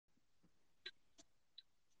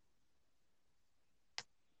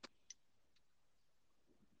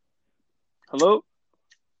Hello?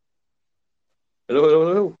 Hello, hello,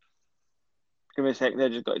 hello. Give me a second, I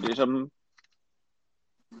just got to do something.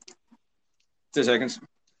 2 seconds.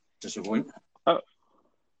 Just a point. Oh,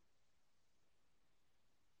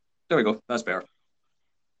 There we go. That's better.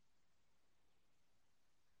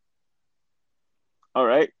 all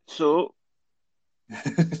right. So,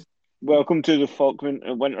 welcome to the Falkland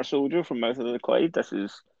and Winter Soldier from Mouth of the Clyde. This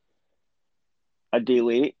is a day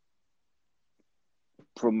late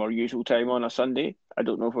from our usual time on a Sunday. I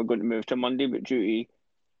don't know if we're going to move to Monday, but due to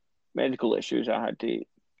medical issues, I had to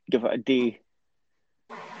give it a day.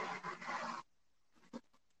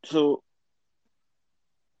 So,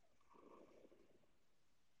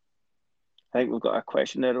 I think we've got a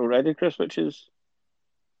question there already, Chris, which is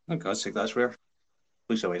Oh, God's sake, that's rare.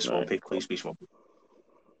 Please don't be right. swampy. Please be swampy.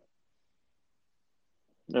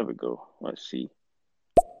 There we go. Let's see.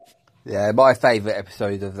 Yeah, my favourite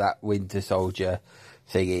episode of that Winter Soldier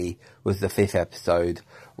thingy was the 5th episode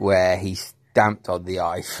where he stamped on the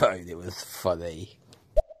iPhone. It was funny.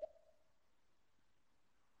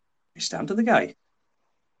 You stamped on the guy.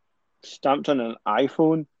 Stamped on an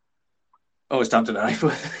iPhone. Oh, it's stamped on an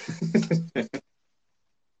iPhone.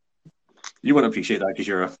 You wouldn't appreciate that because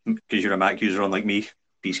you're a Mac user, unlike me.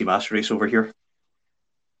 PC Master Race over here.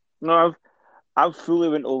 No, I've fully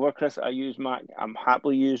went over, Chris. I use Mac. I'm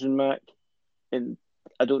happily using Mac, and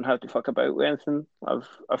I don't have to fuck about with anything.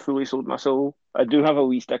 I fully sold my soul. I do have a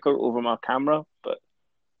wee sticker over my camera, but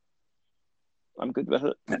I'm good with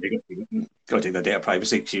it. Got to take the data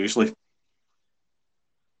privacy seriously.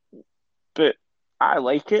 But I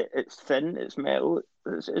like it. It's thin. It's metal.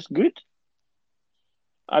 It's good.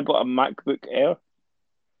 I bought a MacBook Air.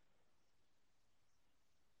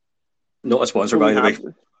 Not a sponsor, Fully by the way.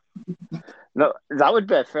 happy. No, that would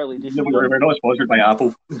be a fairly No, decent we're one. not sponsored by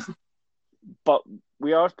Apple. But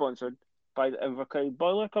we are sponsored by the Inverclyde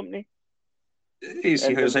Boiler Company, You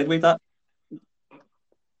see how sideways that?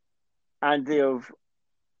 and they have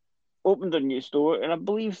opened a new store. And I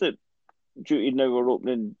believe that due to now we're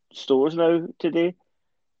opening stores now today,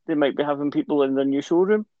 they might be having people in their new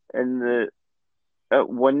showroom in the at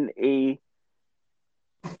 1A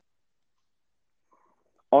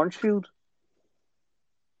Orangefield.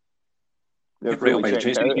 They're Right up fully by the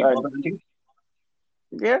train checked out, station.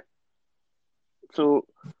 and yeah, so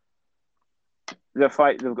they've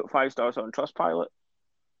got 5 stars on Trustpilot.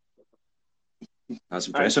 That's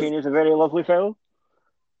And impressive. Shane is a very lovely fellow,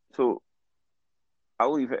 so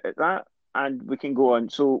I'll leave it at that, and we can go on.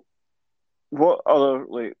 So, what other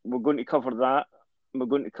we're going to cover that? We're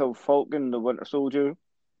going to cover Falcon, the Winter Soldier,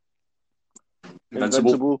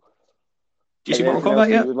 Invincible. Do Invincible, you see and Mortal anything else Kombat that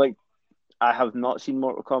you yet? would like. I have not seen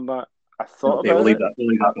Mortal Kombat. I thought Okay, we'll about leave it. that. We'll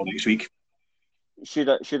leave that for next week. Should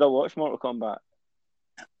I watch Mortal Kombat?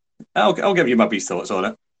 I'll give you my brief thoughts on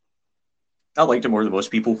it. I liked it more than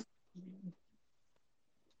most people.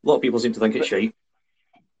 A lot of people seem to think it's But shite.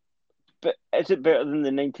 but is it better than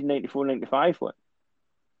the 1994-95 one?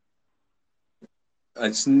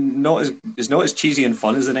 It's not as cheesy and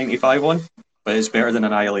fun as the '95 one, but it's better than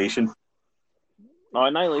Annihilation. No,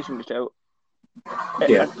 Annihilation was out.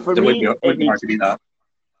 Yeah, For it me, would be hard to beat that.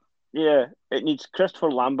 it needs Christopher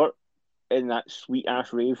Lambert in that sweet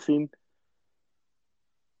ass rave theme.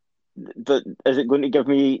 But is it going to give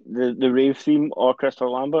me the rave theme or Christopher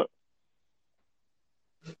Lambert?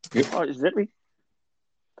 Oh, it's Zippy.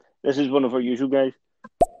 This is one of our usual guys.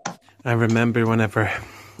 I remember whenever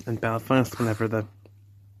in Belfast, whenever the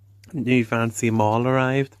new fancy mall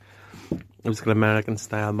arrived, it was an American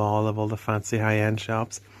style mall of all the fancy high end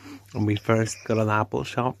shops, and we first got an Apple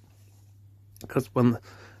shop because when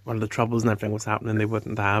one of the troubles and everything was happening, they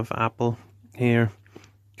wouldn't have Apple here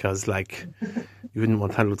because you wouldn't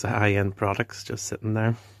want to have loads of high end products just sitting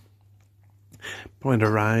there. But when it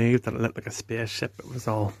arrived, and it looked like a spaceship. It was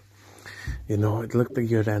all, it looked like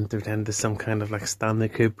you'd entered into some kind of Stanley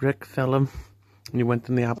Kubrick film. And you went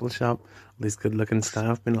in the Apple shop, all these good looking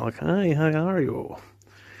staff being like, "Hi, how are you?"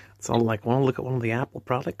 It's all like, "Want to look at one of the Apple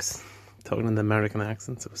products?" Talking in the American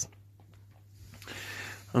accents. It was,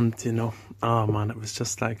 and oh man, it was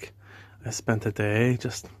just like I spent a day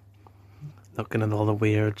just looking at all the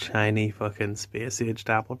weird, shiny, fucking space-aged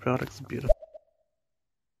Apple products. Beautiful.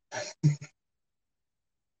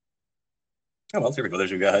 Oh well, there we go.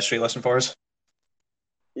 There's a history lesson for us.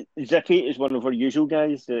 Zippy is one of our usual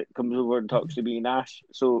guys that comes over and talks to me and Ash.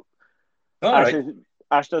 So All Ash, right.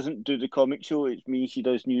 Ash doesn't do the comic show. It's me. She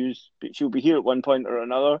does news, but she'll be here at one point or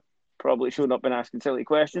another, probably showing up and asking silly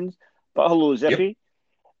questions. But hello, Yep. Zippy.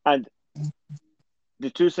 And the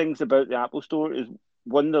two things about the Apple Store is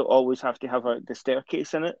one, they'll always have to have the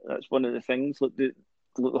staircase in it. That's one of the things. The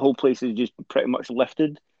whole place is just pretty much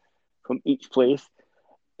lifted from each place.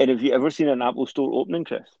 And have you ever seen an Apple store opening,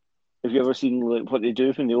 Chris? Have you ever seen like what they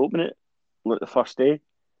do when they open it, like the first day?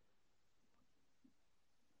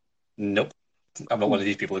 Nope. I'm not one of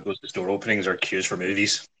these people that goes to store openings or queues for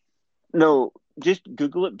movies. No, just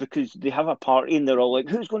Google it because they have a party and they're all like,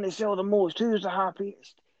 "Who's going to sell the most? Who's the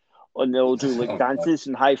happiest?" And they'll do like Oh, God. dances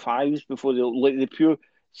and high fives before they like the pure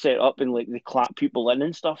set up and like they clap people in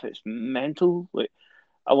and stuff. It's mental. Like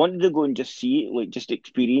I wanted to go and just see it, like just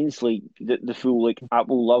experience like the full like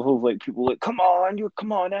Apple love of like people like, come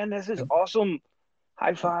on in, this is awesome,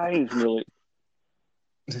 high five, and you're like,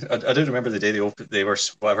 I do remember the day they were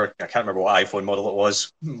whatever. I can't remember what iPhone model it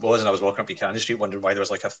was, and I was walking up Buchanan Street wondering why there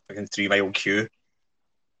was like a fucking 3 mile queue,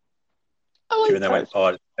 I like and then I went, that. oh,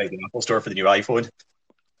 it's like the Apple store for the new iPhone.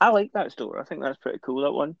 I like that store. I think that's pretty cool.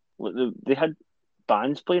 That one, like they had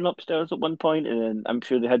bands playing upstairs at one point, and then I'm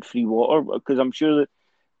sure they had free water because I'm sure that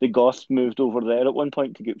the Goths moved over there at one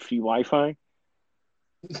point to get free Wi-Fi.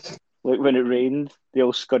 Like when it rained, they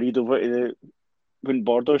all scurried over to the when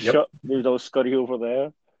borders Yep. shut. They would all scurry over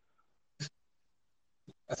there.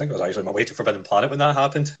 I think I was actually on my way to Forbidden Planet when that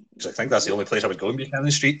happened, because I think that's the only place I would go in Buchanan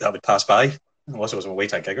Street that I would pass by, unless it was on my way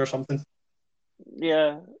to a gig or something.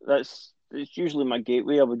 Yeah, it's usually my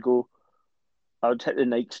gateway. I would hit the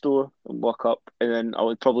Nike store and walk up, and then I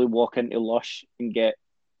would probably walk into Lush and get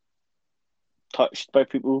touched by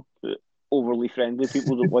people, overly friendly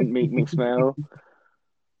people that wouldn't make me smile.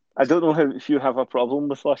 I don't know if you have a problem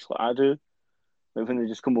with Lush like I do. Like when they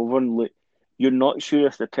just come over and like you're not sure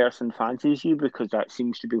if the person fancies you because that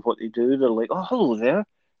seems to be what they do. They're like, "Oh, hello there.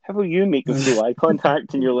 How are you?" Making full eye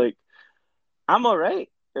contact, and you're like, "I'm all right.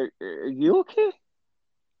 Are you okay?"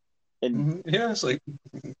 And Yeah, it's like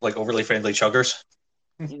overly friendly chuggers.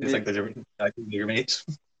 You the, think they're your mates,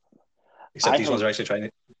 except I these have, ones are actually trying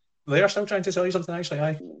to. They are still trying to sell you something. Actually,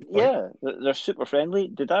 aye. Point. yeah, they're super friendly.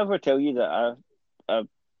 Did I ever tell you that a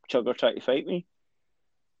chugger tried to fight me?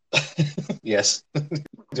 Yes, I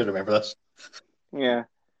do remember this. Yeah,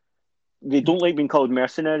 they don't like being called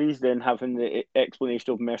mercenaries. Then having the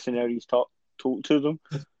explanation of mercenaries told to them.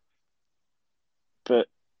 But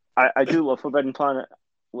I do love Forbidden Planet.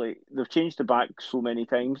 Like they've changed the back so many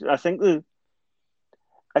times. I think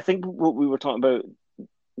what we were talking about,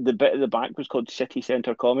 the bit at the back was called City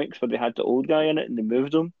Centre Comics, where they had the old guy in it and they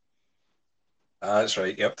moved him. That's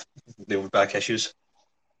right. Yep, the old back issues.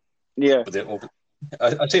 Yeah. But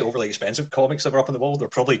I'd say overly expensive comics that were up on the wall. They're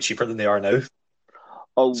probably cheaper than they are now.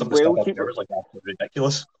 Oh, Some of the stuff well, up there was like absolutely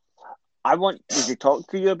ridiculous. I wanted to talk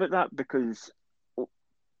to you about that because well,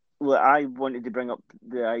 I wanted to bring up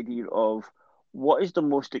the idea of what is the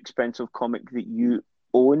most expensive comic that you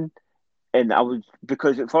own, and I was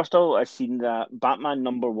because at first all I seen that Batman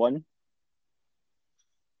 #1,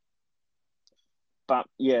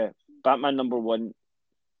 Batman #1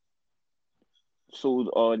 sold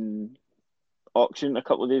on auction a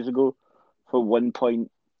couple of days ago for 1.2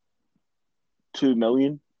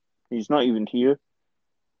 million. He's not even here.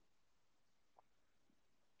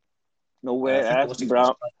 No way, I think the most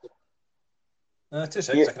expensive. bro. 2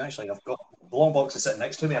 seconds. Yeah, I can actually. I've got the long box is sitting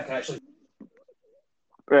next to me. I can actually.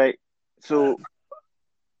 right. So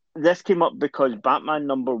this came up because Batman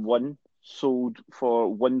 #1 sold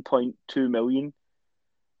for 1.2 million.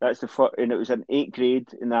 That's the first, and it was an 8 grade,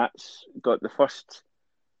 and that's got the first.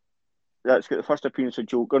 That's got the first appearance of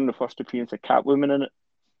Joker and the first appearance of Catwoman in it.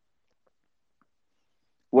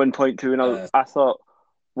 1.2, and I thought,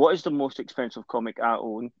 what is the most expensive comic I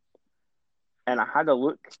own? And I had a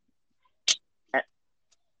look,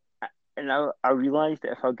 and I realised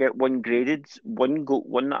that if I get one graded, one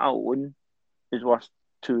that I own is worth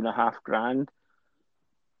 2.5 grand,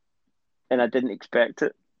 and I didn't expect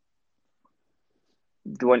it.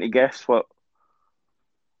 Do you want to guess what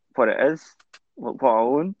it is? What I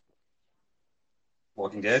own?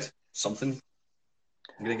 Walking Dead. Something.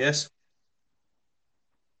 I'm gonna guess.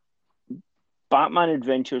 Batman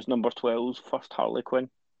Adventures #12's first Harley Quinn.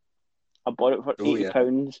 I bought it for Oh £80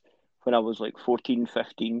 yeah. when I was like 14,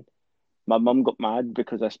 15. My mum got mad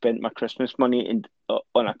because I spent my Christmas money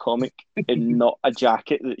on a comic and not a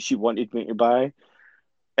jacket that she wanted me to buy.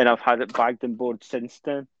 And I've had it bagged and board since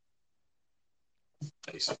then.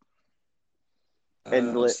 Nice.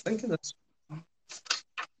 And I was thinking this.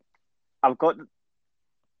 I've got.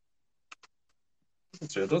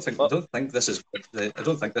 I don't think this is. I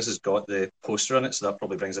don't think this has got the poster on it, so that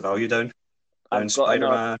probably brings the value down. I've got another.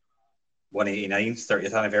 Spider-Man 189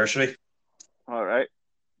 30th anniversary. All right.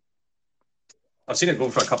 I've seen it go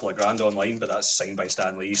for a couple of grand online, but that's signed by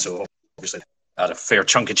Stan Lee, so obviously add a fair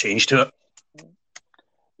chunk of change to it.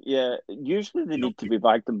 Yeah, usually they need to be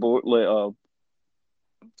bagged and board, like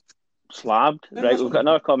Slabbed. Right, we've got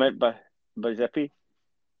another comment by Zippy.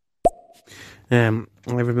 I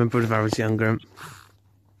remember when I was younger,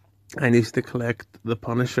 I used to collect the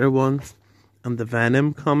Punisher ones and the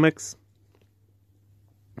Venom comics.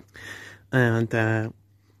 And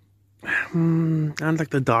like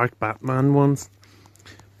the Dark Batman ones.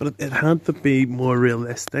 But it had to be more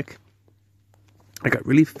realistic. I got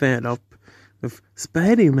really fed up with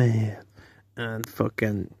Spider-Man and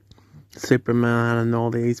fucking Superman and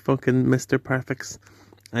all these fucking Mr. Perfects.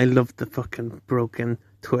 I love the fucking broken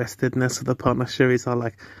twistedness of the Punisher. He's all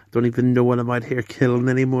like, I don't even know what I'm out here killing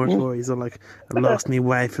anymore for. He's all like, I lost my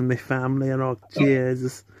wife and my family and all,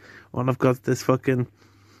 Jesus. All I've got is this fucking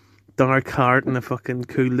dark heart and a fucking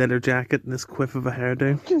cool leather jacket and this quiff of a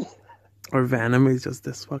hairdo. Or Venom, he's just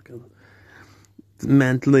this fucking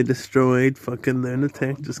mentally destroyed fucking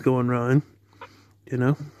lunatic just going round. You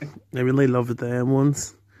know? I really loved them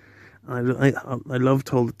ones. I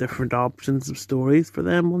loved all the different options of stories for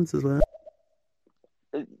them ones as well.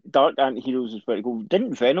 Dark anti-heroes is where to go.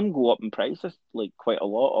 Didn't Venom go up in price like quite a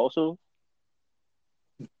lot also?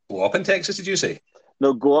 Go up in Texas, did you say?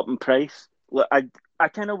 No, go up in price. Look, I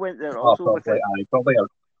kind of went there also with it.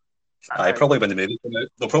 Probably when the movies come out.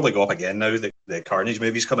 They'll probably go up again now. The Carnage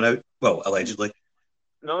movie's coming out. Well, allegedly.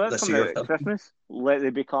 No, that's coming out at Christmas. Let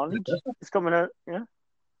There Be Carnage. It's coming out, yeah.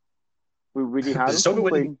 With Woody Harrelson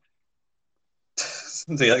playing.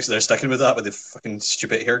 They're sticking with that with the fucking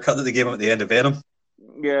stupid haircut that they gave him at the end of Venom.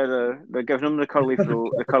 Yeah, they're giving him the curly fro,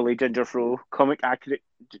 the curly ginger fro, comic accurate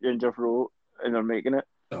ginger fro, and they're making it.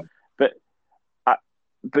 Oh.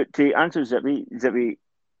 But to answer Zippy,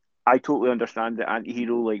 I totally understand the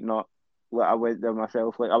anti-hero, like I went there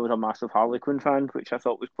myself. Like I was a massive Harley Quinn fan, which I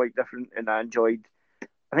thought was quite different, and I enjoyed.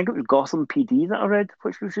 I think it was Gotham PD that I read,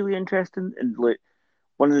 which was really interesting, and like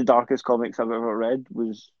one of the darkest comics I've ever read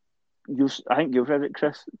was. I think you've read it,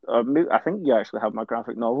 Chris. Or maybe, I think you actually have my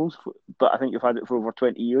graphic novels, but I think you've had it for over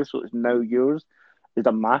 20 years, so it's now yours. It's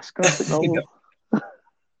a Mask graphic novel.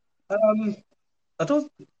 I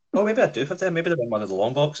don't. Oh, maybe I do have them. Maybe they're in one of the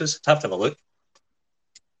long boxes. I'd have to have a look.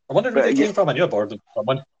 I wonder where they came from. I knew I borrowed them from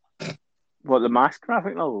someone. What, the Mask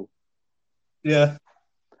graphic novel? Yeah.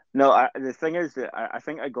 No, the thing is that I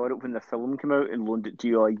think I got it when the film came out and loaned it to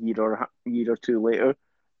you a year or two later.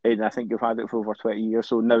 And I think you've had it for over 20 years,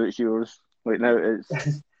 so now it's yours. Like now it's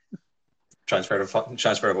transfer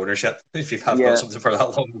of ownership. If you've got something for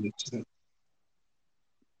that long,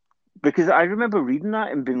 because I remember reading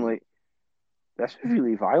that and being like, "This is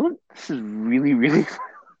really violent. This is really, really violent.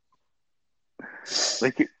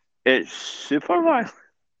 Like it's super violent."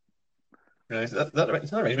 Right, that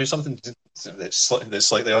reminds me of something that's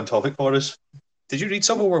slightly on topic for us. Did you read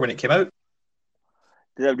Civil War when it came out?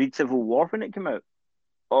 Did I read Civil War when it came out?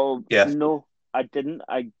 Oh, yeah. No, I didn't.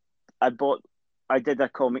 I did a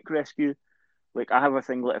comic rescue. Like, I have a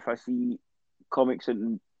thing, like, if I see comics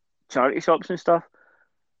in charity shops and stuff,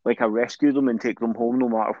 like, I rescue them and take them home no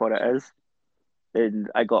matter what it is. And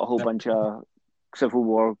I got a whole bunch of Civil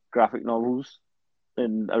War graphic novels,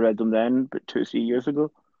 and I read them then, but 2-3 years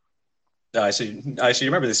ago. So you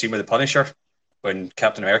remember the scene with the Punisher when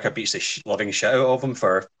Captain America beats the living shit out of him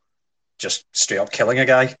for just straight up killing a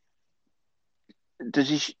guy? Does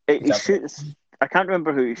he shoots? I can't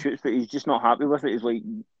remember who he shoots, but he's just not happy with it. He's like,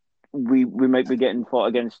 we might be getting fought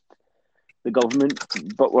against the government,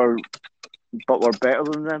 but we're better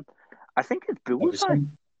than them. I think it's Bullseye.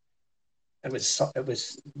 It was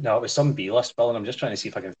some B-list film, and I'm just trying to see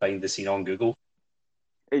if I can find the scene on Google.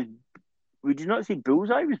 Would you not say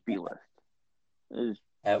Bullseye was B-list?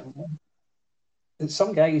 It's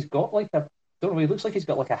some guy. He's got like a. Don't know. He looks like he's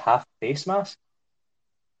got like a half face mask.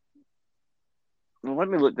 Well, let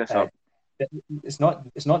me look this up. It's not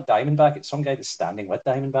Diamondback. It's some guy that's standing with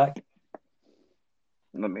Diamondback.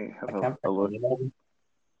 Let me have a look.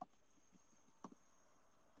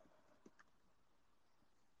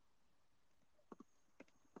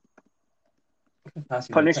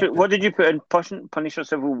 Punisher. What did you put in Punisher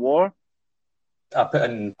Civil War? I put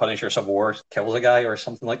in Punisher Civil War kills a guy or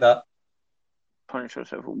something like that. Punisher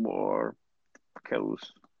Civil War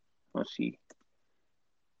kills. Let's see.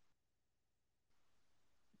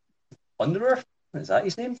 Plunderer? Is that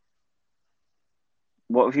his name?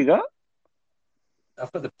 What have you got?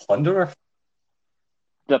 I've got the Plunderer.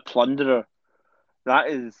 The Plunderer. That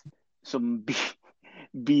is some B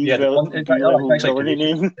yeah, villainy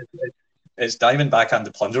name. It's Diamondback and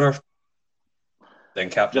the Plunderer. Then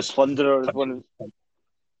Captain. The Plunderer is one of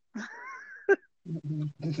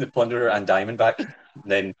the Plunderer and Diamondback.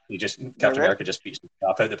 Then Captain America just beats the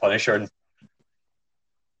crap out of the Punisher, and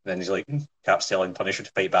then he's like, Cap's telling Punisher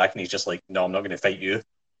to fight back, and he's just like, "No, I'm not going to fight you."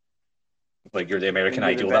 Like you're the American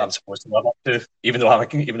And you're the ideal that I'm best. supposed to live up to. Even though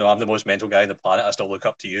I'm the most mental guy on the planet, I still look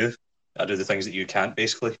up to you. I do the things that you can't,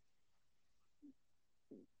 basically.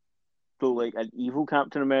 So like an evil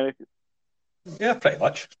Captain America, Yeah, pretty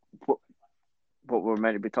much. what, what we're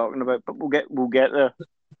meant to be talking about. But we'll get there.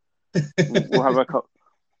 We'll have a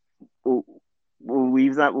we'll, we'll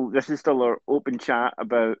leave that. This is still our open chat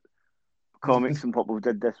about comics and what we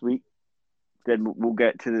did this week. Then we'll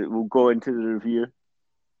go into the review.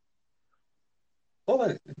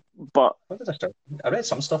 What, But what did I start? I read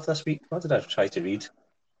some stuff this week. What did I try to read?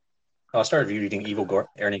 Oh, I started rereading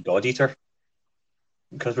Ernie God Eater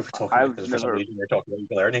because we were talking because for some reason we were talking about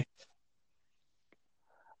Evil Ernie.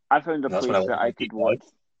 I found a And that's place when I that I could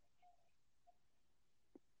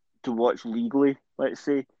watch legally. Let's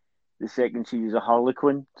say the second series of Harley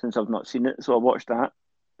Quinn, since I've not seen it, so I watched that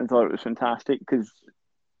and thought it was fantastic because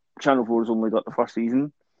Channel 4's only got the first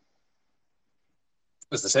season.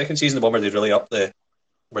 Was the second season the one where they really up the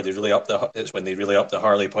it's when they really up the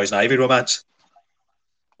Harley Poison Ivy romance?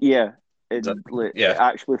 Yeah, Is that- it yeah.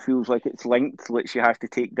 actually feels like it's linked. Like she has to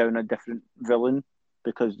take down a different villain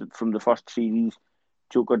because from the first series,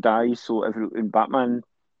 Joker dies, so and Batman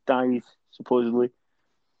dies supposedly.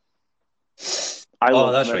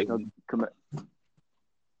 Oh, that's right.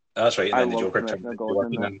 That's right. And I then the love Joker turns Commissioner into Gordon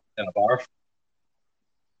working in that. in a bar.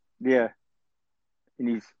 Yeah,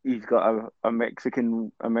 and he's got a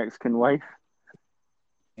Mexican wife.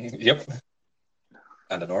 Yep.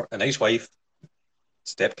 And a nice wife,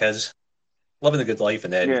 stepkids, living the good life,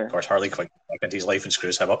 and then Yeah. of course Harley Quinn back into his life and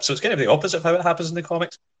screws him up. So it's kind of the opposite of how it happens in the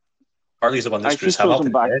comics. Harley's the one that She screws him throws up him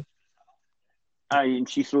in back. the head. And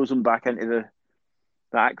she throws him back into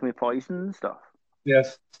the Acme poison and stuff. Yeah.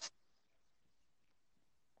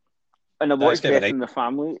 And I That's watched kind of Death nice. in the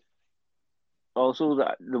Family. Also,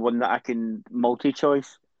 the one that I can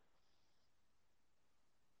multi-choice.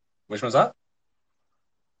 Which one's that?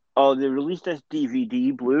 Oh, they released this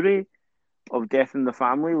DVD Blu-ray of Death in the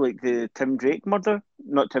Family, like the Tim Drake murder,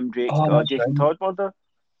 not Tim Drake, Oh, Jason Todd murder.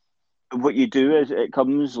 And what you do is it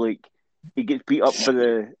comes like he gets beat up by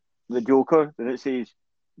the Joker, and it says,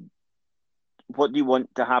 "What do you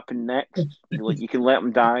want to happen next?" Like you can let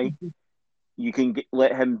him die, you can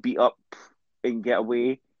let him beat up and get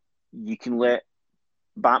away, you can let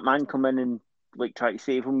Batman come in and like try to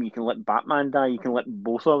save him, you can let Batman die, you can let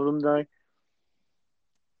both of them die.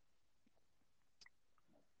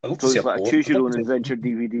 I'd love to So see it's like a choose your own adventure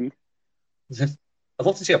DVD. I'd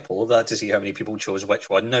love to see a poll of that to see how many people chose which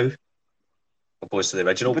one now, opposed to the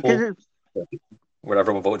original poll, where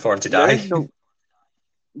everyone voted for him to die. Original,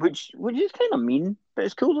 which is kind of mean, but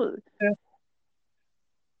it's cool. Yeah.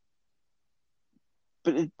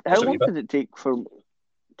 But how long does it take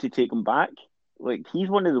to take him back? Like he's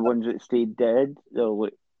one of the ones that stayed dead.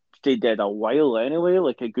 Like, stayed dead a while anyway,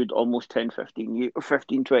 like a good almost 10, 15 years,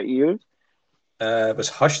 15, 20 years. It was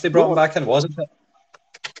Hush they brought him back in, wasn't it?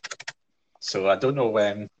 So I don't know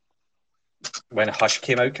when Hush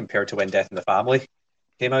came out compared to when Death in the Family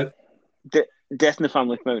came out. Death in the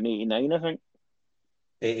Family came out in 89, I think.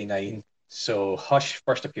 89. So Hush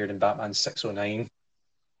first appeared in Batman 609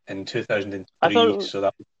 in 2003. So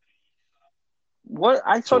that. What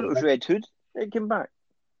I thought it was Red Hood that came back.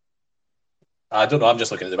 I don't know. I'm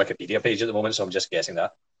just looking at the Wikipedia page at the moment, so I'm just guessing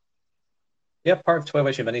that. Yeah, part of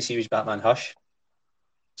 12-issue miniseries Batman Hush.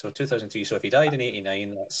 So 2003. So if he died in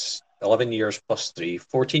 89, that's 11 years plus 3.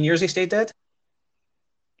 14 years he stayed dead?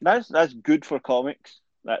 That's good for comics.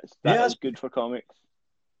 That's good for comics.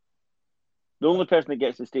 The only person that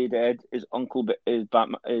gets to stay dead is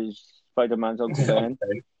Spider-Man's Uncle Ben.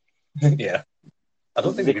 Yeah. I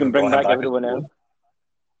don't think they can bring back everyone else.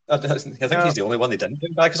 I think he's the only one they didn't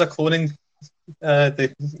bring back as a cloning.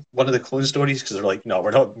 One of the clone stories, because they're like, no,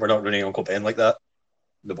 we're not running Uncle Ben like that.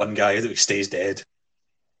 The one guy that stays dead.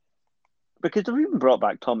 Because they've even brought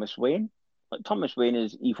back Thomas Wayne. Like Thomas Wayne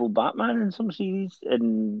is evil Batman in some series,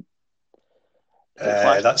 and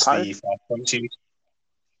that's the Flashpoint series.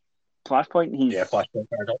 Flashpoint, Flashpoint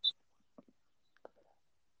Paradox.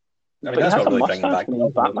 I mean, but that's he has not really a bringing back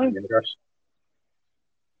mustache Batman. Universe.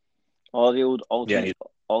 Oh, the old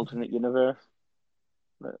alternate universe.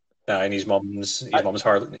 And his mum's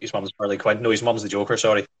Harley Quinn. No, his mum's the Joker.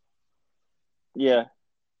 Sorry. Yeah.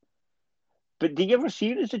 But do you ever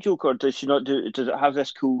see it as the Joker? Or does she not do? Does it have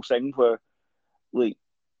this cool thing where, like,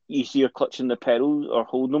 you see her clutching the pedals or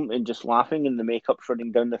holding them and just laughing, and the makeup's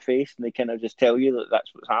running down the face, and they kind of just tell you that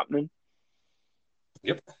that's what's happening?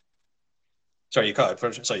 Yep. Sorry, you cut out for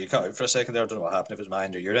a second there. I don't know what happened. If it was my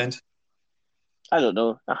end or your end. I don't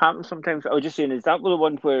know. It happens sometimes. I was just saying, is that the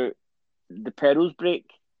one where the pedals break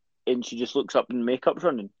and she just looks up and makeup's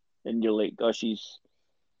running, and you're like, oh, she's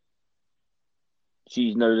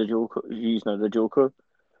she's now the Joker. She's now the Joker.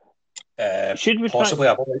 Should we Possibly.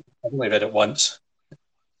 I've only read it once,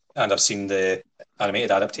 and I've seen the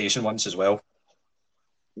animated adaptation once as well.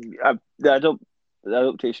 the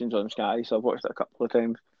adaptation's on Sky, so I've watched it a couple of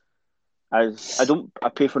times. I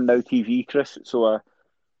pay for Now TV, Chris, so I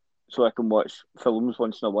can watch films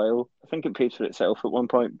once in a while. I think it pays for itself at one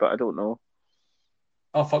point, but I don't know.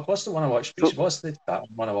 Oh fuck! What's the one I watched? What's that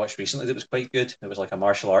one I watched recently that was quite good? It was like a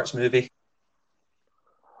martial arts movie.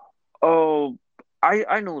 Oh,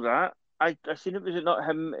 I know that. I seen it. Was it not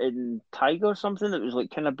him in Tiger or something? It was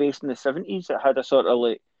like kind of based in the 70s. It had a sort of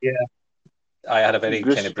like Yeah, I had a very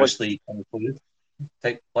kind of Bruce Bruce Lee kind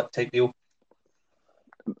of type deal.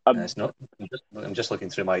 It's not. I'm just looking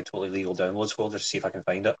through my totally legal downloads folder to see if I can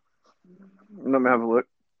find it. Let me have a look.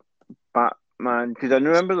 Batman, because I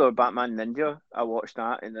remember the Batman Ninja. I watched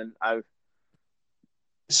that, and then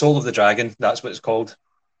Soul of the Dragon. That's what it's called.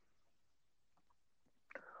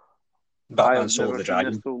 Batman Soul of the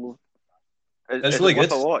Dragon. It's really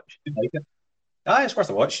good. Worth a watch? You'd like it. It's worth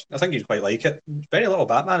a watch. I think you'd quite like it. Very little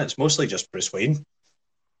Batman. It's mostly just Bruce Wayne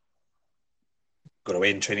going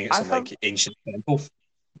away and training at some like ancient temple.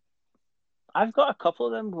 I've got a couple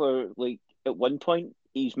of them where, like, at one point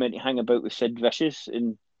he's meant to hang about with Sid Vicious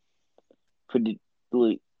and to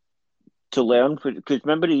learn. Because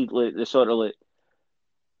remember, he the sort of like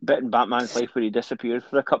bit in Batman's life where he disappears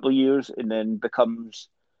for a couple of years and then becomes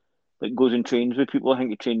like goes and trains with people. I think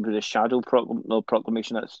he trained with the Shadow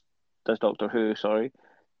Proclamation. That's Doctor Who. Sorry,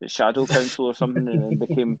 the Shadow Council or something, and then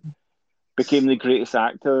became the greatest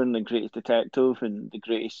actor and the greatest detective and the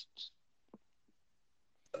greatest.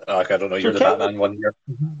 I don't know. You're the Batman one here.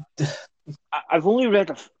 I've only read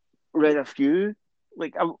a few.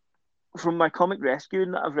 Like from my comic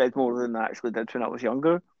rescuing, I've read more than I actually did when I was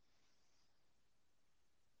younger.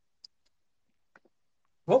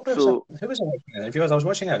 Who was I watching an interview with? I was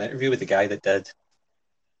watching an interview with the guy that did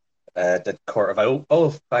Court of Owls. Oh,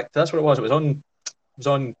 in fact, that's what it was. It was on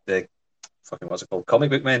the fucking what's it called? Comic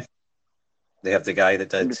Book Men. They have the guy that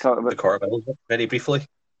did the Court of Owls very briefly.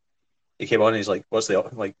 He came on and he's like, "What's the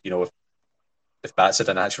like? You know, if bats had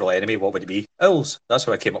a natural enemy, what would it be? Owls." That's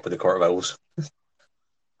how I came up with the Court of Owls.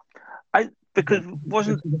 Because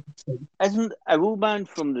isn't Owlman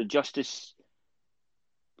from the Justice?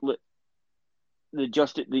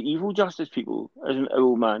 The evil Justice people isn't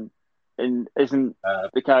Owlman, and isn't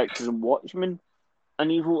the characters in Watchmen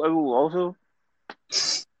an evil owl also?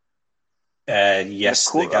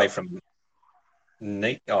 Yes, the guy from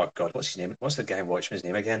Night. Oh God, what's his name? What's the guy in Watchmen's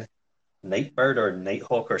name again? Nightbird or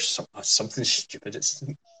Nighthawk or something stupid.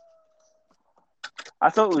 I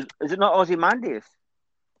thought it was. Is it not Ozymandias?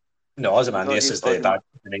 No, Ozymandias is the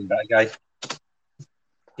main bad guy.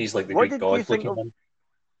 He's like the Greek god looking one.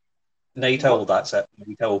 Night Owl, that's it.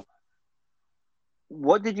 Night Owl.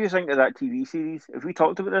 What did you think of that TV series? Have we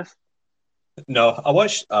talked about this? No, I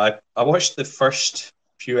watched the first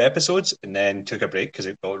few episodes and then took a break because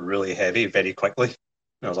it got really heavy very quickly.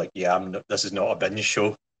 And I was like, this is not a binge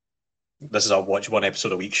show. This is a watch one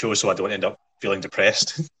episode a week show, so I don't end up feeling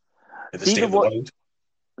depressed at the state of the world.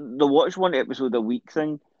 The watch one episode a week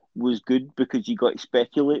thing was good because you got to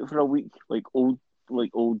speculate for a week, like old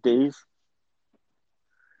days.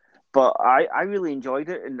 But I really enjoyed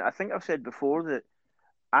it, and I think I've said before that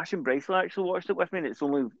Ash and Bryce actually watched it with me, and it's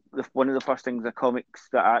only one of the first things the comics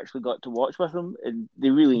that I actually got to watch with them, and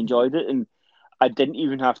they really enjoyed it, and I didn't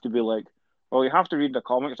even have to be like, well, you have to read the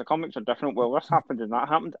comics. The comics are different. Well, this happened and that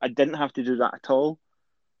happened. I didn't have to do that at all.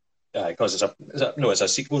 Because it's a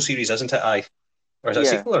sequel series, isn't it? Or is it a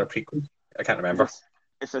sequel or a prequel? I can't remember.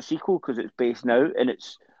 It's a sequel because it's based now, and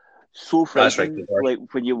it's so frightening. Like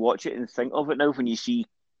when you watch it and think of it now, when you see,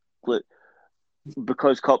 like,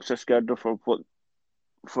 because cops are scared for what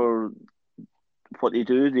they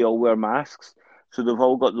do, they all wear masks. So they've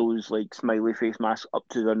all got those like smiley face masks up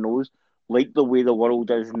to their nose, like the way the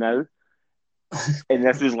world is now. And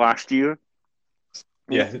this was last year.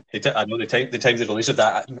 Yeah, I know the time the release of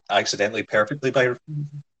that accidentally perfectly by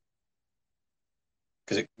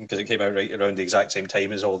because it came out right around the exact same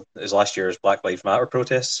time as last year's Black Lives Matter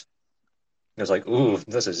protests. I was like, ooh,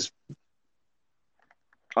 this is.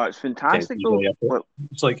 Oh, it's fantastic though.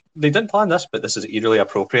 It's like they didn't plan this, but this is eerily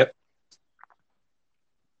appropriate.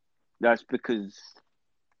 That's because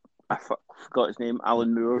I forgot his name.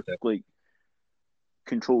 Alan Moore like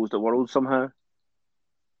controls the world somehow.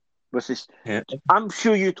 I'm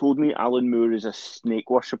sure you told me Alan Moore is a snake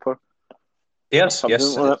worshipper. Yes.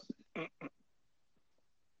 Like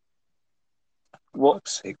what?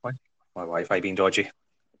 Sake, my Wi-Fi being dodgy.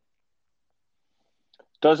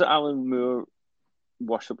 Does Alan Moore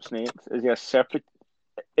worship snakes? Is he a serpent?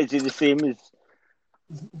 Is he the same as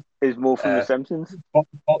Is Mo from The Uh, Simpsons?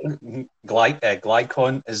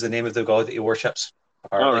 Glykon is the name of the god that he worships,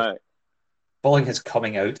 All apparently. right. Following his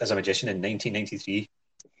coming out as a magician in 1993,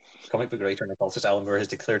 comic book writer and occultist Alan Moore has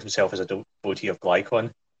declared himself as a devotee of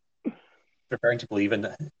Glykon, preferring to believe in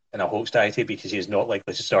a hoax deity because he is not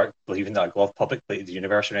likely to start believing that a glove puppet plated the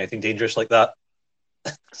universe or anything dangerous like that.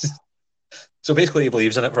 So basically, he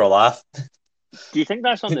believes in it for a laugh. Do you think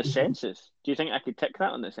that's on the census? Do you think I could tick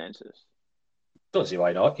that on the census? Don't see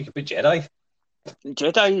why not. You could be Jedi.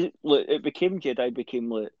 Jedi, look, it became Jedi,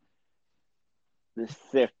 became like the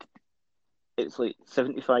third. It's like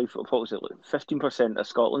 75, what was it, like 15% of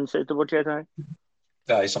Scotland said they were Jedi.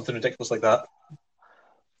 Something ridiculous like that.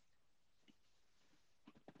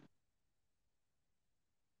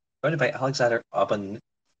 Founded by Alexander Ubben.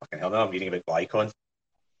 Fucking hell, now I'm reading about Glykon.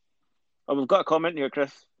 Oh, we've got a comment here,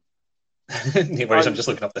 Chris. No worries, I'm just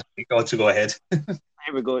looking up the god, so go ahead.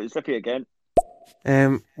 Here we go, it's Zippy again.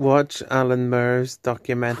 Watch Alan Moore's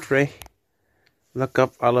documentary. Look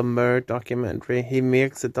up Alan Moore documentary. He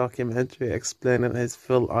makes a documentary explaining his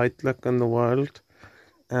full outlook on the world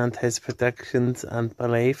and his predictions and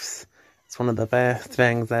beliefs. It's one of the best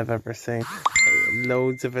things I've ever seen.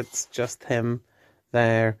 Loads of it's just him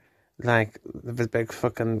there, like with his big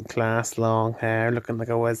fucking class long hair, looking like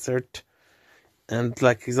a wizard. And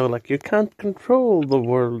like he's all like, you can't control the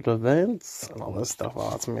world events and all this stuff.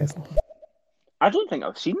 Oh, it's amazing. I don't think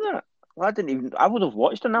I've seen that. Well, I would have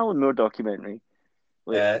watched an Alan Moore documentary.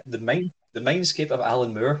 The Mindscape of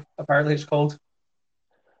Alan Moore, apparently it's called.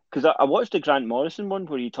 Because I watched the Grant Morrison one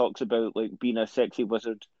where he talks about like being a sexy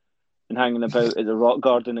wizard and hanging about at the Rock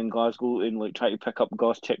Garden in Glasgow and like trying to pick up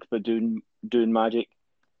goth chicks by doing magic.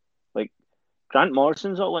 Like Grant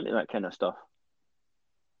Morrison's all into that kind of stuff.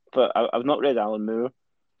 But I've not read Alan Moore.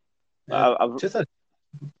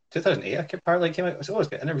 2008 apparently came out. It's always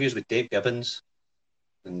got interviews with Dave Gibbons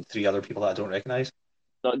and 3 other people that I don't recognise.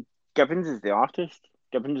 Gibbons is the artist.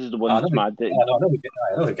 Gibbons is the one that's mad. I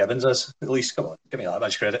know who Gibbons is. At least, come on, give me that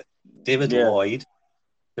much credit. David Lloyd,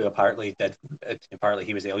 who apparently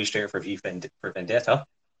he was the illustrator for for Vendetta.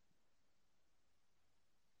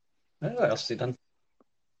 What else has he done?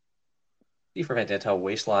 V for Vendetta,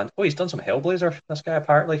 Wasteland. Oh, he's done some Hellblazer. This guy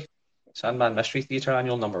apparently. Sandman Mystery Theatre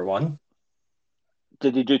Annual #1.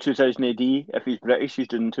 Did he do 2000 AD? If he's British, he's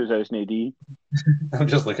doing 2000 AD. I'm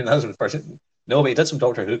just looking at this person. No, but he did some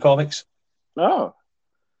Doctor Who comics. Oh.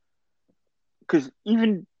 Because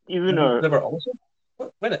even they were also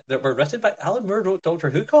they were written by Alan Moore. Wrote Doctor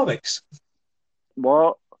Who comics.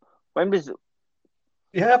 What? When was it?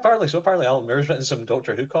 Yeah, apparently so. Apparently Alan Moore's written some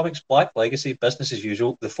Doctor Who comics: Black Legacy, Business as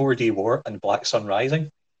Usual, The 4D War, and Black Sun Rising.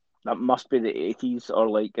 That must be the 80s, or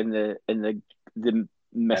like in the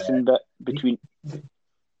missing bit between.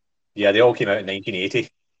 Yeah, they all came out in 1980.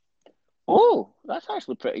 Oh, that's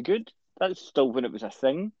actually pretty good. That's still when it was a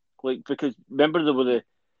thing. Like, because remember there were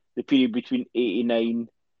the period between 89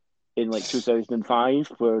 and like 2005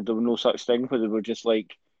 where there was no such thing, where they were just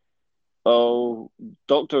like, oh,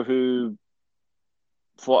 Doctor Who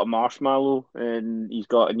fought a marshmallow and he's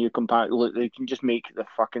got a new companion. Like, they can just make the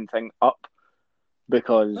fucking thing up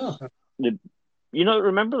because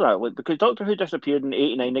remember that? Like, because Doctor Who disappeared in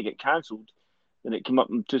 89, it got cancelled. And it came up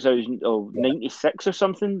in 96 or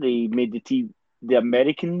something. They made the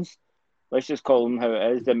Americans, let's just call them how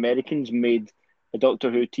it is. The Americans made a Doctor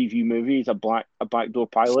Who TV movie as a backdoor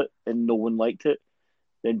pilot, and no one liked it.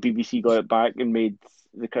 Then BBC got it back and made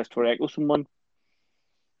the Christopher Eccleston one.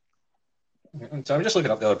 So I'm just looking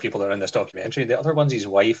up the other people that are in this documentary. The other one's his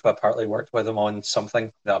wife apparently worked with him on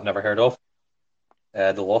something that I've never heard of.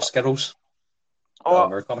 The Lost Girls.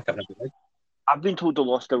 Moore comic I've never read. I've been told The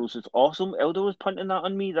Lost Girls is awesome. Elder was punting that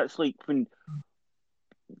on me. That's like when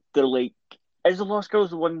they're like, is The Lost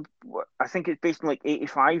Girls the one? I think it's based in like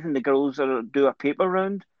 85, and the girls do a paper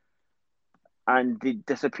round, and they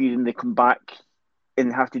disappear and they come back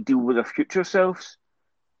and have to deal with their future selves.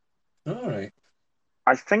 All right.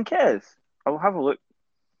 I think it is. I'll have a look.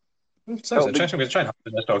 Sounds interesting. I'm going to try and have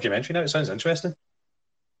this documentary now. It sounds interesting.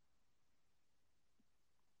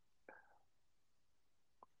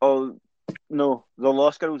 Oh, no. The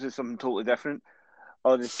Lost Girls is something totally different.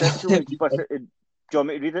 Oh, the sexually explicit... Do you want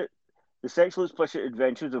me to read it? The sexually explicit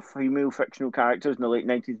adventures of female fictional characters in the late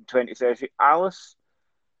 19th and 20th century. Alice,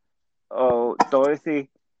 Dorothy,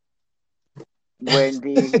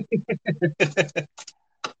 Wendy,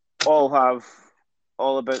 all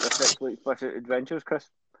about their sexually explicit adventures, Chris.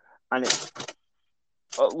 And it's...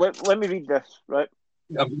 let me read this, right?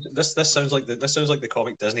 This sounds like the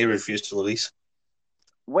comic Disney refused to release.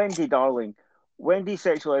 Wendy, darling. Wendy's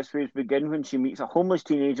sexual experience begin when she meets a homeless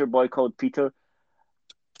teenager boy called Peter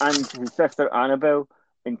and his sister Annabelle.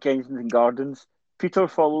 in Kensington Gardens. Peter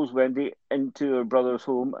follows Wendy into her brother's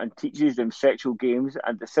home and teaches them sexual games,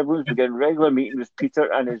 and the siblings begin regular meetings with Peter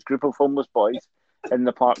and his group of homeless boys in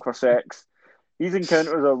the park for sex. These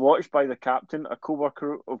encounters are watched by the captain, a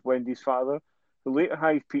co-worker of Wendy's father, who later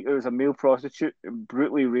hides Peter as a male prostitute and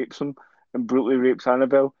brutally rapes him and brutally rapes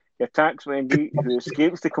Annabelle. He attacks Wendy, who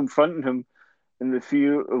escapes to confronting him in the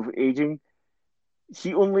fear of aging.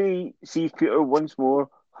 She only sees Peter once more,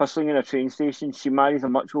 hustling in a train station. She marries a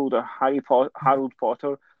much older Harold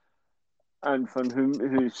Potter, and from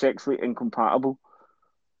who's sexually incompatible.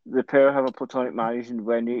 The pair have a platonic marriage, and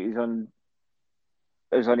Wendy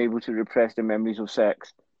is unable to repress the memories of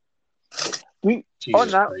sex. On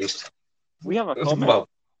that, Christ. we have a comment. Well,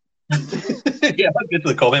 yeah, I'll get to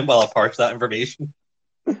the comment while I parse that information.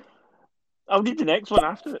 I'll read the next one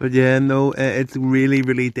after it. But yeah, no, it's really,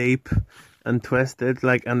 really deep and twisted,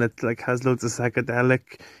 and it has loads of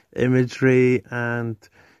psychedelic imagery, and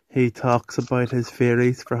he talks about his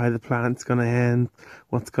theories for how the planet's going to end,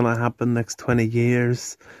 what's going to happen next 20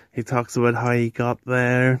 years. He talks about how he got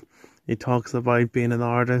there. He talks about being an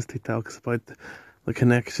artist. He talks about the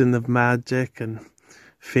connection of magic and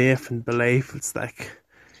faith and belief. It's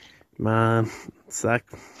man,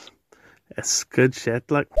 it's good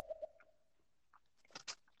shit,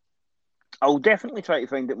 I'll definitely try to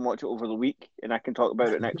find it and watch it over the week, and I can talk about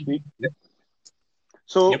it next week. Yep.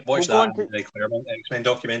 So watch that the Claremont X-Men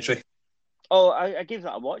documentary. Oh, I gave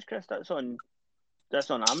that a watch, Chris. That's on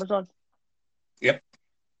Amazon. Yep.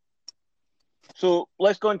 So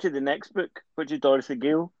let's go on to the next book, which is Dorothy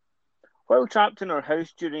Gale. While trapped in her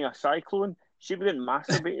house during a cyclone, she began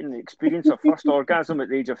masturbating and experienced her first orgasm at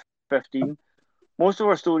the age of 15. Most of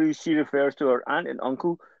her stories, she refers to her aunt and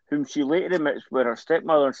uncle, whom she later admits were her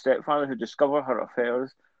stepmother and stepfather who discover her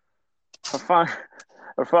affairs. Her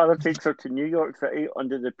father takes her to New York City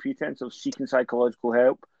under the pretense of seeking psychological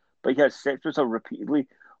help, but he has sex with her repeatedly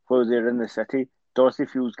while they're in the city. Dorothy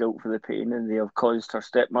feels guilt for the pain, and they have caused her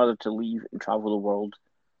stepmother to leave and travel the world.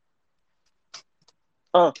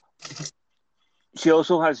 Oh, she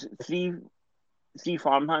also has three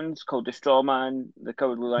farmhands called the Straw Man, the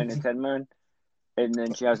Cowardly Lion, and Tin Man, and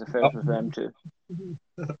then she has affairs with them too.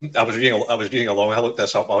 I was reading along. I looked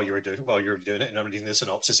this up while you were doing it, and I'm reading the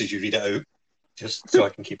synopsis as you read it out, just so I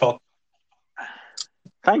can keep up.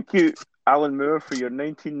 Thank you, Alan Moore, for your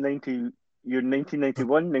 1991,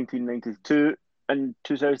 1992, and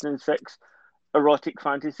 2006 erotic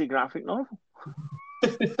fantasy graphic novel.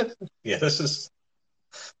 Yeah, this is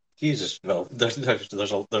Jesus. Well, there's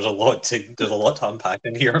a lot to unpack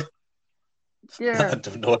in here. Yeah, I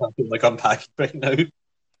don't know how to unpack it right now.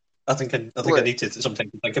 I think I need to some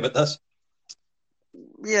time to think about this.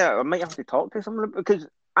 Yeah, I might have to talk to someone because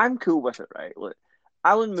I'm cool with it, right? Like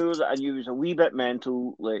Alan Moore, that I knew was a wee bit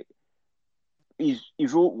mental. Like he's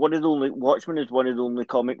wrote one of the only Watchmen is one of the only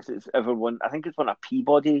comics that's ever won. I think it's won a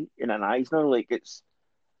Peabody and an Eisner. Like it's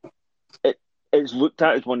looked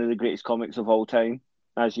at as one of the greatest comics of all time,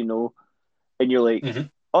 as you know. And you're like,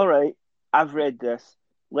 all right, I've read this.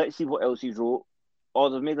 Let's see what else he's wrote. Oh,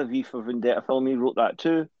 they've made a V for Vendetta film. He wrote that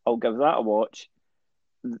too. I'll give that a watch.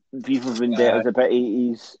 V for Vendetta is a bit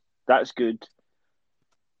 80s. That's good.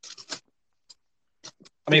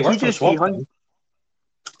 I mean, he worked on Swamp Thing.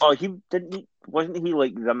 Oh, wasn't he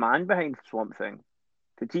like the man behind Swamp Thing?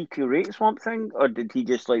 Did he curate Swamp Thing, or did he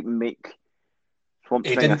just make Swamp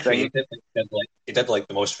Thing? He didn't create it. He did the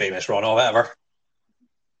most famous run of it ever.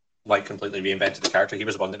 Completely reinvented the character. He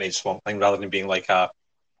was the one that made Swamp Thing rather than being like a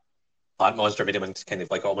plant monster, made him into kind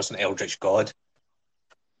of almost an eldritch god.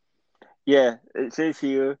 Yeah, it says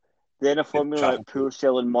here, then a formula poor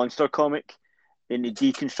selling monster comic, and he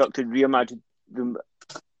deconstructed, reimagined them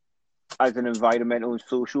as an environmental and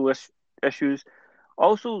social issues.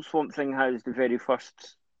 Also, Swamp Thing has the very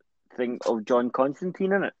first thing of John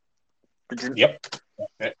Constantine in it. Yep.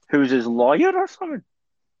 Who's his lawyer or something?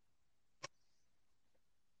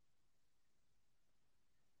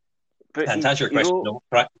 But and to answer your question, no,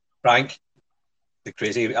 Frank, the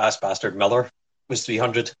crazy ass bastard Miller, was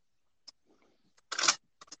 300.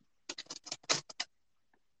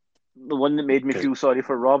 The one that made me feel sorry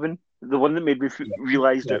for Robin. The one that made me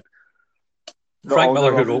realise that. Frank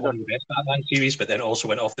Miller, who wrote one of the best Batman series, but then also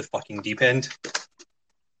went off the fucking deep end.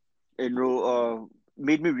 And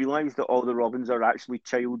made me realise that all the Robins are actually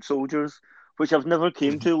child soldiers, which I've never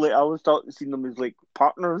came to. I always thought seeing them as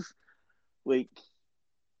partners. But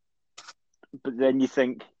then you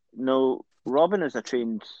think, no, Robin is a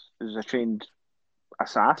trained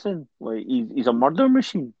assassin. He's a murder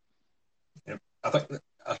machine. Yeah. I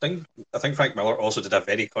think Frank Miller also did a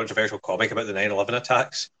very controversial comic about the 9/11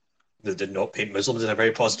 attacks that did not paint Muslims in a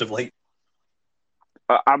very positive light.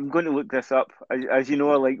 I'm going to look this up. As you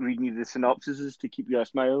know, I like reading you the synopsises to keep you a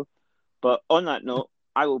smile. But on that note,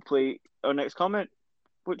 I will play our next comment,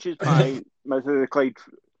 which is by Myth of the Clyde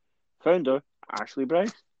founder, Ashley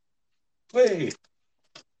Bryce. Wait.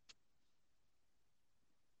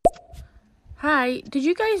 Hi, did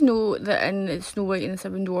you guys know that in Snow White and the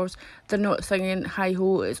Seven Dwarfs, they're not singing Hi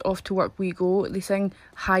Ho, it's off to work we go. They sing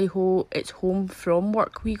Hi Ho, it's home from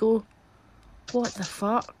work we go. What the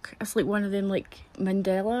fuck? It's like one of them like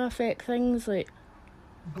Mandela effect things. Like,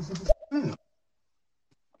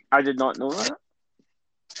 I did not know that.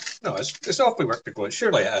 No, it's off we work to go.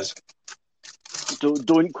 Surely it is.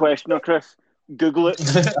 Don't question her, Chris. Google it.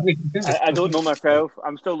 I mean, I don't know myself.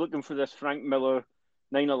 I'm still looking for this Frank Miller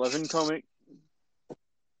 9/11 comic.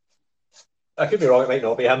 I could be wrong. It might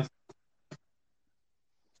not be him,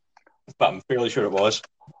 but I'm fairly sure it was.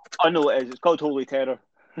 I know it is. It's called Holy Terror.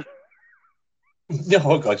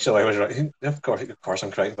 Oh God, so I was right. Of course,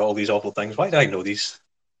 I'm correct about all these awful things. Why do I know these?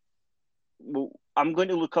 Well, I'm going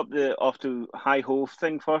to look up the off to Hi Ho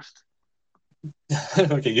thing first.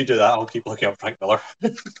 Okay, you do that. I'll keep looking up Frank Miller.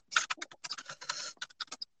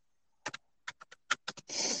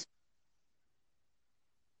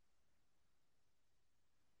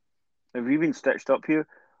 Have you been stitched up here?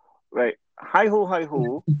 Right. Hi ho, hi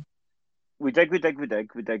ho. We dig, we dig, we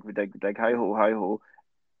dig, we dig, we dig, we dig. Hi ho, hi ho.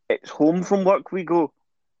 It's home from work we go.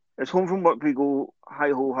 It's home from work we go. Hi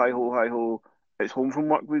ho, hi ho, hi ho. It's home from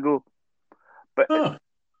work we go. But Huh.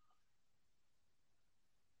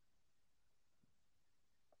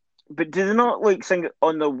 but do they not like sing it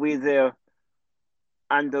on their way there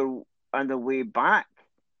and their way back?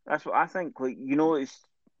 That's what I think. Like, you know, it's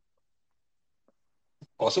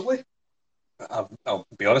Possibly. I'll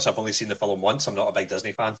be honest. I've only seen the film once. I'm not a big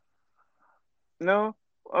Disney fan. no.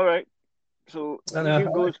 All right. So I know.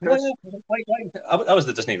 here goes Chris. I was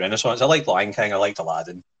the Disney Renaissance. I liked Lion King. I liked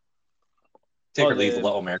Aladdin. Take or leave the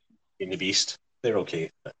Little Mermaid and the Beast. They're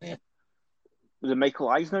okay. But, yeah. The Michael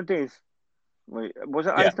Eisner days. Like, was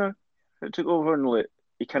it Yeah. Eisner that took over and like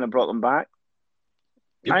he kind of brought them back?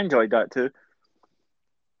 Yep. I enjoyed that too.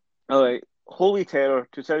 All right, Holy Terror,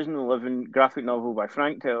 2011 graphic novel by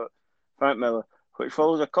Frank Miller, which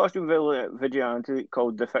follows a costume vigilante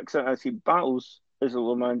called the Fixer as he battles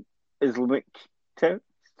Islamic terrorists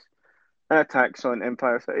and attacks on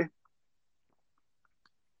Empire City.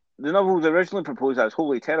 The novel was originally proposed as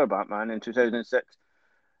Holy Terror Batman in 2006,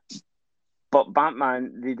 but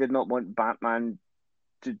they did not want Batman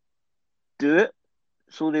to do it,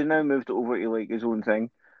 so they now moved it over to like his own thing.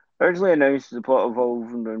 Originally announced as the plot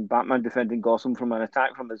evolved around Batman defending Gotham from an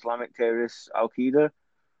attack from Islamic terrorists Al Qaeda,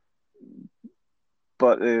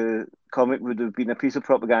 but the comic would have been a piece of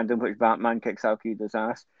propaganda in which Batman kicks Al Qaeda's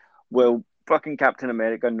ass. Well, fucking Captain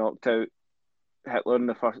America knocked out Hitler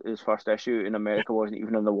in his first issue, and America wasn't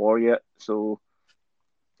even in the war yet. So,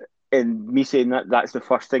 in me saying that, that's the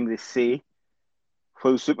first thing they say.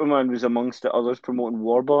 While Superman was amongst the others promoting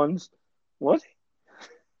war bonds. Was he?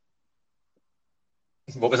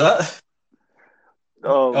 What was that?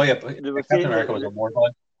 Oh yeah, they were Captain saying America was a war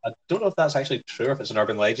bond. I don't know if that's actually true, if it's an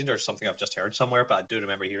urban legend or something I've just heard somewhere, but I do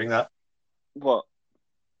remember hearing that. What?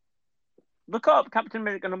 Look up Captain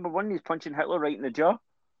America #1. He's punching Hitler right in the jaw.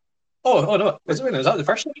 Oh no! Is that the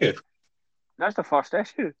first issue? That's the first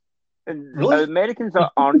issue. And Really? Americans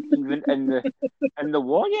that aren't even in the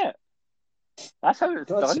war yet. That's how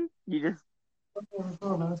it's done. You just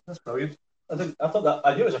Oh man, that's brilliant. I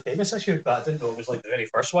knew it was a famous issue, but I didn't know it was like the very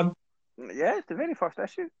first one. yeah, it's the very first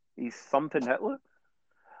issue. He's thumping Hitler.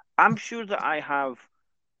 I'm sure that I have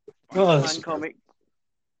Oh, comic.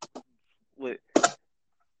 Look, I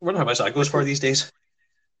wonder how much that goes for these days.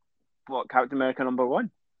 what, Captain America #1?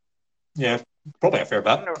 Yeah, probably a fair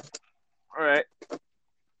bit. All right.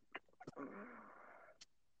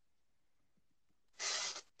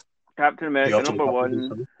 Captain America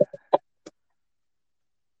 #1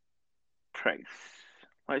 price.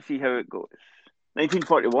 Let's see how it goes.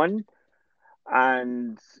 1941,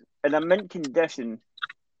 and in a mint condition,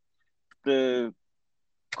 the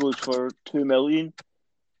goes for 2 million,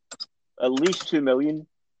 at least 2 million.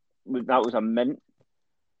 That was a mint,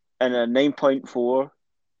 and a 9.4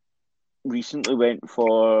 recently went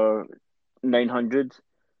for 900,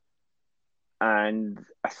 and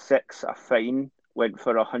a 6, a fine, went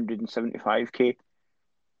for 175k.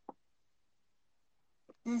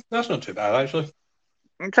 That's not too bad, actually.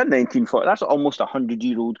 It's a 1940. That's almost a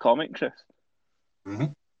 100-year-old comic, Chris.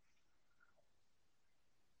 Mm-hmm.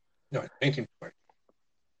 No, 1940.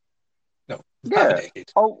 No, Yeah. half a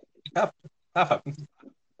decade. Oh, half a.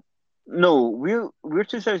 No, we're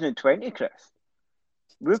 2020, Chris.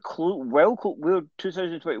 We're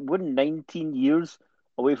 2020. We're 19 years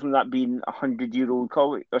away from that being 100-year-old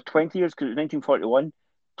comic, or 20 years, because it was 1941.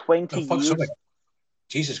 20 Oh, fuck, years. so we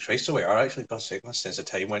Jesus Christ, so we are actually, God's sake, my sense of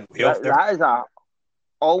time went way off That, there. that is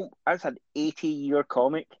that's an 80-year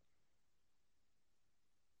comic.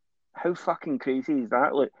 How fucking crazy is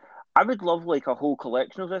that? Like, I would love like a whole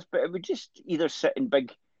collection of this, but it would just either sit in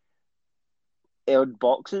big aired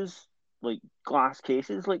boxes, like glass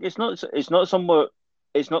cases. Like it's not somewhere.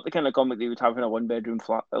 It's not the kind of comic that you would have in a 1-bedroom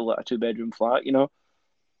flat, like a 2-bedroom flat. You know,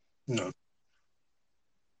 No.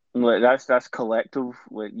 like that's collective.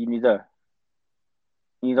 Like you need a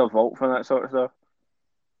vault for that sort of stuff.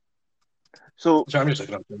 So So I'm just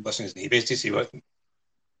looking up listings on eBay to see what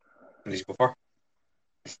these go for.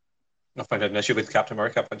 I found an issue with Captain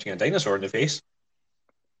America punching a dinosaur in the face.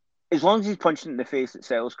 as long as he's punching in the face, it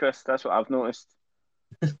sells, Chris. That's what I've noticed.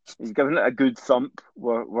 He's giving it a good thump.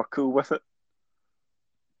 We're cool with it.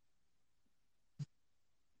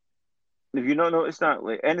 Have you not noticed that?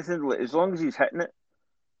 Like anything, like, as long as he's hitting it,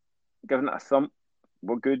 giving it a thump,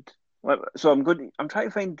 we're good. Like, so I'm trying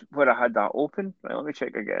to find where I had that open. Right, let me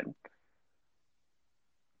check again.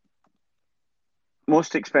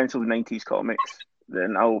 Most expensive 90s comics.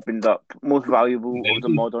 Then I opened up most valuable of the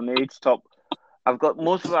modern age. Top. I've got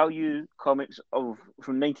most value comics of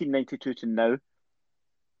from 1992 to now.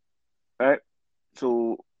 Right.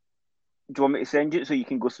 So, do you want me to send you it so you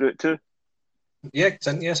can go through it too? Yeah,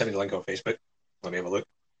 send me the link on Facebook. Let me have a look.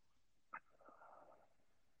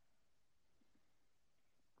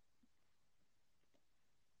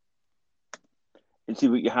 And see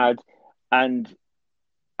what you had. And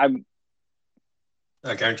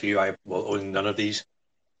I guarantee you I will own none of these.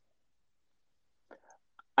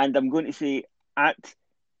 I'm going to say at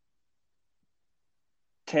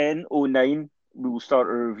 10:09 we will start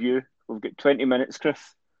a review. We've got 20 minutes, Chris.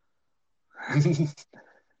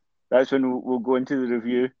 That's when we'll go into the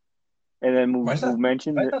review, and then we'll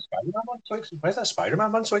mention why is that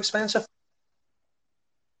Spider-Man one so expensive?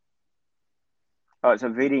 Oh, it's a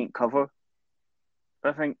variant cover,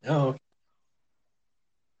 I think. Oh,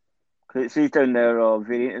 Because it says down there,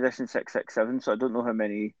 variant edition 667. So I don't know how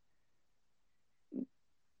many.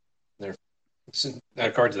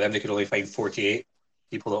 According to them, they could only find 48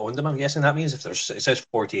 people that owned them. I'm guessing that means it says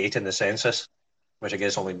 48 in the census, which I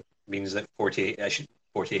guess only means that 48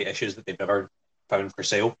 issues that they've never found for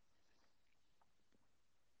sale.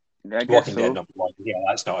 I guess Walking so. Dead #1, yeah,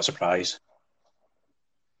 that's not a surprise.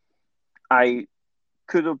 I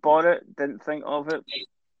could have bought it, didn't think of it,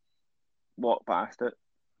 walked past it.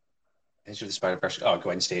 Into the Spider-Verse. Oh,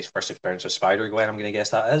 Gwen Stacy's first appearance of Spider-Gwen, I'm going to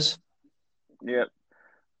guess that is. Yep.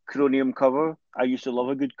 Chronium cover. I used to love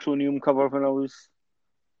a good Chronium cover when I was.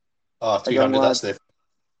 Oh, 300, that's the. Wait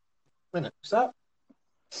a minute, is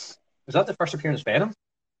that the first appearance of Venom?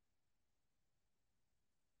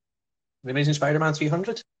 The Amazing Spider-Man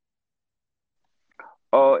 300?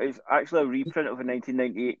 Oh, it's actually a reprint of a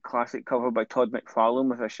 1998 classic cover by Todd McFarlane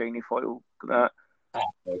with a shiny foil. That. Ah,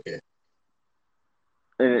 okay.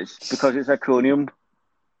 And it's because it's a Chronium.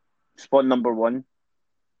 Spawn #1.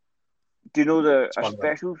 Do you know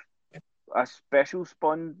a special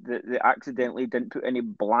Spawn that they accidentally didn't put any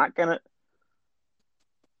black in it?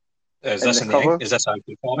 Is this in the cover? Is this a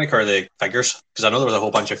comic or the figures? Because I know there was a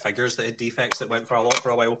whole bunch of figures that had defects that went for a lot for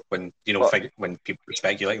a while when when people were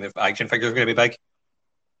speculating that action figures were going to be big.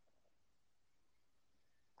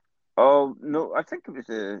 Oh no, I think it was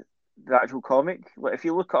the actual comic. Like if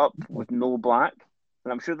you look it up with no black,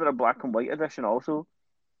 and I'm sure there are black and white edition also.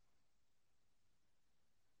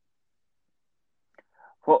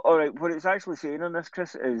 Well, all right. What it's actually saying on this,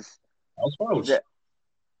 Chris, is that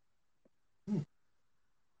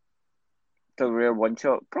the rare one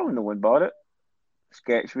shot. Probably no one bought it.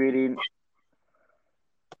 Sketch variant.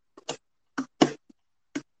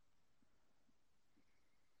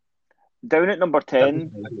 Down at number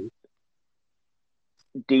 10,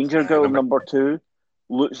 Danger Girl #2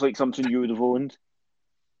 looks like something you would have owned,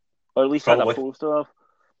 or at least had a poster of.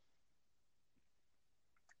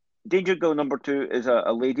 Danger Girl #2 is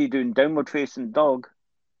a lady doing downward facing dog.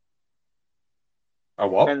 A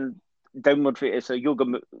what? And downward face is a yoga.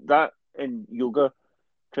 That in yoga,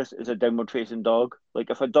 Chris, is a downward facing dog.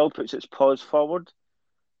 Like if a dog puts its paws forward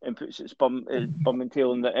and puts its bum and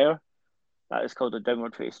tail in the air, that is called a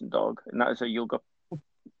downward facing dog, and that is a yoga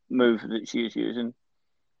move that she is using.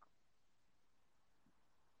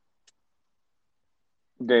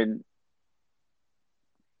 Then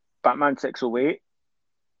Batman 608.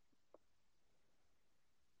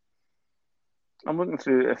 I'm looking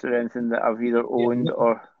through if there's anything that I've either owned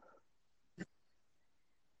or.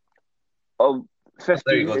 Oh, 15.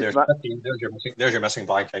 There you go. There's 15. There's your missing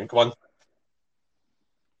black ink one.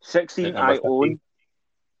 16 I own.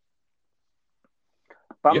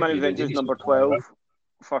 Batman you did. Adventures You said number 12,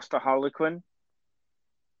 first to Harley Quinn,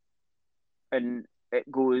 and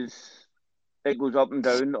it goes up and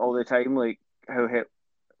down all the time, like how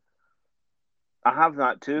I have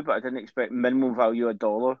that too, but I didn't expect minimum value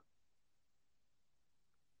 $1.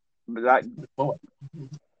 But that Oh,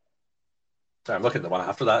 sorry, I'm looking at the one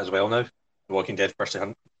after that as well now. The Walking Dead first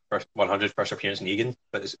 100 first appearance Negan,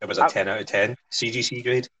 but it was a 10 out of 10 CGC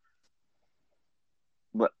grade.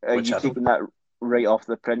 are Which you I don't. taking that right off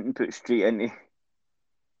the print and put straight into?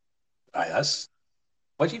 Aye, that's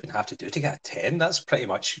what do you even have to do to get a 10?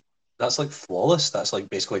 That's like flawless. That's like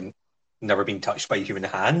basically never been touched by human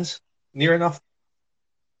hands near enough.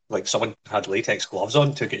 Like someone had latex gloves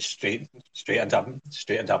on, took it straight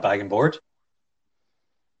into a bag and board.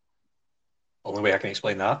 Only way I can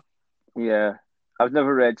explain that. Yeah, I've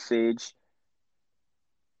never read Sage.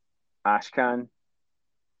 Ashcan.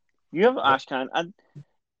 You have Nope. Ashcan, and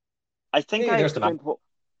I think Hey, I there's the man. explained what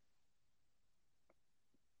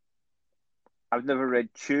I've never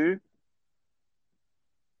read Chew.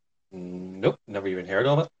 Nope, never even heard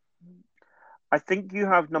of it. I think you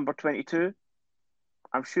have number 22.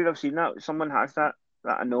 I'm sure I've seen that. Someone has that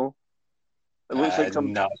I know. It looks like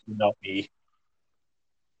some. No, not me.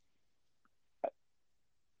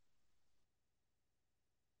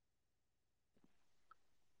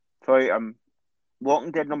 Sorry,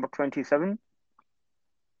 Walking Dead number 27.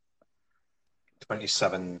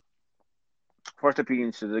 27. First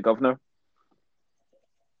appearance of the governor.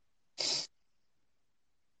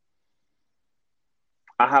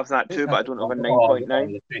 I have that too, but I don't have a 9.9.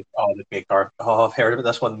 The fake art. Oh, I've heard about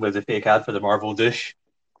this one with the fake ad for the Marvel dish.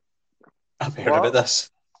 I've heard about What?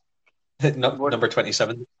 this. Number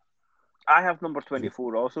 27. I have number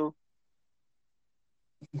 24 also.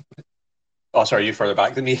 Oh, sorry, you further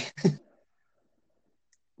back than me.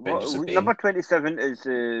 Number 27 is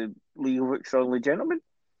League of Extraordinary Gentlemen.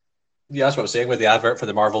 Yeah, that's what I was saying with the advert for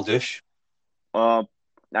the Marvel dish. I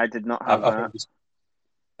did not have that.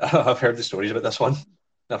 I've heard the stories about this one.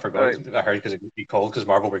 I forgot. Right. I heard because it would be called because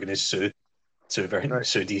Marvel were going to sue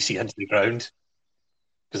DC into the ground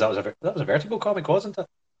because that was a Vertigo comic, wasn't it?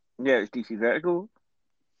 Yeah, it's DC Vertigo.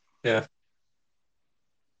 Yeah.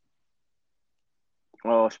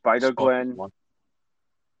 Oh, Spider-Gwen.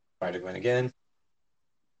 Spider-Gwen again.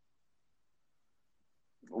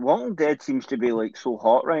 Walking Dead seems to be like so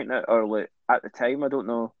hot right now, or like at the time. I don't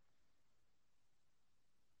know.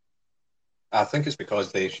 I think it's because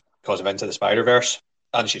of Into the Spider-Verse,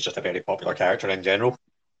 and she's just a very popular character in general.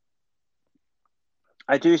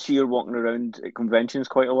 I do see her walking around at conventions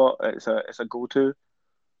quite a lot. It's a go-to,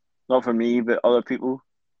 not for me, but other people.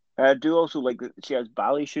 I do also like that she has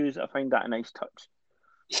ballet shoes. I find that a nice touch.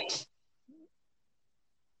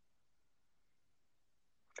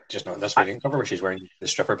 Just not in this variant cover where she's wearing the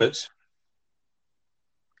stripper boots.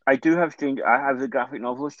 I do have I have the graphic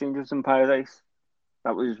novel Strangers in Paradise.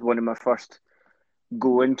 That was one of my first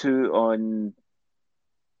go into on.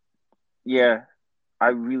 Yeah, I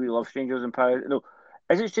really love Strangers in Paradise. No,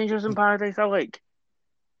 is it Strangers in Paradise I like?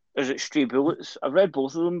 Is it Stray Bullets? I've read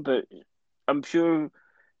both of them, but I'm sure.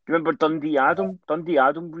 Do you remember Dundee Adam? Dundee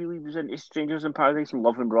Adam really was into Strangers in Paradise and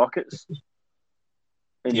Love and Rockets.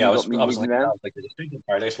 And yeah, I was like, Strangers in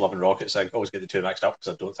Paradise, Love and Rockets. I always get the two mixed up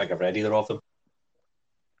because I don't think I've read either of them.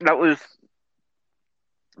 That was.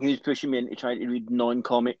 He was pushing me into trying to read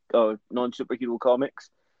non-comic or non-superhero comics,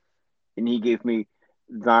 and he gave me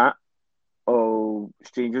that. Oh,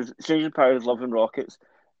 Strangers in Paradise, Love and Rockets.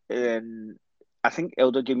 I think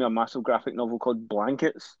Elder gave me a massive graphic novel called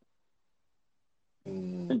Blankets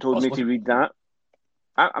and told possibly. me to read that.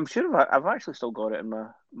 I'm sure I've actually still got it in my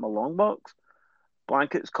long box.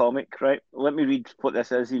 Blankets comic, right? Let me read what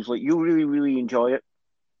this is. He was like, you'll really, really enjoy it.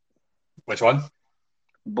 Which one?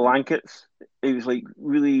 Blankets. It was like,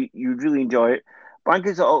 you'd really enjoy it.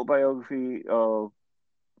 Blankets, an autobiography,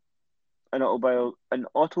 an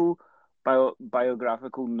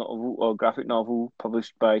autobiographical novel or graphic novel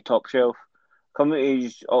published by Top Shelf.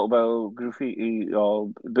 Coming-age autobiography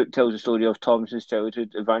book tells the story of Thomas's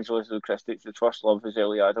childhood, evangelism of Christians, his first love, his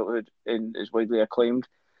early adulthood, and is widely acclaimed.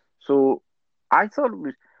 So I thought it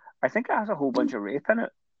was. I think it has a whole bunch of rape in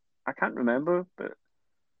it. I can't remember, but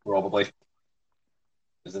probably,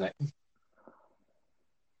 isn't it?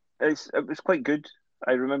 It was quite good.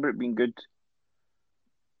 I remember it being good.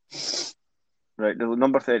 Right, the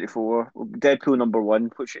number 34, Deadpool number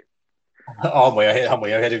 1, which. Oh, I'm way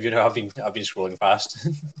ahead of you now. I've been scrolling fast.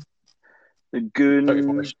 The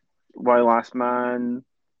Goon, Why Last Man,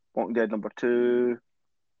 Walking Dead number 2,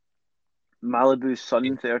 Malibu's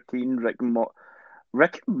Sun 13, Rick and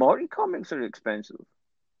Morty comics are expensive.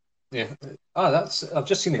 Yeah. I've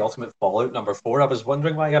just seen the Ultimate Fallout #4. I was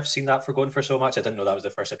wondering why I've seen that for going for so much. I didn't know that was the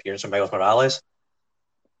first appearance from Miles Morales.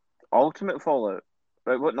 Ultimate Fallout.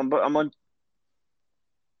 Right, what number? I'm on.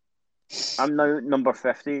 I'm now number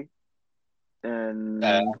 50. And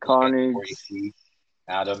Carnage. 43,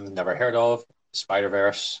 Adam, never heard of,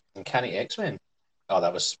 Spider-Verse, Uncanny X-Men. Oh,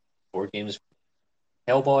 that was 4 games.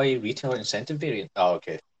 Hellboy, retailer incentive variant. Oh,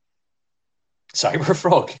 okay.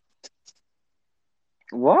 Cyberfrog.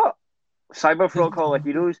 What? Cyberfrog Hall of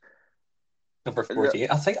Heroes. Number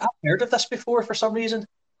 48. I think I've heard of this before for some reason.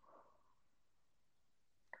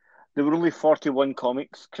 There were only 41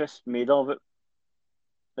 comics Chris made of it.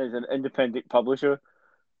 As an independent publisher.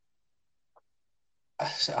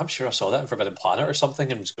 I'm sure I saw that in Forbidden Planet or something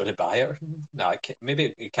and was going to buy it. No,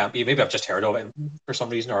 maybe it can't be. Maybe I've just heard of it for some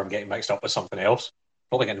reason, or I'm getting mixed up with something else.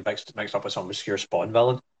 Probably getting mixed up with some obscure Spawn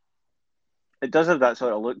villain. It does have that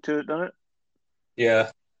sort of look to it, doesn't it? Yeah.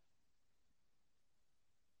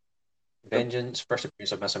 Vengeance, first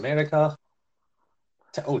appearance of Miss America.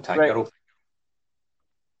 Tank Right. Girl.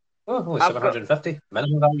 Oh, only 750.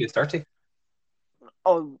 Minimum value 30.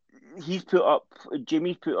 Oh, Jamie's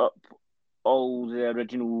put up all the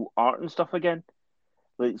original art and stuff again.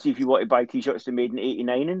 Like, see if you want to buy t-shirts they made in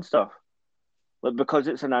 '89 and stuff. Like, because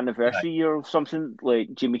it's an anniversary year or something,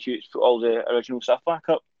 like Jamie Hewitt's put all the original stuff back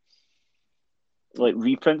up. Like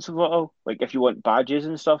reprints of it all. Like if you want badges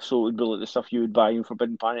and stuff, so it would be like the stuff you would buy in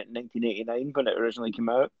Forbidden Planet in 1989 when it originally came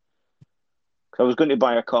out. Because I was going to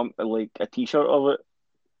buy a t-shirt of it.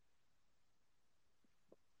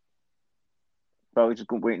 Probably just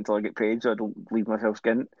going to wait until I get paid so I don't leave myself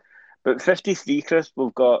skint. But 53, Chris,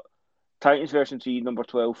 we've got Titans version 3, number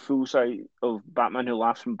 12, full size of Batman Who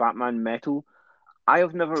Laughs from Batman Metal. I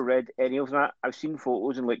have never read any of that. I've seen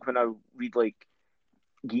photos and like when I read like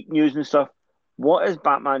geek news and stuff. What is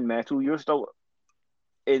Batman Metal? You're still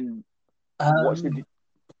in. What's the?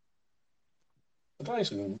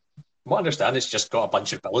 From what I understand, it's just got a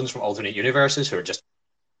bunch of villains from alternate universes who are just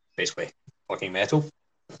basically fucking metal.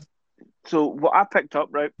 So what I picked up,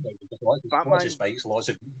 right? Batman, lots of spikes, lots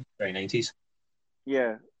of very 90s.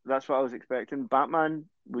 Yeah, that's what I was expecting. Batman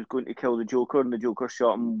was going to kill the Joker, and the Joker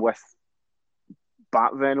shot him with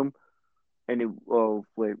bat venom, and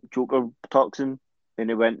like Joker toxin, and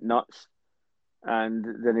he went nuts, and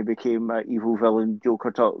then he became an evil villain,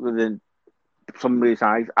 Joker toxin. Then somebody's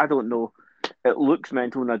eyes. I don't know. It looks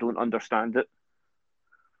mental, and I don't understand it.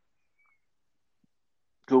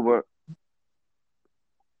 So we're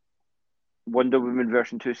Wonder Woman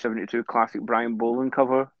version 272 classic Brian Boland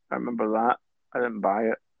cover. I remember that. I didn't buy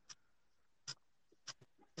it.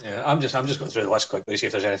 Yeah, I'm just going through the list quickly to see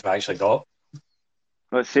if there's anything I actually got.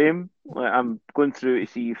 But same. Like, I'm going through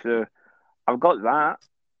to see if I've got that.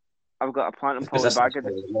 I've got a Platinum Polybag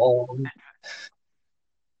edition.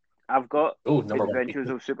 I've got Adventures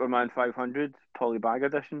of Superman 500 Polybag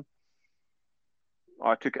edition.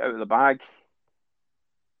 I took it out of the bag.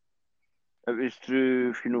 It was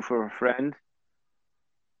through for a friend.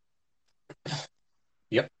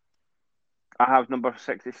 Yep. I have number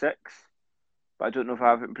 66, but I don't know if I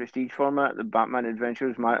have it in prestige format. The Batman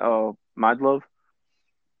Adventures, Mad Love.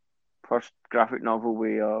 First graphic novel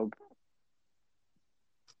with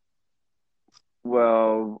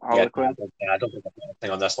Harley Quinn. I don't think I've got anything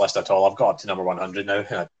on this list at all. I've got up to number 100 now.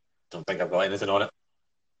 I don't think I've got anything on it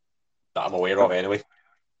that I'm aware of anyway.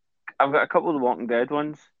 I've got a couple of the Walking Dead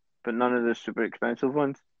ones, but none of the super expensive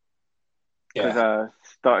ones. Because I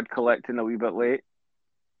started collecting a wee bit late.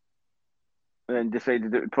 And then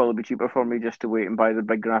decided it would probably be cheaper for me just to wait and buy the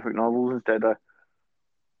big graphic novels instead of...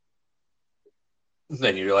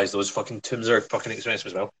 Then you realise those fucking tombs are fucking expensive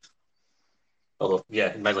as well. Although, yeah,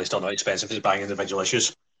 admittedly still not expensive as buying individual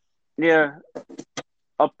issues. Yeah.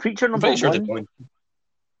 A Preacher number one. Sure they're going.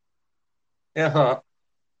 Yeah,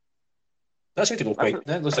 that seems to go quite...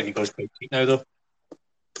 That looks like it goes quite cheap now, though.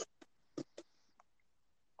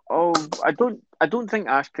 Oh, I don't think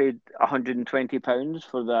Ash paid £120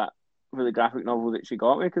 for the graphic novel that she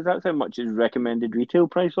got me, because that's how much his recommended retail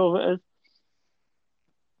price of it is.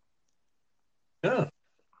 Yeah.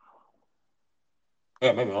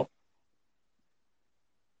 Yeah, maybe not.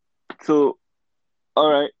 So, all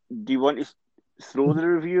right, do you want to throw the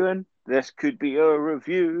review in? This could be a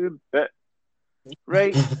review bit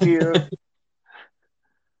right here.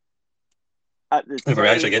 If we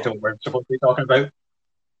actually get to what we're supposed to be talking about.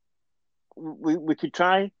 We could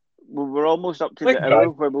try. We're almost up to the hour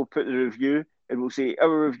where we'll put the review, and we'll say our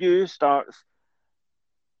review starts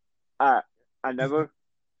at an hour.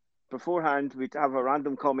 Beforehand, we'd have a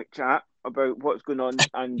random comic chat about what's going on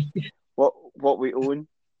and what we own.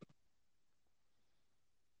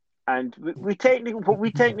 And we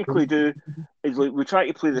technically do is like we try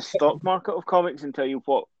to play the stock market of comics and tell you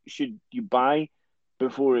what should you buy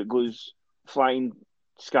before it goes flying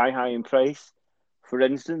sky high in price. For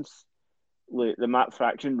instance, like the Matt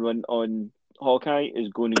Fraction run on Hawkeye is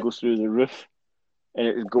going to go through the roof, and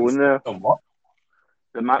it is going there. On what?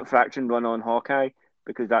 The Matt Fraction run on Hawkeye,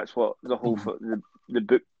 because that's what the whole the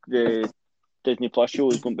book, the Disney Plus show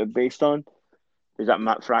is going to be based on, is that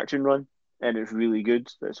Matt Fraction run, and it's really good.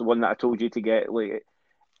 It's the one that I told you to get. Like,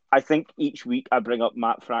 I think each week I bring up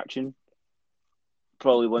Matt Fraction,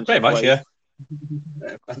 probably once Pretty or much, twice. yeah.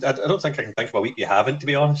 I don't think I can think of a week you haven't, to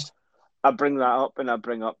be honest. I bring that up, and I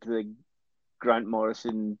bring up the Grant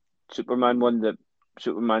Morrison Superman one that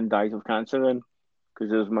Superman dies of cancer in,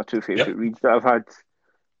 because those are my two favourite reads that I've had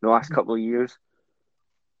in the last couple of years.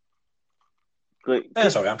 Like,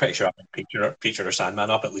 Sorry, I'm pretty sure I bring Preacher or Sandman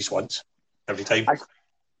up at least once every time.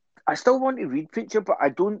 I still want to read Preacher, but I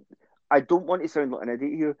don't want to sound like an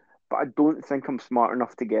idiot here, but I don't think I'm smart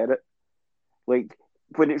enough to get it. Like,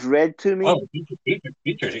 when it's read to me... Oh,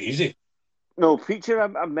 Preacher's easy. No, Preacher,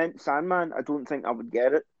 I meant Sandman. I don't think I would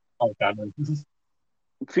get it. Oh, Sandman.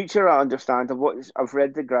 Preacher, I understand. I've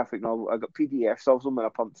read the graphic novel. I got PDFs of them and I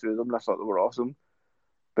pumped through them and I thought they were awesome.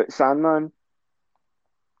 But Sandman,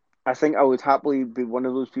 I think I would happily be one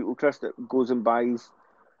of those people, Chris, that goes and buys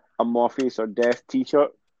a Morpheus or Death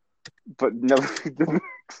t-shirt, but never read the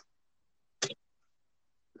books.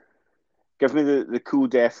 Give me the cool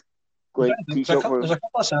Death t-shirt.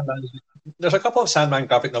 There's a couple of Sandman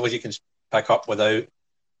graphic novels you can pick up without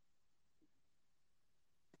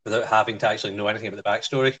having to actually know anything about the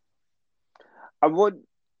backstory. I would.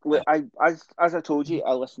 As I told you,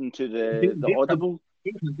 I listened to the Audible.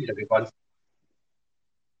 Dream Country's a good one.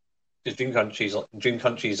 Because Dream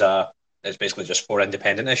Country's it's basically just 4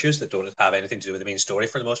 independent issues that don't have anything to do with the main story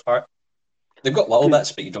for the most part. They've got little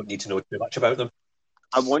bits, but you don't need to know too much about them.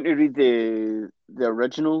 I want to read the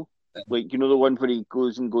original, like, you know, the one where he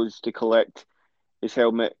goes to collect his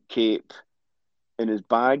helmet, cape, and his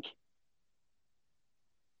bag.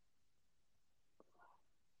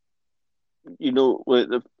 You know, like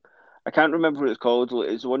I can't remember what it's called. Like,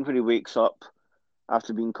 it's the one where he wakes up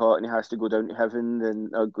after being caught and he has to go down to heaven, then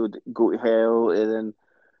go to hell, and then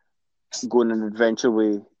go on an adventure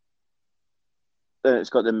with. Then it's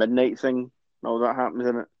got the midnight thing and all that happens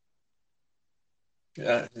in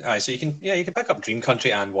it. So you can pick up Dream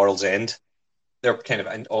Country and World's End. They're kind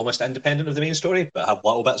of almost independent of the main story, but have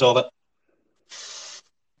little bits of it.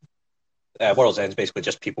 World's End is basically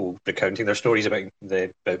just people recounting their stories about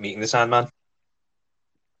meeting the Sandman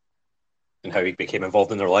and how he became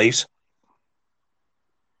involved in their lives.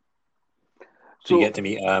 So you get to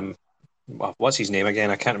meet what's his name again?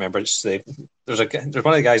 I can't remember. There's one of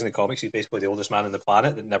the guys in the comics. He's basically the oldest man on the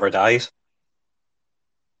planet that never dies.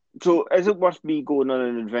 So is it worth me going on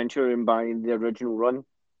an adventure and buying the original run?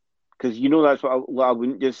 Because you know that's what I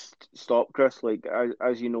wouldn't just stop, Chris. Like,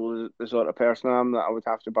 as you know, the sort of person I am, that I would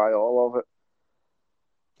have to buy all of it.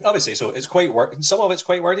 Obviously, so it's quite some of it's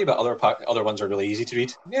quite wordy, but other ones are really easy to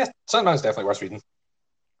read. Yeah, Sandman's definitely worth reading.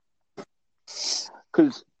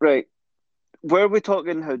 Because, right, were we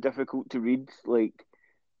talking how difficult to read? Like,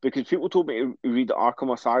 because people told me to read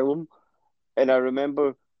Arkham Asylum, and I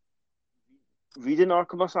remember reading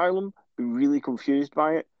Arkham Asylum, being really confused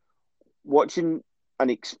by it, watching an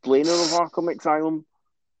explainer of Arkham Asylum,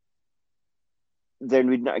 then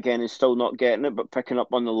reading it again and still not getting it, but picking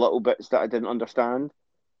up on the little bits that I didn't understand.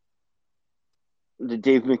 The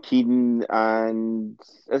Dave McKean and...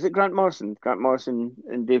 Is it Grant Morrison? Grant Morrison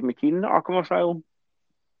and Dave McKean, Arkham Asylum?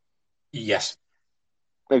 Yes.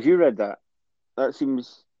 Have you read that? That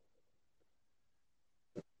seems...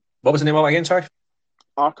 What was the name of it again, sorry?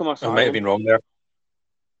 Arkham Asylum. I might have been wrong there.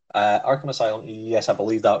 Arkham Asylum, yes, I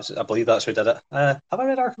believe that's who did it. Have I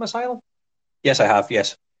read Arkham Asylum? Yes, I have,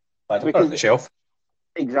 yes. I've got it on the shelf.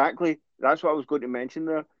 Exactly. That's what I was going to mention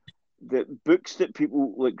there. The books that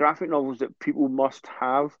people, like graphic novels that people must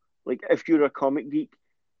have, like if you're a comic geek,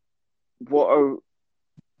 what are,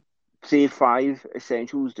 say, 5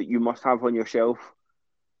 essentials that you must have on your shelf?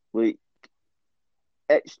 Like,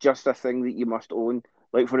 it's just a thing that you must own.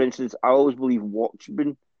 Like, for instance, I always believe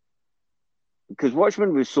Watchmen, because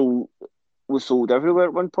Watchmen was sold everywhere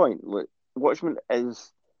at one point. Like, Watchmen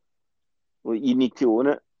is, like, you need to own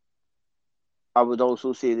it. I would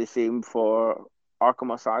also say the same for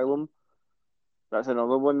Arkham Asylum. That's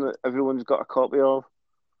another one that everyone's got a copy of.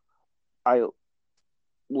 I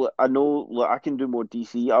know, like, I can do more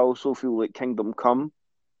DC. I also feel like Kingdom Come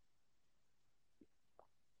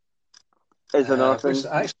is another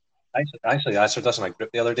thing. Actually, I answered this in a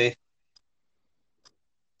group the other day.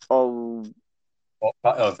 Oh,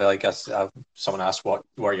 someone asked what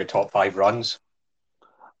are your top 5 runs.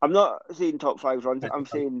 I'm not saying top 5 runs. I'm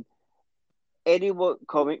saying any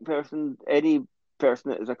comic person, any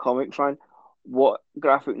person that is a comic fan, what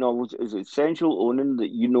graphic novels is essential owning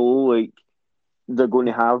that like they're going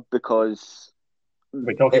to have because Are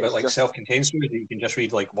we talking about it's like just self-contained stories that you can just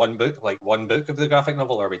read like one book of the graphic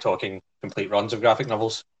novel, or are we talking complete runs of graphic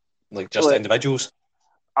novels, like just like individuals?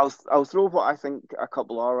 I'll throw what I think a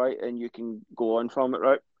couple are, right, and you can go on from it,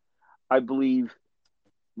 right. I believe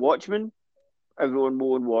Watchmen. Everyone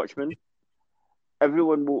will own Watchmen.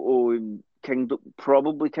 Everyone will own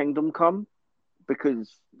probably Kingdom Come,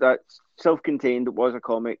 because that's self-contained. It was a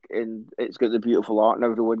comic, and it's got the beautiful art, and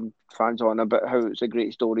everyone fans on about how it's a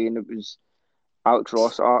great story, and it was Alex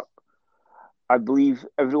Ross art. I believe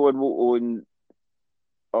everyone will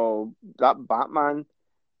own that Batman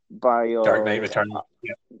by Dark Knight Returns.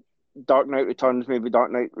 Yeah. Dark Knight Returns, maybe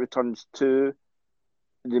Dark Knight Returns 2.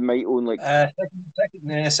 They might own like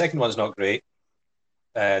second one's not great.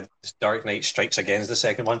 Dark Knight Strikes Again is the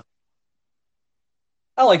second one.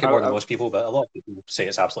 I like it more than most people, but a lot of people say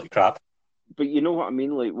it's absolutely crap. But you know what I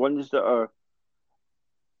mean? Like ones that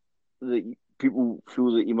people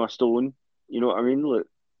feel that you must own. You know what I mean? Like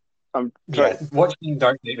Watchmen and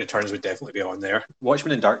Dark Knight Returns would definitely be on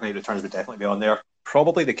there.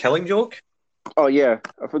 Probably The Killing Joke. Oh yeah,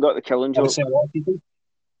 I forgot The Killing Joke. A lot of people.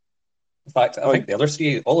 In fact, I think the other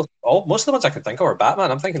three, most of the ones I could think of are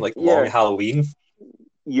Batman. I'm thinking like Long Halloween,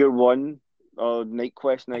 Year One, Night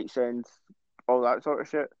Quest, Night Sends, all that sort of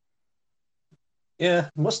shit.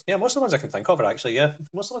 Most of the ones I can think of are actually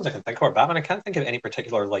most of the ones I can think of are Batman. I can't think of any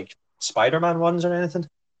particular like Spider-Man ones or anything.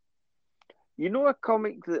 You know a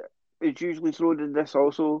comic that is usually thrown in this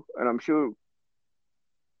also, and I'm sure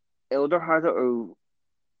Elder had it, or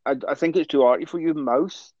I think it's too arty for you.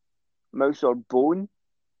 Mouse or Bone.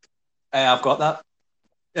 I've got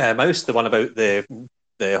that. Mouse, the one about the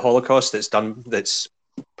Holocaust that's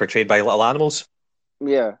portrayed by little animals.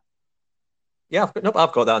 Yeah. Yeah,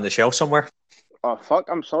 I've got that on the shelf somewhere. Oh fuck!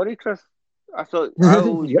 I'm sorry, Chris. I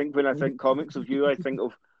always think when I think comics of you, I think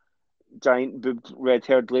of giant boobed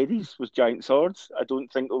red-haired ladies with giant swords. I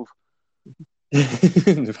don't think of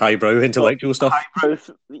highbrow intellectual stuff. Highbrow.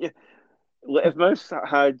 Yeah. If Mouse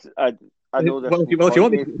had, I know this. If you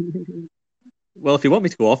want me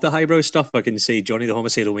to go off the highbrow stuff, I can say Johnny the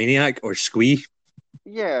Homicidal Maniac or Squee.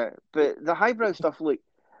 Yeah, but the highbrow stuff, like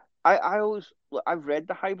I've read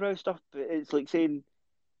the highbrow stuff, but it's like saying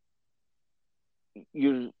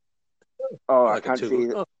you're. Oh, I can't say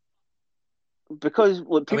that because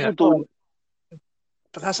people don't.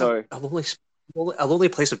 But that's a lonely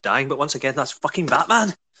place of dying. But once again, that's fucking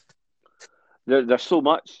Batman. There's so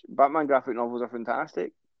much. Batman graphic novels are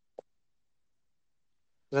fantastic.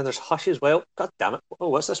 And then there's Hush as well. God damn it!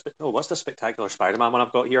 What's the Spectacular Spider-Man one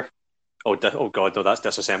I've got here? Oh god, no, that's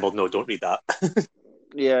disassembled. No, don't read that.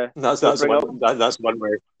 Yeah, that's one. That's one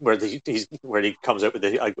where he comes out with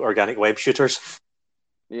the organic web shooters.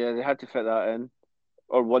 Yeah, they had to fit that in,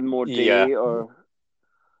 or One More Day, or.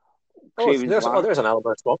 There's an Alan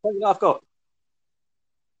Moore Swamp Thing that I've got.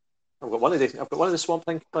 I've got one of the Swamp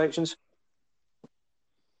Thing collections.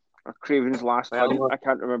 Or Craven's Last Hunt. I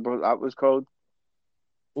can't remember what that was called.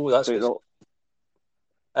 Oh, that's good.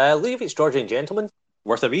 League of Extraordinary Gentlemen,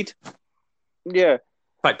 worth a read. Yeah.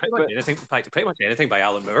 Pretty much anything by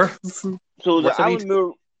Alan Moore. So the Alan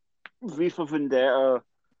Moore, V for Vendetta,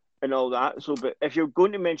 and all that. So, but if you're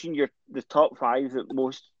going to mention the top 5 that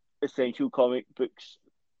most essential comic books,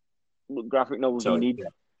 graphic novels you need.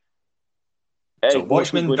 Yeah. So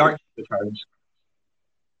Watchmen, Dark Knight Returns.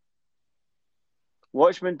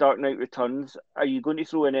 Watchmen, Dark Knight Returns. Are you going to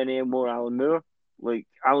throw in any more Alan Moore? Like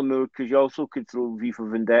Alan Moore, because you also could throw V for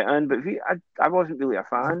Vendetta in, but I wasn't really a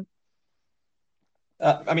fan.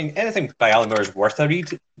 I mean, anything by Alan Moore is worth a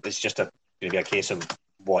read. It's just going to be a case of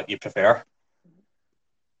what you prefer.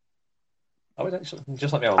 I would actually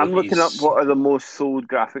just let me. I'm looking up what are the most sold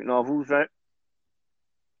graphic novels, right?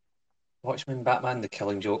 Watchmen, Batman, The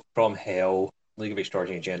Killing Joke, From Hell, League of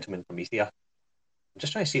Extraordinary Gentlemen, Promethea. I'm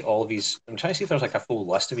just trying to see all of these. I'm trying to see if there's like a full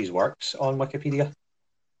list of his works on Wikipedia.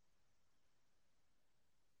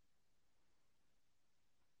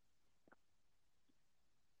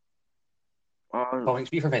 Comics,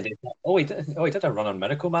 V for Vendetta. Oh, he did a run on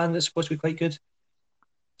Miracle Man that's supposed to be quite good.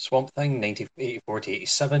 Swamp Thing, 1984 to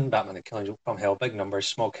 87, Batman the Killing Joke, From Hell, Big Numbers,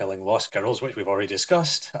 Small Killing, Lost Girls, which we've already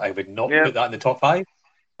discussed. I would not put that in the top 5.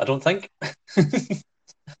 I don't think.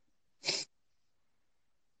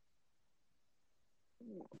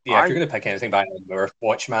 Yeah, if you're going to pick anything by Alan Moore,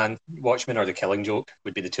 Watchmen or The Killing Joke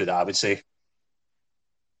would be the two that I would say.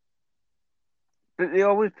 But they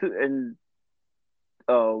always put in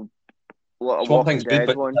Oh, what a Swamp Walking Thing's good, Dead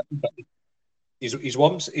but one.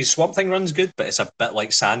 his Swamp Thing run's good, but it's a bit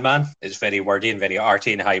like Sandman. It's very wordy and very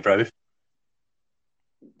arty and highbrow.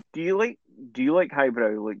 Do you like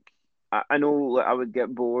highbrow? Like, I know like, I would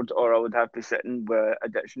get bored, or I would have to sit in with a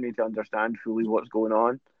dictionary to understand fully what's going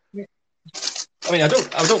on. I mean, I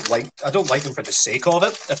don't like them for the sake of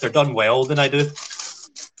it. If they're done well, then I do.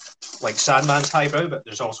 Like Sandman's highbrow, but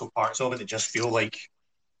there's also parts of it that just feel like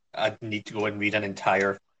I'd need to go and read an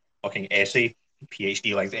entire fucking essay,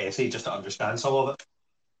 PhD length essay, just to understand some of it.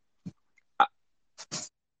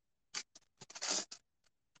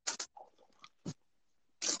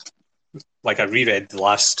 Like I reread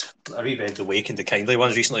the Wake and the Kindly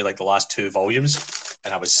ones recently, like the last 2 volumes,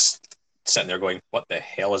 and I was sitting there going, "What the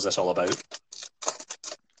hell is this all about?"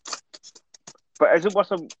 But is it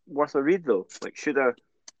worth a read though? Like, should I?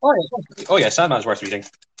 Oh yeah, Sandman's worth reading.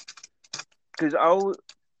 Because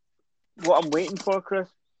what I'm waiting for, Chris,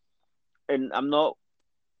 and I'm not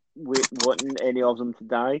wanting any of them to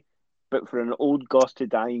die, but for an old goss to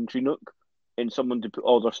die in Greenock, and someone to put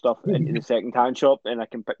all their stuff into the second-hand shop, and I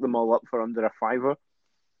can pick them all up for under a $5.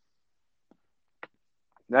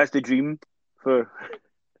 That's the dream for.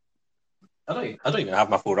 I don't even have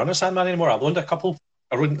my Forerunner Sandman anymore. I loaned a couple.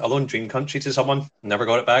 I loaned Dream Country to someone. Never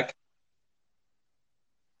got it back.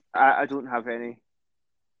 I don't have any.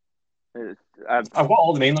 I've got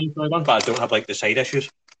all the mainline ones, but I don't have like the side issues.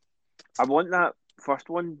 I want that first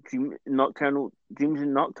one, Dreams and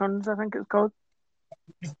Nocturnes, I think it's called.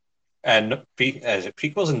 And is it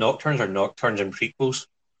prequels and Nocturnes or Nocturnes and prequels?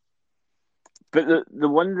 But the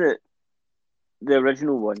one the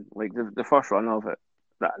original one, like the first run of it,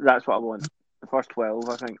 that's what I want. The first 12,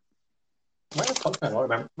 I think. Why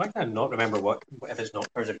can I not remember what if it's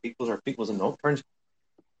Nocturnes and prequels or prequels and Nocturnes?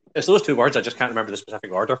 It's those 2 words. I just can't remember the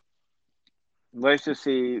specific order. Let's just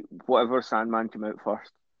say whatever Sandman came out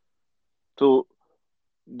first. So,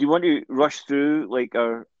 do you want to rush through like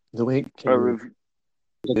our review?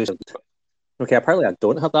 Okay, apparently I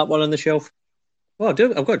don't have that one on the shelf. Well, I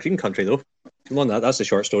do. I've got Dream Country though. Come on, that's the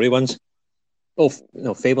short story ones. Oh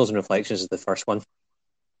no, Fables and Reflections is the first one.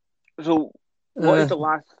 So, what is the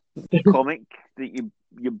last comic that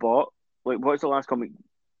you bought? Like, what's the last comic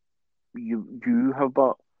you have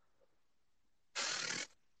bought?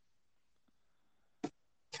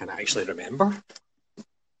 Can I actually remember?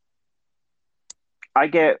 I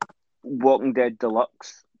get Walking Dead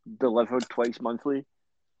Deluxe delivered twice monthly.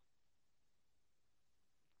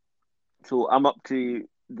 So I'm up to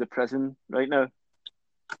the prison right now.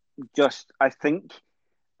 I think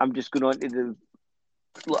I'm just going on to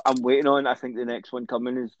I'm waiting on. I think the next one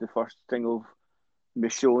coming is the first thing of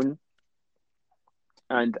Michonne.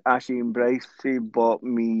 And Ashley and Bryce bought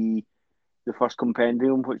me the first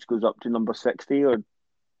compendium, which goes up to number 60.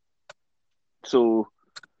 So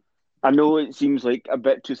I know it seems like a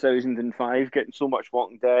bit 2005 getting so much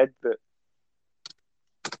Walking Dead, but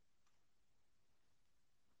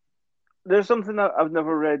there's something that I've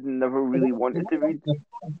never read and never really wanted to read.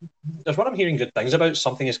 There's one I'm hearing good things about.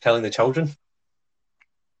 Something is Killing the Children.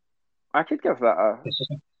 I could give that a.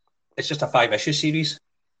 It's just a 5-issue series,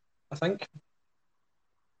 I think.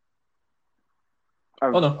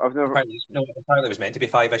 I've never. Apparently it was meant to be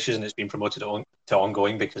 5 issues, and it's been promoted to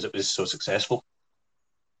ongoing because it was so successful.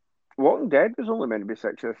 Walking Dead was only meant to be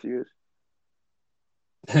 6 issues.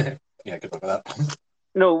 Yeah, good luck with that.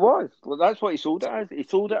 No, it was. Well, that's what he sold it as. He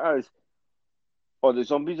sold it as, "Oh, the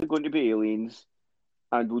zombies are going to be aliens,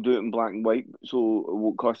 and we'll do it in black and white, so it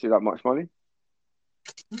won't cost you that much money."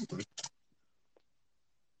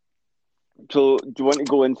 So, do you want to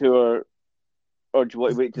go into or do you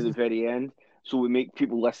want to wait to the very end so we make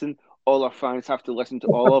people listen? All our fans have to listen to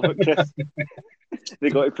all of it, Chris. They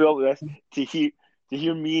got to put up with this to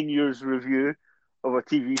hear me and yours review of a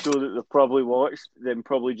TV show that they've probably watched, then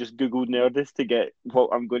probably just Googled Nerdist to get what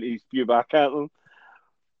I'm going to spew back at them.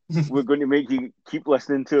 We're going to make you keep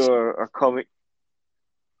listening to our comic.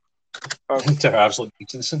 To our absolute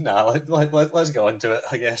nonsense. Nah, let's go into it,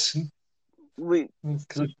 I guess. Wait,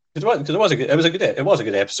 because it was a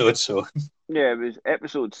good episode. So yeah, it was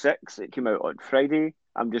episode 6. It came out on Friday.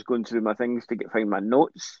 I'm just going through my things to find my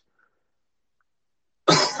notes.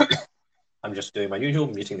 I'm just doing my usual,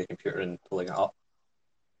 muting the computer and pulling it up.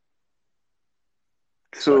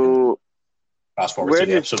 So fast forward to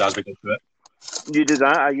the episode as we go through it. You did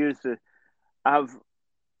that.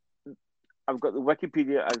 I've got the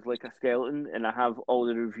Wikipedia as like a skeleton, and I have all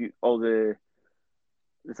the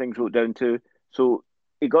things wrote down too. So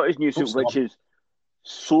he got his new suit, which is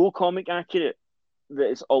so comic accurate that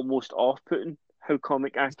it's almost off-putting how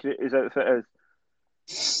comic accurate his outfit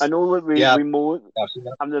is. I know that we moan.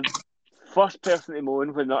 I'm the first person to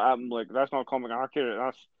moan when that happened, like, that's not comic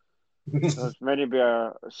accurate. That's meant to be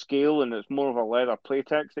a scale, and it's more of a leather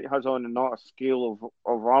playtex that he has on, and not a scale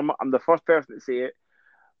of armor. I'm the first person to say it,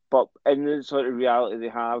 but in the sort of reality they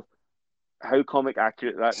have, how comic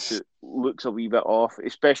accurate that suit looks a wee bit off,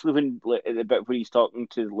 especially when like, at the bit where he's talking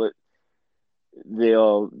to like the I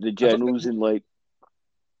don't generals think, and like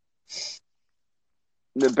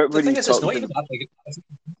the bit the where thing he's is, it's talking not to even that big.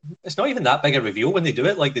 It's not even that big a reveal when they do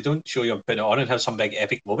it. Like they don't show you him putting it on and have some big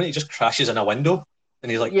epic moment. He just crashes in a window,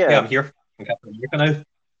 and he's like, "Hey, yeah. I'm here. I'm Captain America now."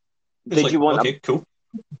 It's Did like, you want okay, cool.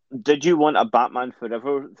 did you want a Batman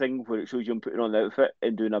Forever thing where it shows you him putting on the outfit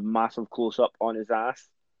and doing a massive close up on his ass?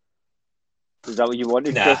 Is that what you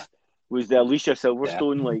wanted, Nah, Chris? Was the Alicia nah,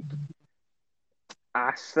 Silverstone like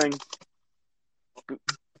ass thing?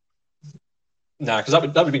 nah, because that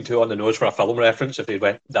would have been too on the nose for a film reference if they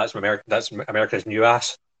went, "That's America's new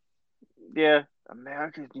ass." Yeah,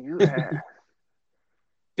 America's new ass.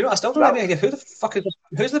 You know, I still don't have That any idea who the fuck is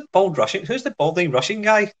who's the balding Russian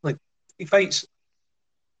guy? Like he fights.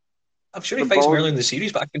 I'm sure he the fights him bald early in the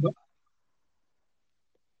series, but I can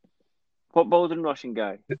what balding Russian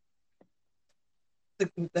guy?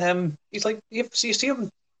 he's like you see him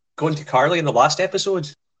going to Carly in the last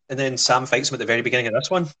episode, and then Sam fights him at the very beginning of this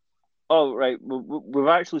one. Oh right, we've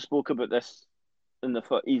actually spoke about this in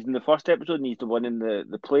he's in the first episode and he's the one in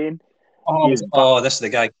the plane. This is the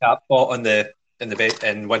guy Cap fought on the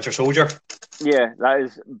in Winter Soldier. Yeah, that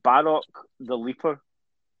is Barrock the Leaper.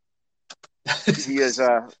 He is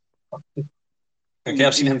Okay,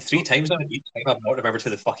 I've seen him 3 times now. Each time I've not remembered who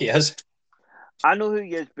the fuck he is. I know who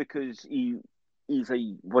he is because he's like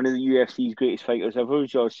one of the UFC's greatest fighters ever,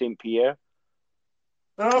 Georges St. Pierre.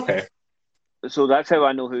 Oh, okay. So that's how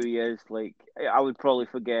I know who he is. Like I would probably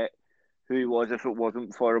forget who he was if it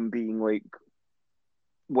wasn't for him being like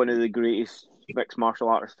one of the greatest mixed martial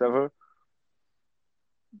artists ever.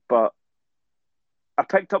 But I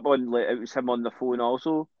picked up on like it was him on the phone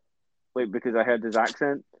also, like because I heard his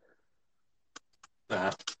accent.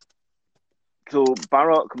 Nah. So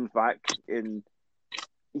Barrock comes back and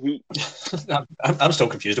he I'm still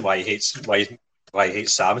confused at why he hates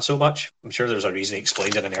Sam so much. I'm sure there's a reason he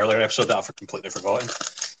explained in an earlier episode that I've completely forgotten.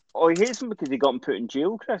 he hates him because he got him put in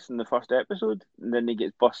jail, Chris, in the first episode, and then he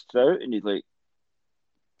gets busted out, and he's like,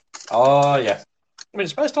 Oh yeah. I mean,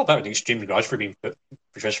 it's still a bit of an extreme grudge for being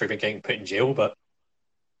getting put in jail, but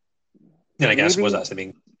then I guess I suppose that's the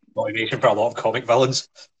main motivation for a lot of comic villains.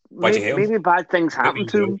 Why do you hate him? Maybe bad things happen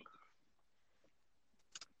to him.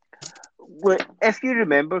 Well, if you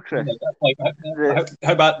remember, Chris,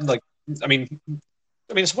 how bad? Like, I mean,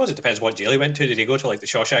 I suppose it depends what jail he went to. Did he go to like the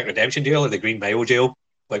Shawshank Redemption jail or the Green Mile jail?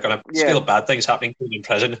 Like on a scale of bad things happening to him in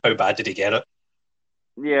prison, how bad did he get it?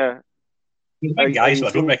 Yeah, he's a big guy, so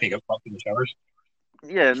I don't reckon he got fucked in the showers.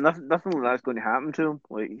 Yeah, nothing like that's going to happen to him.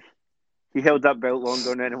 Like he held that belt longer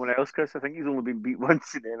than anyone else, Chris. I think he's only been beat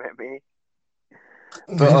once in MMA.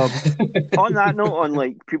 But on that note, on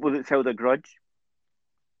like people that's held a grudge,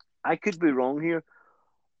 I could be wrong here,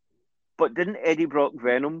 but didn't Eddie Brock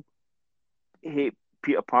Venom hate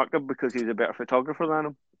Peter Parker because he was a better photographer than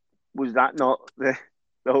him? Was that not the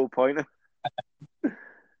whole point of it?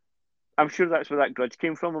 I'm sure that's where that grudge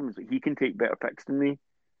came from. Him, he can take better pics than me.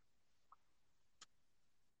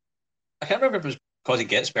 I can't remember if it was because he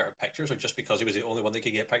gets better pictures or just because he was the only one that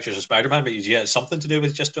could get pictures of Spider-Man, but yeah, it's something to do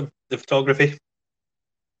with just the photography.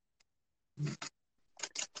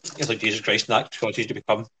 It's like Jesus Christ, and that causes you to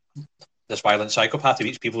become this violent psychopath who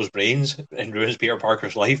eats people's brains and ruins Peter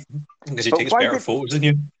Parker's life because he takes better photos than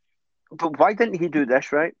you. But why didn't he do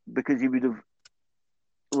this, right? Because he would have,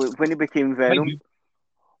 when he became Venom,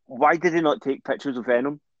 why did he not take pictures of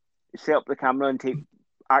Venom, set up the camera and take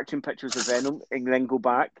action pictures of Venom, and then go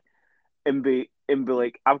back and be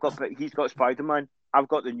like, he's got Spider-Man, I've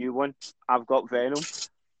got the new one, I've got Venom.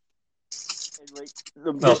 And like,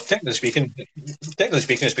 well, technically speaking,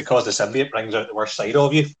 it's because the symbiote brings out the worst side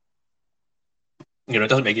of you. You know, it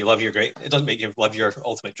doesn't make you live your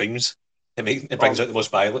ultimate dreams. It brings out the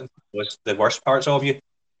most violent, the worst parts of you,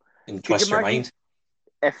 and twists your mind.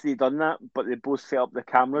 If they done that, but they both set up the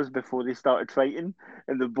cameras before they started fighting,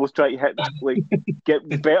 and they both try to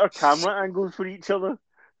get better camera angles for each other.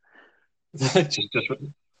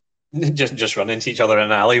 just run into each other in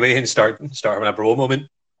an alleyway and start having a bro moment.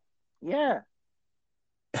 Yeah.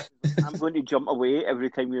 I'm going to jump away every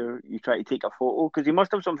time you try to take a photo, because he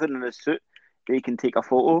must have something in his suit that he can take a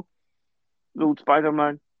photo. The old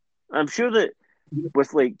Spider-Man. I'm sure that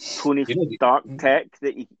with like Tony Stark tech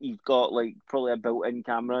that he's got like probably a built-in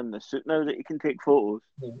camera in the suit now that he can take photos.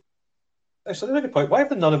 Actually, that's a good point. Why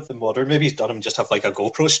have none of the modern movies done him just have like a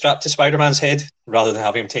GoPro strapped to Spider-Man's head rather than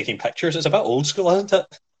having him taking pictures? It's a bit old school, isn't it?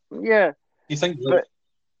 Yeah, You but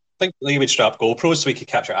think they would strap GoPros so we could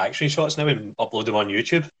capture action shots now and upload them on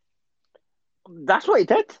YouTube? that's what he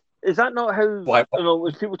did. Is that not how? Why? You know, it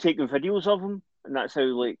was people taking videos of him, and that's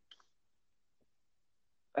how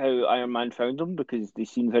how Iron Man found him because they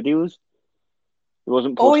seen videos. He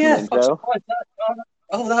wasn't Oh posting yeah, them himself.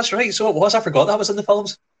 oh, that's right. So it was. I forgot that was in the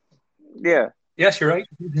films. Yeah, Yes, you're right.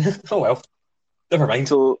 Oh well, never mind.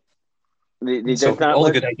 so they So did that. all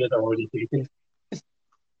the good ideas are already taken.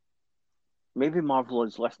 Maybe Marvel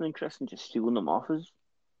is listening, Chris, and just stealing them off us.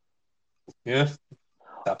 Yeah,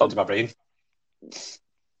 tapped into my brain.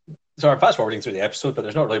 So I'm fast forwarding through the episode, but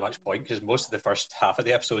there's not really much point because most of the first half of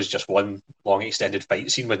the episode is just one long extended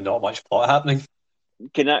fight scene with not much plot happening.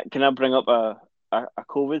 Can I bring up a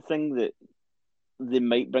COVID thing that they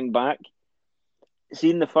might bring back? See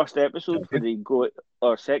in the first episode where they go,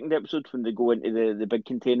 or second episode when they go into the big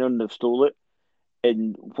container and they've stole it,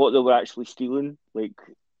 and what they were actually stealing, like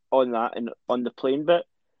on that and on the plane bit,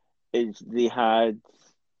 is they had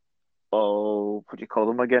what do you call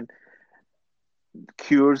them again?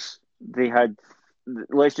 Cures. They had,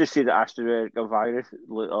 let's just say the AstraZeneca virus.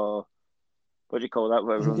 What do you call that?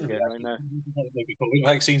 What everyone's getting right now? Like a COVID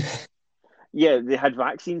vaccine. Yeah, they had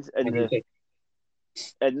vaccines in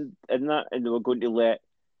that, and they were going to let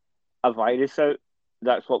a virus out.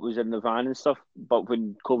 That's what was in the van and stuff. But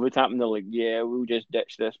when COVID happened, they're like, "Yeah, we'll just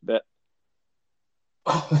ditch this bit."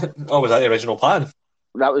 Oh, was that the original plan?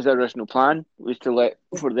 That was the original plan, was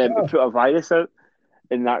for them to put a virus out,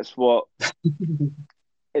 and that's what that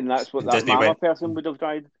Disney mama went. person would have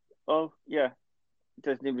died of. Yeah,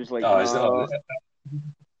 Disney was like, Oh,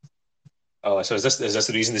 "No." So is this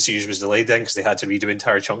the reason the series was delayed then? Because they had to redo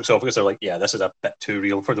entire chunks of it because they're like, yeah, this is a bit too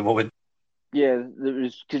real for the moment. Yeah, there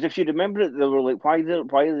was, because if you remember it, they were like, why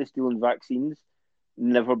are they stealing vaccines?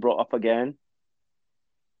 Never brought up again.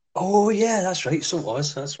 Oh yeah, that's right. So it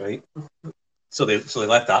was. That's right. So they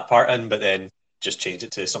left that part in, but then just changed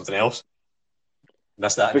it to something else.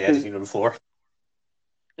 Missed that in the Because editing room floor.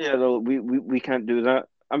 yeah, we can't do that.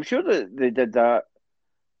 I'm sure that they did that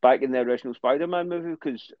back in the original Spider-Man movie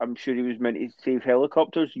because I'm sure he was meant to save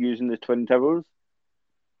helicopters using the Twin Towers.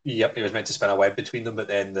 Yep, he was meant to spin a web between them, but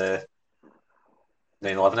then the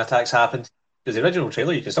 9/11 attacks happened. Because the original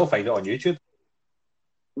trailer, you can still find it on YouTube.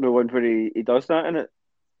 The one where he does that in it.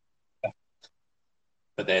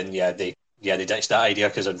 But then, they ditched that idea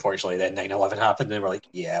because unfortunately then 9/11 happened and they were like,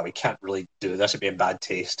 yeah, we can't really do this. It'd be in bad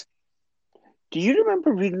taste. Do you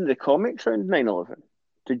remember reading the comics around 9/11?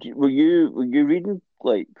 Were you reading,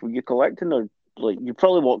 like, were you collecting, or like you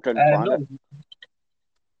probably walked around the planet?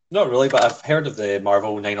 No, not really, but I've heard of the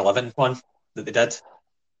Marvel 9/11 one that they did.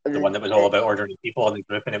 The one that was all about ordering people in the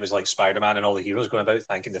group, and it was like Spider-Man and all the heroes going about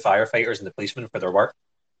thanking the firefighters and the policemen for their work.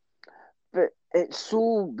 But it's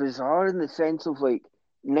so bizarre in the sense of, like,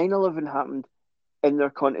 9/11 happened in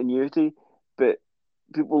their continuity, but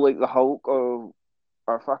people like the Hulk or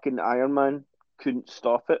fucking Iron Man couldn't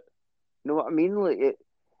stop it. You know what I mean? Like,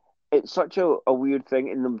 it's such a weird thing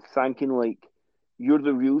in them thanking, like, you're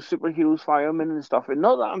the real superheroes, firemen and stuff. And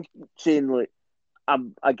not that I'm saying, like,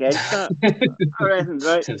 I'm against that or anything,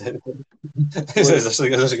 right? Is this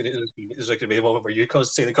like going to be the moment where you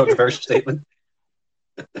say the controversial statement?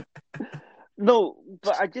 No,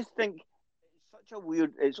 but I just think it's such a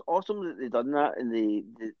weird. It's awesome that they've done that,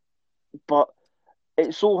 and but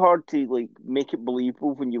it's so hard to, like, make it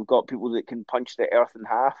believable when you've got people that can punch the earth in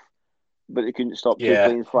half, but they couldn't stop two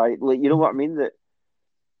planes flying. Like, you know what I mean? That.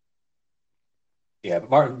 Yeah,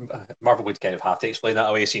 but Marvel would kind of have to explain that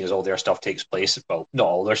away, seeing as all their stuff takes place. Well, not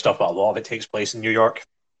all their stuff, but a lot of it takes place in New York.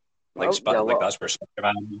 Like that's where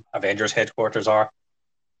Spider-Man Avengers headquarters are.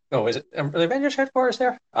 Oh, is it? Are the Avengers headquarters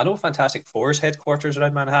there? I know Fantastic Four's headquarters are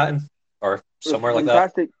in Manhattan or somewhere like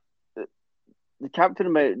that. The Captain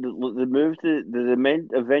America, the move to the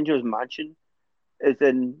Avengers mansion is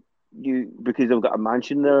in because they've got a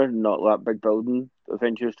mansion there, not that big building.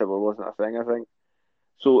 Avengers Tower wasn't a thing, I think.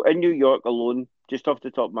 So in New York alone, just off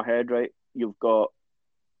the top of my head, right, you've got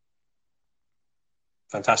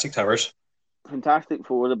Fantastic Towers, Fantastic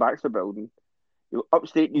Four, the Baxter Building.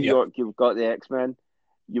 Upstate New York, you've got the X-Men.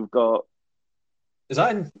 You've got. Is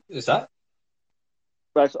that?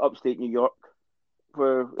 That's upstate New York.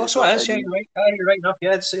 Where so it is. Yeah, you're right. You're right enough.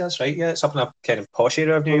 Yeah, that's right. Yeah, it's up in a kind of posh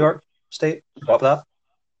area of New York State. Got that.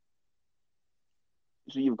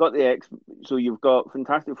 So you've got the X. So you've got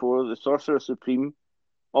Fantastic Four. The Sorcerer Supreme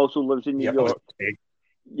also lives in New York.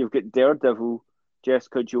 You've got Daredevil,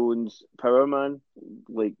 Jessica Jones, Power Man.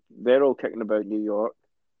 Like, they're all kicking about New York.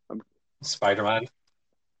 Spider-Man.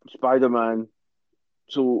 Spider-Man.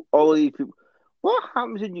 So all of these people, what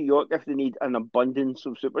happens in New York if they need an abundance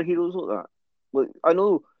of superheroes like that? Like I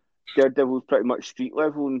know Daredevil's pretty much street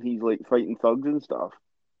level and he's like fighting thugs and stuff.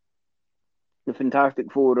 The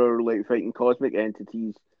Fantastic Four are like fighting cosmic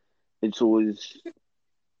entities, and so is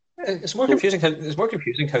It's more so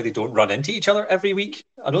confusing how they don't run into each other every week.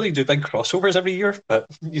 I know they do big crossovers every year, but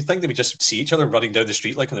you'd think they would just see each other running down the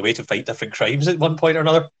street like on the way to fight different crimes at one point or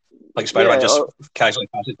another. Like Spider-Man yeah. just casually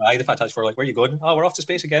passes by the Fantastic Four, like, "Where are you going? Oh, we're off to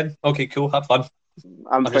space again. Okay, cool, have fun.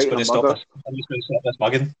 I'm I'm just fighting going a to stop mugger. this. I'm just going to stop this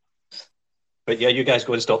mugging. But yeah, you guys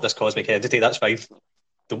go and stop this cosmic entity. That's fine.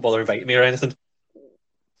 Don't bother inviting me or anything."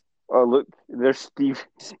 Oh look, there's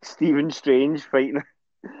Stephen Strange fighting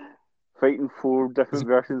four different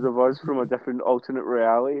versions of us from a different alternate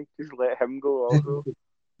reality. Just let him go also.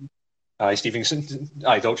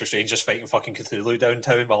 Aye, Doctor Strange just fighting fucking Cthulhu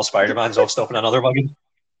downtown while Spider-Man's off stopping another mugging.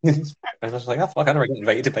 And I was like, oh fuck, I never get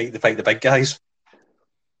invited to fight the big guys.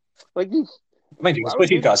 Like he's Mind you, I I suppose would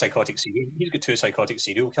he's do. got a psychotic serial. He's got two psychotic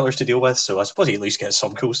serial killers to deal with, so I suppose he at least gets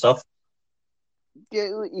some cool stuff. Yeah,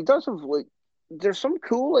 he does have like. There's some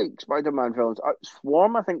cool like Spider-Man villains.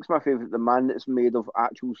 Swarm, I think, is my favorite. The man that's made of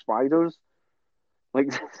actual spiders. Like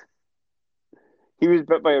he was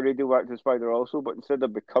bit by a radioactive spider also, but instead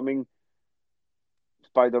of becoming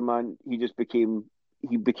Spider-Man, he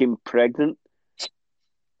became pregnant,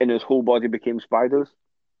 and his whole body became spiders.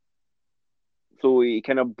 So he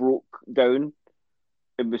kind of broke down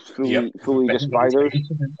and was Yep. fully just spiders.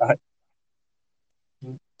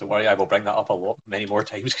 Don't worry, I will bring that up many more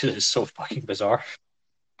times because it's so fucking bizarre.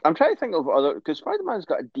 I'm trying to think of other because Spider-Man's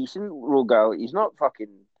got a decent rogue out. He's not fucking.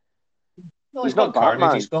 No, He's he's not got Carnage.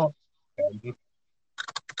 Batman. He's got.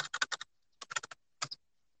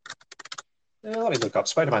 Let me look up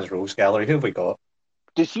Spider-Man's Rogues Gallery. Who have we got?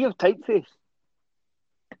 Does he have typeface?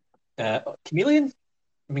 Chameleon.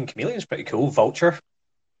 I mean, Chameleon's pretty cool. Vulture,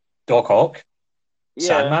 Doc Ock, Yeah.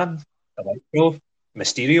 Sandman, Electro,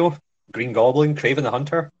 Mysterio, Green Goblin, Craven the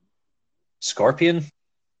Hunter, Scorpion,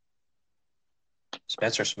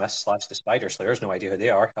 Spencer Smith / the Spider Slayers. No idea who they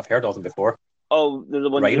are. I've heard of them before. Oh, they're the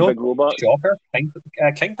ones with the Rhino, big robots. Shocker,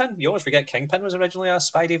 Kingpin. You always forget Kingpin was originally a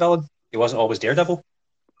Spidey villain. He wasn't always Daredevil.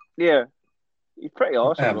 Yeah, he's pretty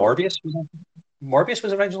awesome. Though. Morbius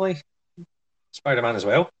was originally Spider-Man as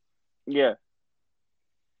well. Yeah.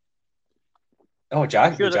 Oh,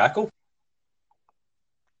 Sure the Jackal.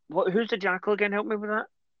 Who's the Jackal again? Help me with that.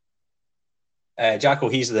 Jackal,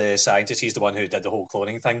 he's the scientist. He's the one who did the whole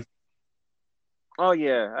cloning thing. Oh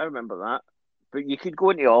yeah, I remember that. But you could go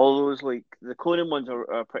into all those. Like the cloning ones are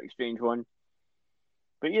a pretty strange one.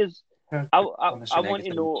 But yes, I want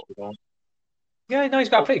to know. Yeah, no, he's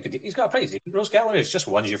got a pretty good. He's got a pretty decent Rose Gallery. It's just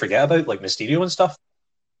ones you forget about, like Mysterio and stuff.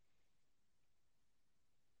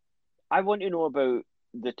 I want to know about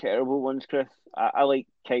the terrible ones, Chris. I like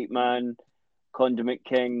Kite Man, Condiment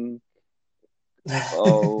King,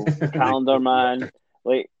 Calendar Man.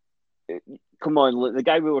 Like, come on, like, the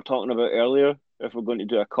guy we were talking about earlier. If we're going to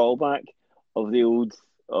do a callback of the old,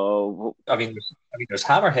 I mean, there's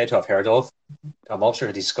Hammerhead, who I've heard of. A mobster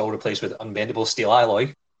had his skull replaced with unbendable steel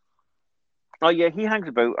alloy. oh yeah, he hangs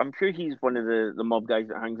about. I'm sure he's one of the mob guys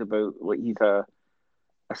that hangs about. Like he's a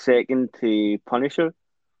second to Punisher.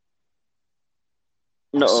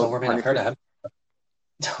 No, Silvermane, I've Punisher. heard of him.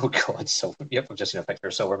 Oh god, yep, I've just seen a picture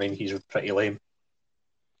of Silvermane. He's pretty lame.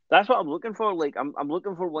 That's what I'm looking for. Like I'm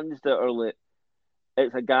looking for ones that are like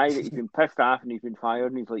it's a guy that he's been pissed off and he's been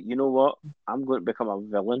fired and he's like, you know what? I'm going to become a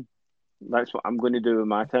villain. That's what I'm going to do with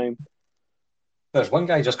my time. There's one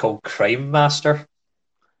guy just called Crime Master,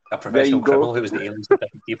 a professional criminal who was the aliens of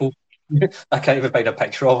different people. I can't even find a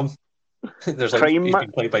picture of him. There's like he's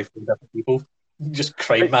been played by 4 different people. Just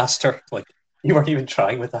Crime Master. Like you weren't even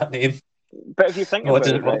trying with that name. But if you think about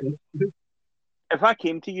it, if I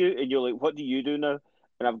came to you and you're like, what do you do now?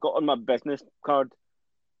 And I've got on my business card,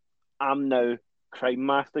 I'm now Crime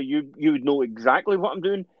Master. You would know exactly what I'm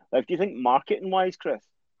doing. Like, if you think marketing wise, Chris,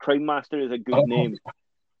 Crime Master is a good name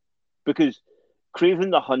because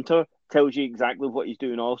Craven the Hunter tells you exactly what he's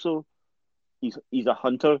doing. Also, he's a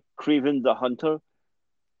hunter. Craven the Hunter,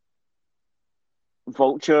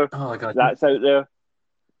 Vulture. Oh my god, that's out there.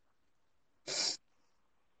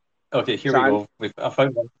 Okay, here we go. I've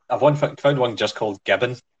found one just called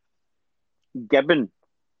Gibbon. Gibbon.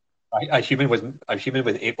 A human with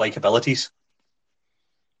ape-like abilities.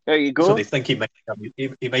 There you go. So they think he might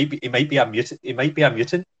be a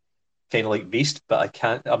mutant, kind of like Beast, but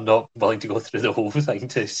I'm not willing to go through the whole thing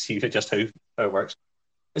to see just how it works.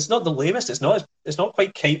 It's not the lamest. It's not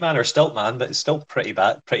quite Kite Man or Stilt Man, but it's still pretty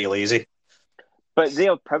lazy. But they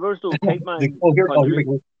have powers though. Kite Man. Here we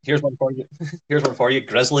go. Here's one for you. Here's one for you.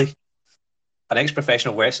 Grizzly, an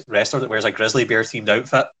ex-professional wrestler that wears a grizzly bear themed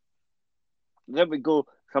outfit. There we go.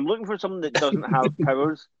 So I'm looking for someone that doesn't have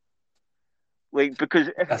powers. Like, because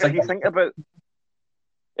I if think you think about,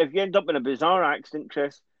 if you end up in a bizarre accident,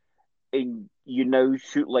 Chris, and you now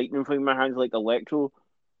shoot lightning from your hands like Electro,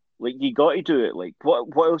 like you got to do it. Like, what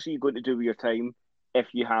else are you going to do with your time if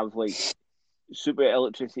you have like super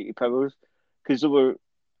electricity powers? Because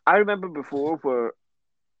I remember before where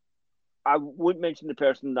I won't mention the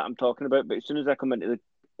person that I'm talking about, but as soon as I come into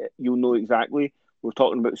you'll know exactly. We're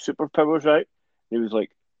talking about superpowers, right? And he was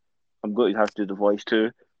like, I'm going to have to do the voice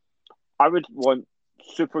too. I would want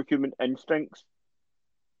superhuman instincts.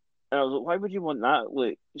 And I was like, why would you want that?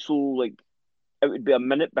 Like, so, like, it would be a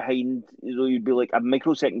minute behind, you'd be like a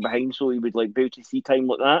microsecond behind, so you would, like, be able to see time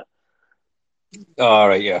like that. All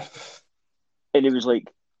right, yeah. And it was like,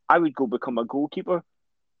 I would go become a goalkeeper,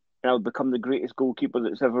 and I would become the greatest goalkeeper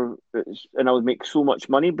that's ever, and I would make so much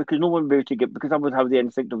money because no one would be able to because I would have the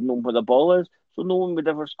instinct of knowing where the ball is, so no one would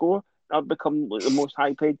ever score. I'd become like the most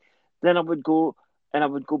high paid. Then I would go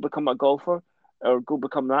become a golfer or go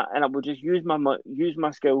become that, and I would just use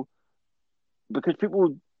my skill because people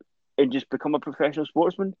would and just become a professional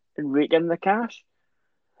sportsman and rake in the cash.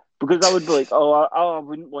 Because I would be like, I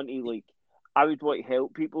wouldn't want to like, I would want to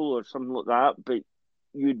help people or something like that, but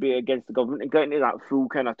you'd be against the government and get into that full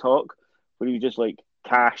kind of talk where you just like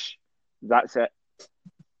cash, that's it.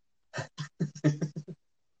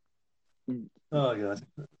 Oh god.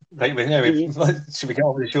 Right, anyway, should we get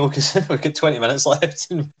on with the show because we've got 20 minutes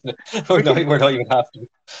left and we're not even half.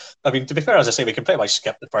 I mean, to be fair, as I say, we can pretty much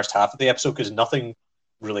skip the first half of the episode because nothing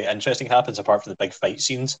really interesting happens apart from the big fight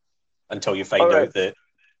scenes until you find out that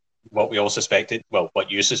what we all suspected, well,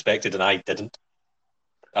 what you suspected and I didn't.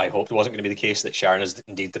 I hoped it wasn't going to be the case that Sharon is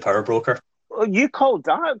indeed the power broker. Well, you called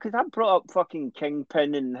that because I brought up fucking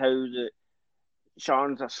Kingpin and how the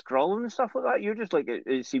Sharon's a Skrull and stuff like that. You're just like,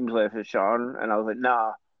 it seems like it's Sharon, and I was like,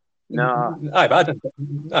 nah. I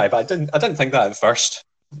didn't think that at first.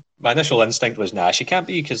 My initial instinct was, nah, she can't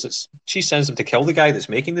be because she sends them to kill the guy that's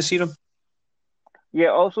making the serum.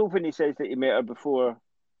 Yeah. Also, when he says that he met her before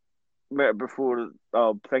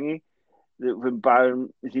thingy, that when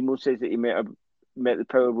Baron Zemo says that he met the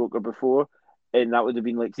power broker before, and that would have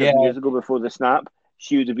been like 7 years ago before the snap,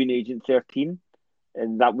 she would have been Agent 13,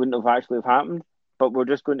 and that wouldn't have actually have happened. But we're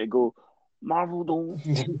just going to go, Marvel don't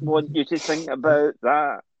want you to think about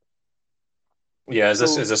that. Yeah, is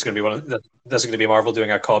this going to be this is going to be Marvel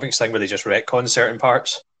doing a comics thing where they just retcon certain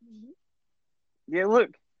parts? Yeah, look,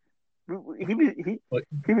 he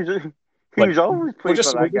was always played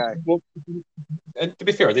for that guy. And to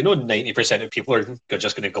be fair, they know 90% of people are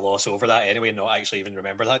just going to gloss over that anyway and not actually even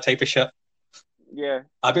remember that type of shit. Yeah,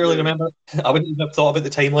 I barely remember it. I wouldn't even have thought about the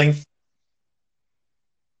timeline.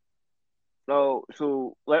 No,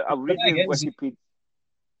 so I'll read the Wikipedia.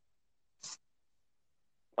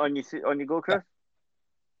 On you go, Chris.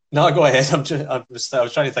 No, go ahead. I was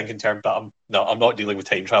trying to think in terms, but I'm not dealing with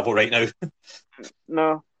time travel right now.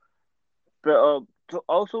 No, but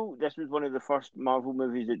also this was one of the first Marvel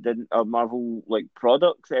movies that didn't Marvel like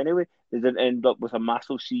products anyway. They didn't end up with a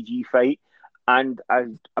massive CG fight and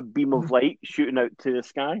a beam of light shooting out to the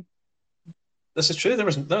sky. This is true. There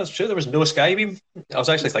was no sky beam. I was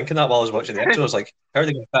actually thinking that while I was watching the episode. I was like, how are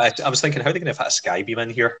they going to fit a sky beam in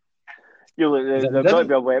here? You're like, there's got to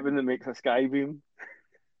be a weapon that makes a sky beam.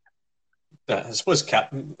 I suppose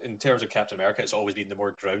in terms of Captain America, it's always been the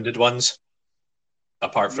more grounded ones.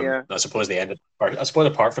 Apart from, I suppose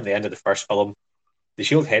apart from the end of the first film, the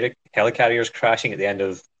Shield helicarriers crashing at the end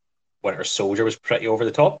of Winter Soldier was pretty over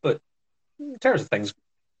the top. But in terms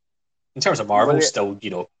of Marvel, still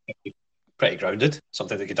pretty grounded.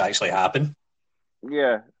 Something that could actually happen.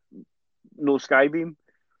 Yeah, no skybeam.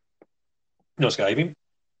 No skybeam.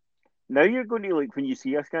 Now you're going to like when you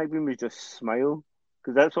see a skybeam, you just smile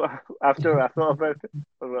because that's what after I thought about it.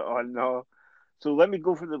 I was like, oh no. So let me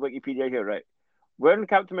go for the Wikipedia here, right? Wearing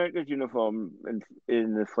Captain America's uniform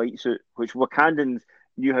in the flight suit, which Wakandans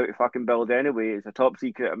knew how to fucking build anyway, it's a top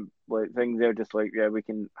secret like thing. They're just like, yeah, we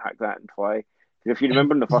can hack that and fly. Because if you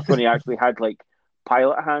remember in the first one, he actually had like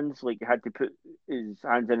pilot hands, like he had to put his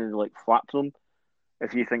hands in and like flap them.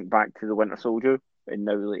 If you think back to the Winter Soldier, and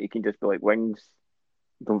now like, he can just be like wings.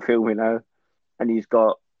 Don't fail me now. And he's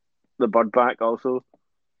got the bird back also.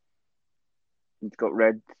 He's got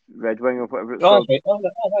red wing or whatever it's called.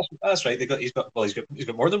 That's right. He's got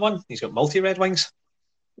more than one. He's got multi red wings.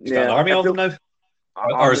 He's got an army of them now.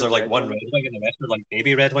 Or is there like one red wing and the rest are like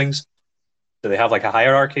baby red wings? Do they have like a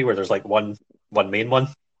hierarchy where there's like one main one?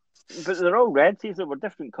 But they're all red. See, if they were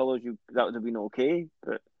different colours, that would have been okay.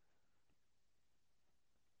 But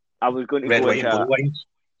I was going to Red, go white, and blue into. wings.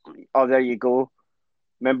 Oh, there you go.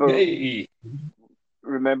 Remember Hey.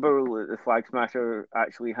 the Flag Smasher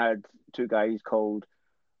actually had two guys called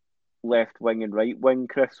left wing and right wing,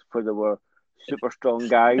 Chris, for they were super strong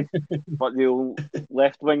guys, but the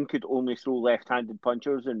left wing could only throw left-handed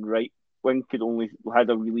punchers, and right wing could only had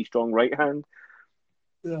a really strong right hand.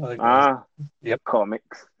 Oh, God. Yep.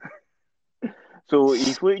 Comics. So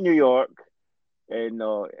he flew to New York, and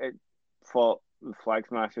it fought the Flag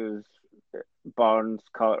Smashers. Barnes,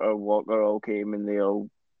 Carter, Walker all came, and they all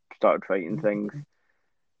started fighting things.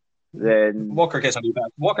 Then Walker gets a wee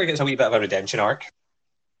bit of a redemption arc.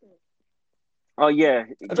 oh yeah,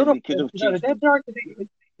 I don't know. they could have Is that a changed. redemption arc?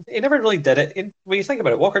 He never really did it. When you think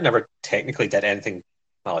about it, Walker never technically did anything.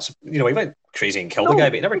 Well, he went crazy and killed the guy,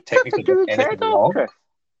 but he never technically did anything wrong. Chris.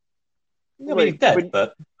 I mean, he did,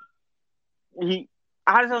 but he,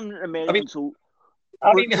 as an American,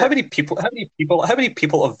 how many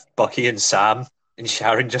people of Bucky and Sam and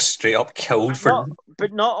Sharon just straight up killed for?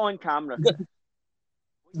 But not on camera.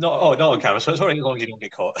 Not on camera. So it's alright as long as you don't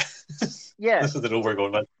get caught. Yeah, this is the road we're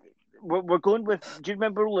going with. We're going with. Do you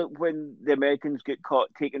remember when the Americans get caught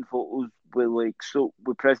taking photos with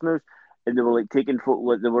with prisoners, and they were taking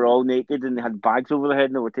photos, they were all naked and they had bags over their head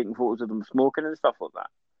and they were taking photos of them smoking and stuff like that.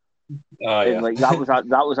 Oh yeah. And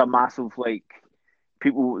that was a massive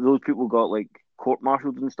people. Those people got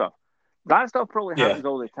court-martialed and stuff. That stuff probably happens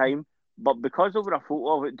all the time, but because there were a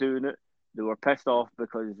photo of it doing it, they were pissed off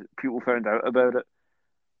because people found out about it.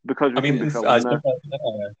 Because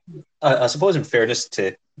I suppose in fairness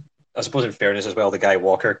as well, the guy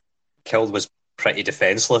Walker killed was pretty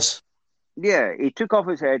defenseless. Yeah, he took off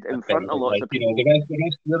his head in front of lots of people.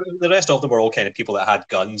 The rest of them were all kind of people that had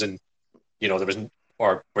guns, and there wasn't,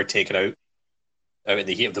 or were taken out in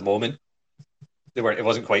the heat of the moment. They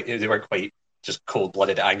weren't quite just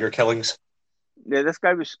cold-blooded anger killings. Yeah, this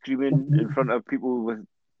guy was screaming in front of people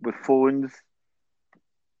with phones.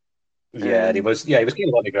 Yeah, and he was kind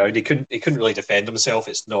of on the ground. He couldn't really defend himself.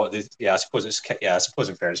 It's not. I suppose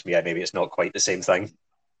in fairness to me, maybe it's not quite the same thing.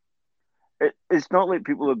 It's not like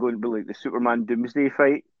people are going to be the Superman Doomsday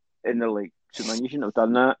fight, and they're like, Superman, you shouldn't have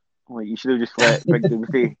done that. You should have just let Big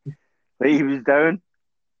Doomsday. He was down.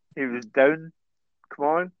 Come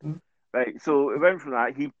on. Right, so it went from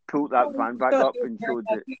that. He pulled that van back up and showed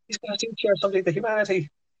that he's going to share something to humanity.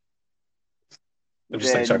 I'm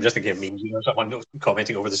just thinking of memes, someone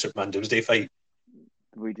commenting over the Superman Doomsday fight.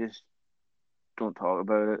 We just don't talk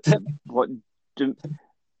about it.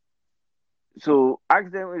 So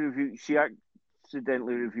she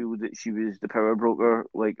accidentally revealed that she was the power broker,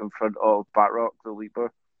 in front of Batroc, the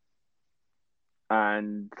Leaper,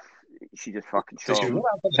 and she just fucking shot him.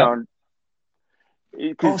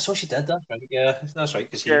 Oh, so she did that, right? Yeah, that's right.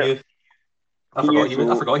 Because he knew. I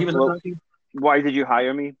forgot he was in that team. Why did you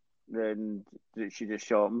hire me? Then she just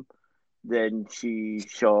shot him. Then she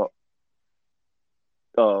shot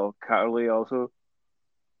Carly also,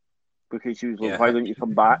 because she was like, "Why don't you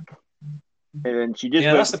come back?" And then she just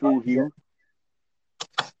went full heel.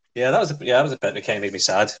 Yeah, that was a bit that kind of made me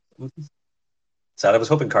sad. Sad. I was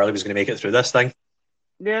hoping Carly was going to make it through this thing.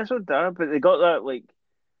 Yeah, so did, but they got that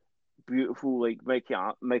beautiful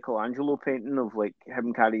Michelangelo painting of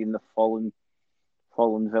him carrying the fallen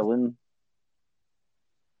villain.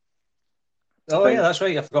 Oh yeah, that's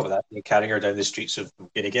right. I forgot about that. Carrying her down the streets of,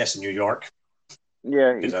 I guess, New York.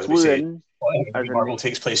 Yeah, because as we say, Marvel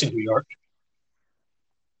takes place in New York,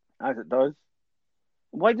 as it does.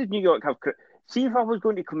 Why did New York have? See, if I was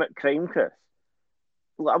going to commit crime, Chris,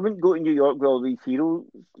 I wouldn't go to New York with all these heroes.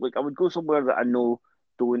 I would go somewhere that I know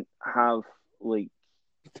don't have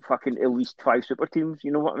fucking at least 5 super teams.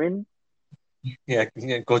 You know what I mean? Yeah,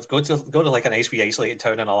 go to a nice wee isolated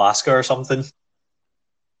town in Alaska or something.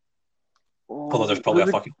 Although there's probably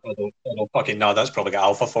that's probably got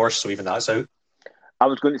Alpha Force, so even that's out. I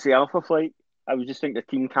was going to say Alpha Flight. I was just thinking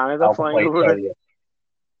Team Canada Alpha flying over it.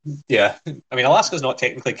 Yeah, I mean Alaska's not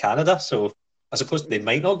technically Canada, so I suppose they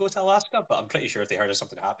might not go to Alaska, but I'm pretty sure if they heard of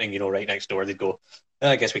something happening, right next door, they'd go,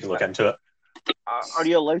 I guess we can look into it. Are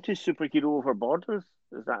you allowed to superhero over borders?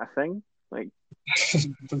 Is that a thing?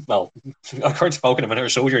 Well, according to Falcon and Winter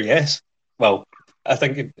Soldier, yes. Well, I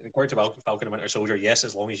think according to Falcon and Winter Soldier, yes,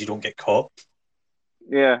 as long as you don't get caught.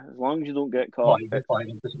 Yeah, as long as you don't get caught. Because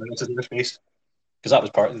that was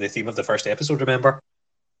part of the theme of the first episode, remember?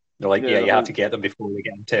 They're like, you have to get them before they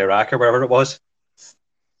get into Iraq or wherever it was.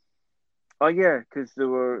 Oh yeah, because they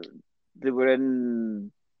were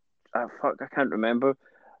in. I can't remember.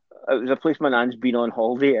 It was a place my nan's been on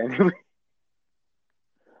holiday anyway.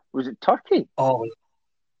 Was it Turkey? Oh,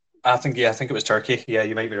 I think it was Turkey. Yeah,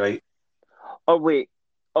 you might be right. Oh wait,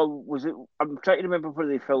 Oh, was it? I'm trying to remember where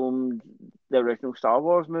they filmed the original Star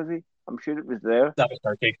Wars movie. I'm sure it was there. That was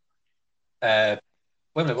Turkey. Wait a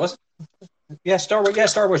minute, was it? Yeah, Star Wars. Yeah,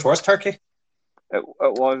 Star Wars was Turkey. It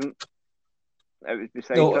wasn't. It was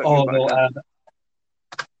beside No, Turkey, oh but no.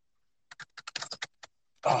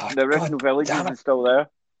 the God original villages damn it. is still there.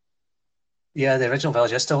 Yeah, the original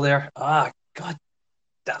village is still there. God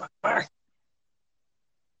damn it, Mark.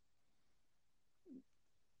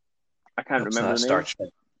 I can't Oops, remember that the name. starts.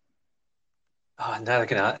 Now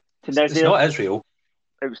looking at it. It's Tunisia. not Israel.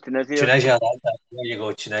 It was Tunisia. Tunisia. There you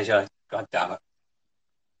go, Tunisia. God damn it.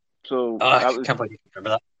 So I that was. can't believe you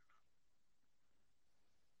remember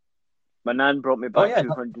My nan brought me that. Oh back yeah.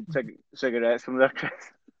 200 cigarettes from there, Chris.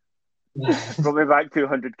 No. Brought me back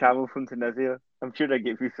 200 Camel from Tunisia. I'm sure I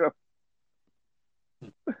gave you some.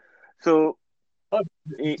 So,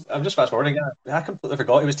 I'm just fast forwarding. I completely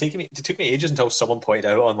forgot. It took me ages until someone pointed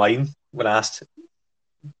out online when I asked,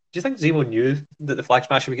 "Do you think Zemo knew that the Flag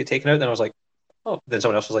Smasher would get taken out?" Then I was like, "Oh." Then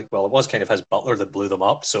someone else was like, "Well, it was kind of his butler that blew them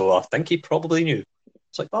up, so I think he probably knew."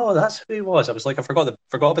 It's like, "Oh, that's who he was." I was like, I forgot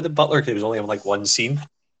about the butler because he was only in like one scene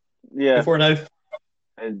yeah. before now.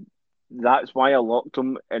 And that's why I locked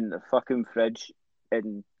him in the fucking fridge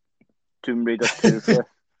in Tomb Raider 2.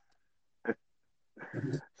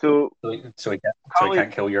 So he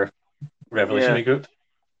can't kill your revolutionary group.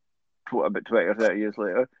 About 20 or 30 years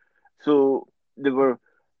later. So there were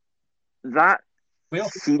that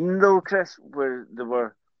scene though, Chris, where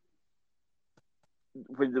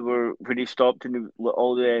when he stopped and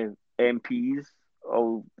all the MPs,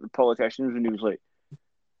 all the politicians, and he was like,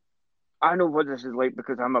 I know what this is like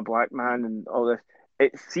because I'm a black man and all this.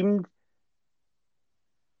 It seemed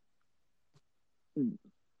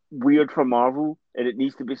weird for Marvel, and it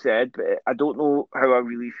needs to be said, but I don't know how I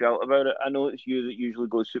really felt about it. I know it's you that usually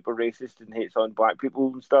goes super racist and hates on black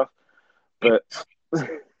people and stuff, but I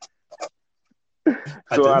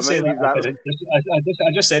didn't say that.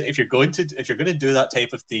 I just said if you're going to do that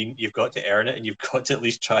type of thing, you've got to earn it, and you've got to at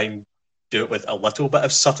least try and do it with a little bit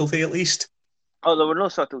of subtlety, at least. Oh, there were no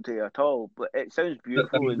subtlety at all, but it sounds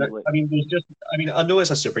beautiful. I know it's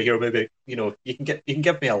a superhero movie. You know, you can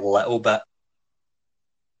give me a little bit.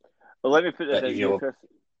 Well, let me put this in here, Chris.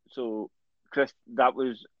 So, Chris, that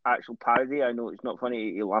was actual parody. I know it's not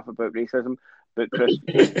funny to laugh about racism, but Chris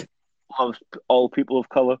loves all people of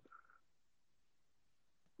colour.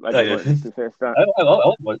 I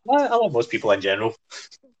love most people in general.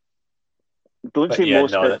 Don't say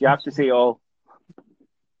most, Chris. You have to say all.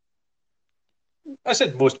 I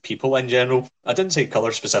said most people in general. I didn't say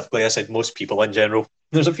colour specifically. I said most people in general.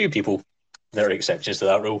 There's a few people that are exceptions to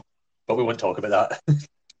that rule, but we won't talk about that.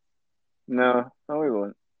 No, we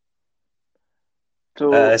won't.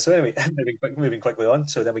 So anyway, moving quickly on.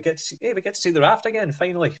 So then we get to see the raft again.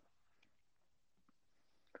 Finally,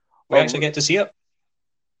 we actually get to see it.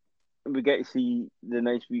 We get to see the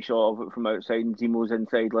nice wee shot of it from outside, and Zemo's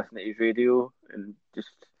inside listening to his radio and just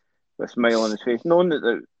a smile on his face, knowing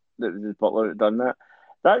that the butler had done that.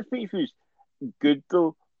 That speech was good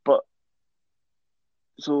though, but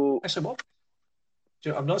so actually, what?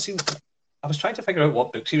 I've not seen. I was trying to figure out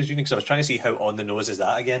what books he was reading because I was trying to see how on the nose is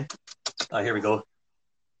that again. Here we go.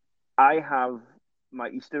 I have my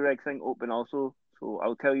Easter egg thing open also, so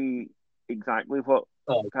I'll tell you exactly what.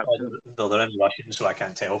 They're in Russian, so I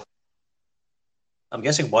can't tell. I'm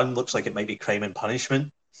guessing one looks like it might be Crime and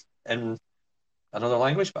Punishment in another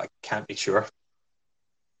language, but I can't be sure.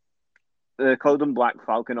 They called him Black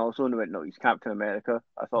Falcon also, and they went, no, he's Captain America.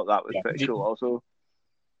 I thought that was pretty cool also.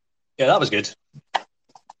 Yeah, that was good.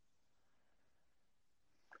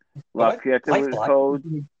 La Pieta was called.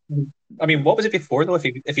 I mean, what was it before though?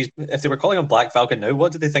 If they were calling him Black Falcon now,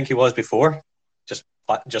 what did they think he was before? Just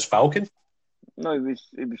Falcon? No, he was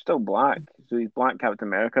still black, so he's Black Captain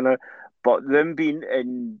America now. But them being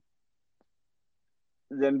in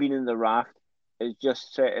the raft is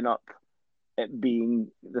just setting up it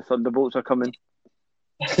being the Thunderbolts are coming.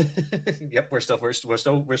 Yep, we're still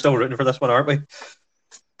rooting for this one, aren't we?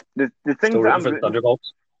 The thing that I'm rooting for the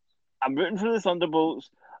Thunderbolts. I'm rooting for the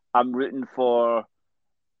Thunderbolts. I'm rooting for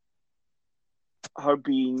her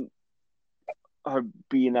being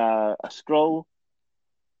a Skrull.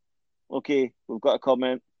 Okay, we've got a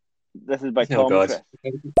comment. This is by Tom. Chris.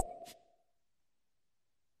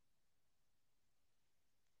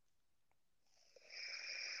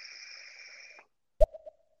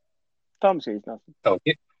 Tom says nothing.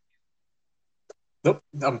 Okay. Nope,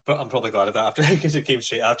 I'm probably glad of that after because it came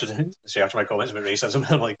straight after my comments about racism.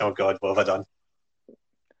 I'm like, oh god, what have I done?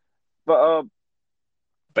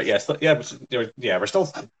 But yes,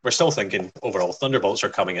 we're still thinking overall Thunderbolts are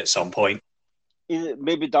coming at some point.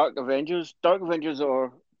 Maybe Dark Avengers. Dark Avengers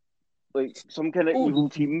or like some kind of Oh, evil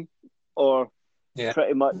team, or yeah.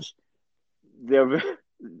 pretty much their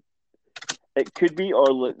it could be,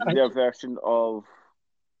 or like Right. their version of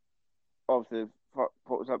the what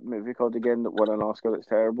was that movie called again that won an Oscar that's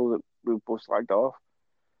terrible that we both slagged off.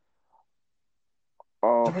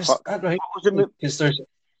 Oh There was fuck! that right What was the movie?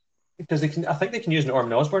 because they can. I think they can use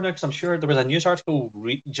Norman Osborn now because I'm sure there was a news article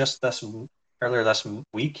just earlier this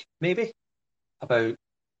week maybe about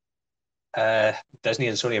Disney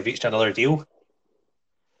and Sony have reached another deal.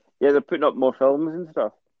 Yeah, they're putting up more films and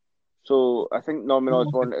stuff. So I think Norman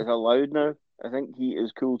Osborn is allowed now. I think he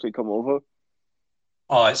is cool to come over.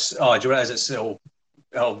 Do you realize they'll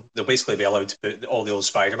basically be allowed to put all the old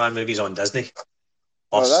Spider-Man movies on Disney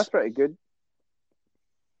Oh, Plus. that's pretty good.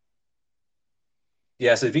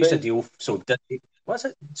 Yeah, so they've reached a But deal. So Disney, what's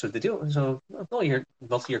it? So the deal. So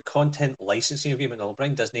multi-year content licensing agreement will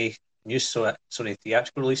bring Disney new Sony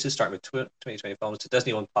theatrical releases starting with 2020 films to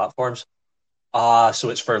Disney-owned platforms. So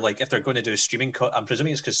it's for like if they're going to do streaming. I'm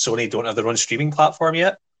presuming it's because Sony don't have their own streaming platform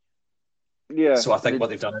yet. yeah, So I think what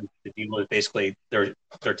they've done is the deal is basically they're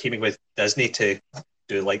teaming with Disney to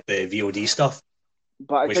do like the VOD stuff,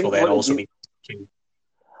 but I which think will then what they also do, mean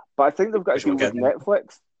but I think they've got a which will deal with get them.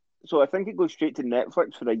 Netflix. So I think it goes straight to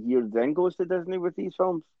Netflix for a year, then goes to Disney with these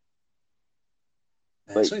films.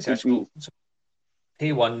 Like Sony could be theatrical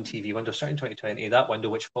Pay One TV window starting 2020. That window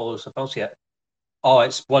which follows the films yet. Oh,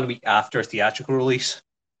 it's 1 week after theatrical release,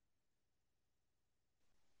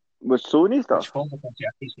 with Sony which stuff. follows the films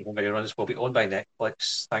after home video runs will be owned by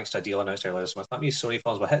Netflix thanks to a deal announced earlier this month. That means Sony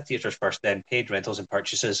films will hit theaters first, then paid rentals and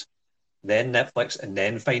purchases, then Netflix, and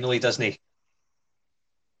then finally Disney.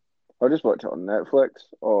 I'll just watch it on Netflix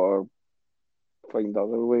or find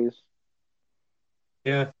other ways.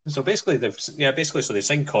 Yeah. So basically they've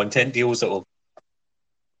signed content deals that will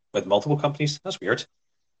with multiple companies. That's weird.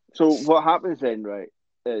 So what happens then, right,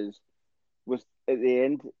 is with at the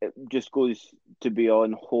end it just goes to be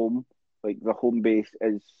on home, like the home base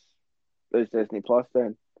is Disney Plus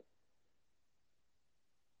then.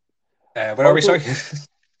 Where are we? Also, Sorry.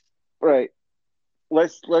 right,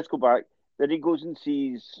 let's go back. Then he goes and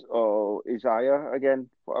sees Isaiah again.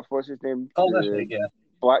 What's his name? Oh, that's right. The Yeah.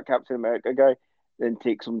 Black Captain America guy. Then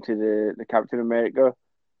takes him to the Captain America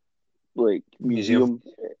like Museum.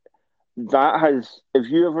 museum. That has. Have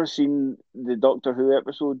you ever seen the Doctor Who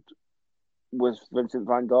episode with Vincent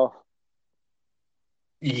Van Gogh?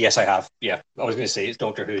 Yes, I have. Yeah, I was going to say it's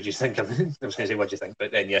Doctor Who. Do you think? I was going to say what do you think,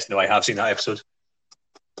 but then yes, no, I have seen that episode.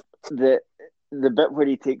 The the bit where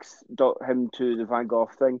he takes him to the Van Gogh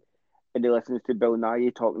thing, and he listens to Bill Nye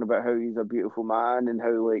talking about how he's a beautiful man and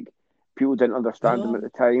how like people didn't understand him at Oh, the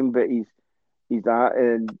time, but he's that,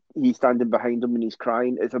 and he's standing behind him and he's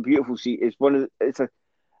crying. It's a beautiful scene. It's one of it's a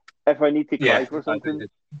if I need to cry yeah. for something,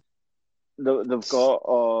 they've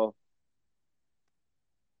got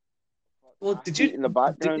Well, did you athlete in the did,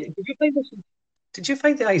 background. did you find this? Did you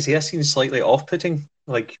find the Isaiah scene slightly off-putting?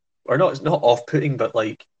 Like, or not? It's not off-putting, but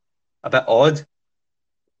like a bit odd.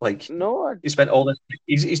 Like No, he spent all this.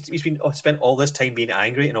 He's been spent all this time being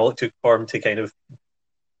angry, and all it took for him to kind of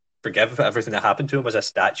forgive everything that happened to him was a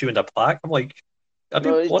statue and a plaque. I'm like, I'd be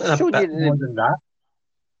no, it wanting just a showed you bit more that than that.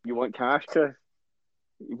 you want cash, Chris.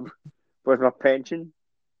 Where's my pension?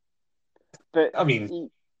 But I mean, he,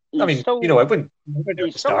 I he's mean, still I wouldn't do it at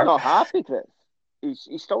he's the still start. not happy, Chris.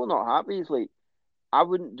 He's still not happy. He's like, I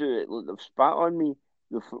wouldn't do it. Look, they've spat on me.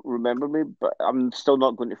 They'll remember me, but I'm still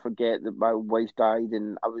not going to forget that my wife died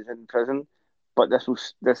and I was in prison. But this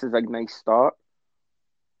is a nice start.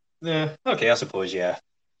 Yeah. Okay. I suppose. Yeah.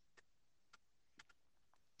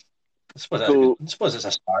 So, I suppose it's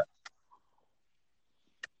a start.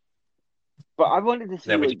 but I wanted to see,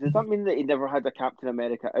 Then like, we. does that mean that he never had a Captain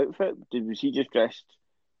America outfit? Was he just dressed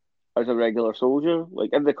as a regular soldier?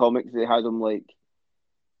 Like in the comics, they had him like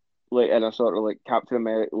in a sort of like Captain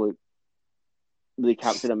America, like the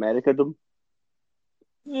Captain America them.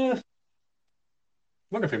 Yeah.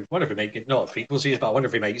 Wonder if we might get not a prequel series, but I wonder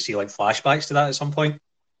if we might see like flashbacks to that at some point,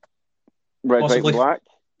 Red, white, and possibly. black.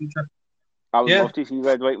 I would Yeah. love to see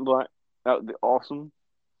red, white, and black. That would be awesome.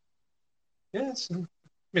 Yeah. I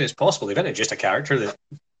mean, it's possible. They've introduced a character that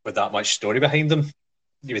with that much story behind them,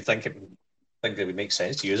 you would think it would make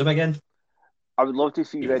sense to use them again. I would love to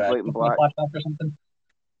see Even if red, white, and it's a black flashback or something.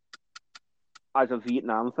 as a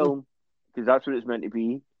Vietnam film because that's what it's meant to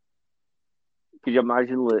be. Could you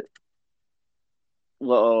imagine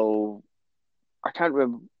little? I can't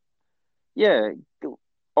remember. Yeah,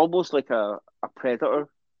 almost like a Predator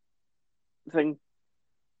thing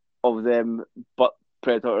of them, but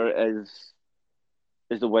Predator is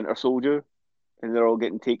the Winter Soldier, and they're all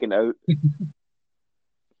getting taken out.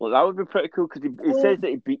 Well, that would be pretty cool because he says that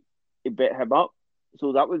he beat he bit him up.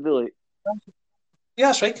 So that would be like, Yeah,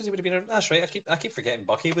 that's right, because he would have been. That's right. I keep forgetting.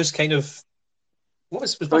 Bucky was kind of.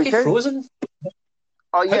 Was so he Bucky said, frozen? oh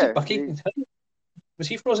How did yeah, Bucky? Was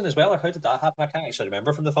he frozen as well, or how did that happen? I can't actually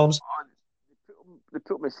remember from the films. they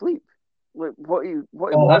put him asleep. Like what he Oh,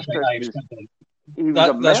 was, that's right. Chris, I was was he was a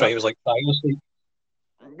that's right. merc. It was like cryo.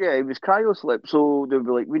 Yeah, he was cryo sleep. So they'd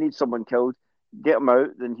be like, we need someone killed. Get him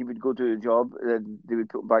out. Then he would go do the job. And then they would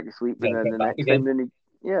put him back to sleep. And Then then put the back next time, again. then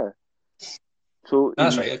yeah. So he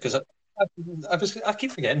That's was. right, because I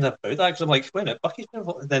keep forgetting about that because I'm like, wait a minute, Bucky's been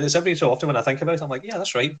involved. Then it's every so often when I think about it, I'm like, yeah,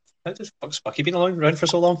 that's right. How does fuck's Bucky been around for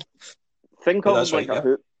so long? Think But of him that's right,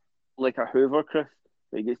 yeah. like a Hoover, Chris.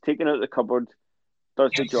 He gets taken out of the cupboard,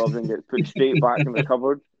 does the job, then gets put straight back in the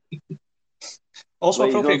cupboard. Also Like,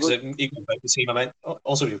 appropriate because it equals about the same amount.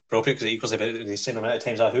 Also appropriate because it equals about the same amount of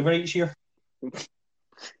times I Hoover each year. Because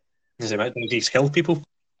the amount of times he's killed people.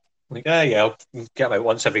 Like, yeah, I'll get about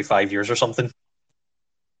once every 5 years or something.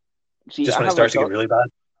 see, Just when it starts to get really bad.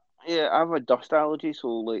 Yeah, I have a dust allergy, so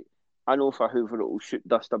like I know if I hoover, it will shoot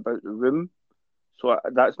dust about the room. So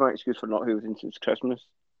that's my excuse for not hoovering since Christmas.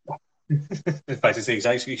 In fact, it's the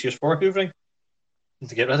exact excuse for hoovering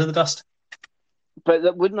to get rid of the dust.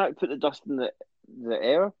 But wouldn't that put the dust in the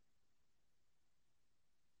air?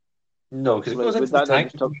 No, because it Like, goes would into the that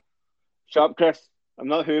tank. just Sharp, Chris? I'm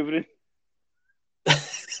not hoovering.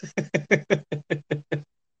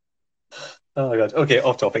 Oh my god. Okay,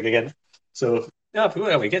 off topic again. So yeah,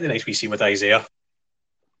 we get the nice wee scene with Isaiah.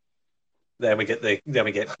 Then we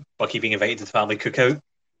get Bucky being invited to the family cookout,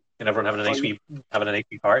 and everyone having a nice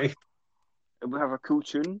wee party. We have a cool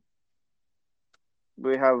tune.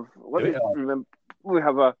 We have remember. We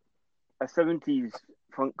have a 70s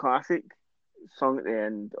funk classic song at the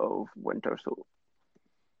end of Winter Soul.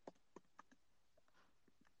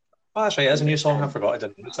 Oh, that's right. There's a new song. I forgot. I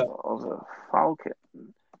didn't notice that. Of the Falcon.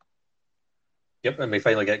 Yep, and we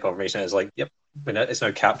finally get confirmation. It's like, yep, it's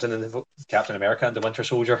now Captain America and the Winter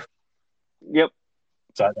Soldier. Yep.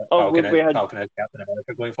 So Falcon is Captain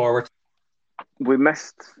America going forward. We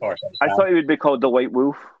missed. I Sam. thought he would be called the White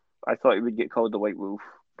Wolf. I thought he would get called the White Wolf,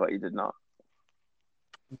 but he did not.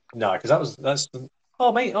 No, because that's.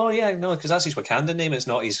 Oh mate, oh yeah, no, because that's his Wakandan name. It's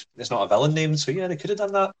not a villain name. So yeah, they could have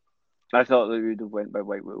done that. I thought they would have went by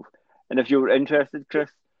White Wolf. And if you were interested, Chris,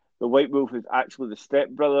 the White Wolf is actually the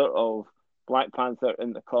stepbrother of Black Panther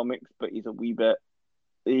in the comics, but he's a wee bit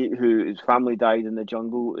who his family died in the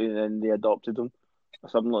jungle and then they adopted him or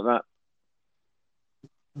something like that.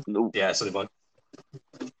 No. Yeah, so they won't.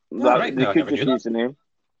 They could just use the name.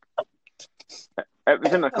 It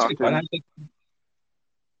was in a cartoon.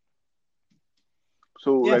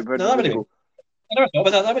 So yeah, right, I never thought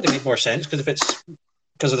about that. That would have made more sense because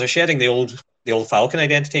if they're shedding the old Falcon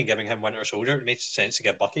identity and giving him Winter Soldier, it makes sense to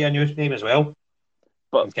give Bucky a new name as well.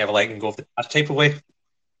 But kind of like and go that type of way.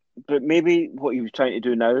 But maybe what he was trying to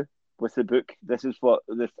do now with the book,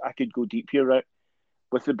 I could go deep here, right?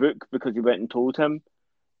 With the book, because he went and told him,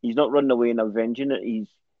 he's not running away and avenging it. He's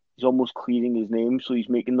almost clearing his name, so he's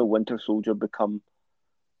making the Winter Soldier become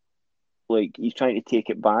like he's trying to take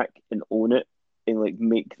it back and own it and like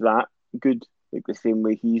make that good, like the same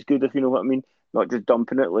way he's good, if you know what I mean. Not just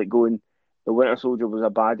dumping it, like going, the Winter Soldier was a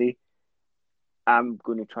baddie. I'm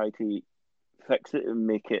going to try to fix it and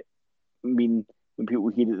make it mean when people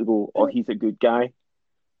hear it, they go, "Oh, he's a good guy."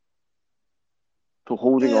 So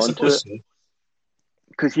holding on to it,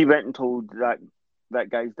 because he went and told that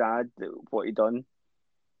guy's dad what he done.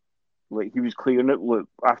 Like he was clearing it. Look,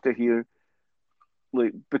 after here,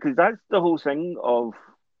 like because that's the whole thing of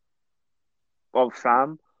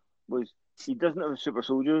Sam was he doesn't have a super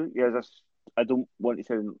soldier. He has I don't want to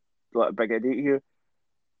sound like a big idiot here.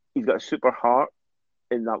 He's got a super heart,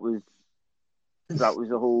 and that was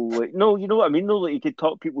the whole like. No, you know what I mean. No, like he could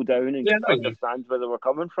talk people down and understand where they were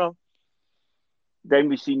coming from. Then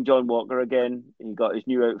we've seen John Walker again. He got his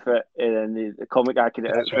new outfit, and then the comic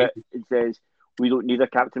accurate outfit. Right. It says, "We don't need a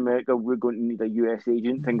Captain America. We're going to need a US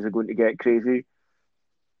agent. Things are going to get crazy."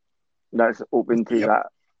 That's open to that.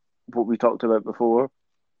 What we talked about before.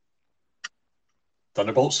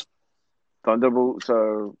 Thunderbolts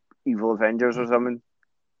or Evil Avengers or something.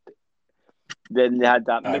 Then they had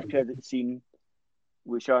that mid-credit scene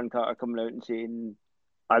with Sharon Carter coming out and saying,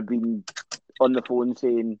 "I've been on the phone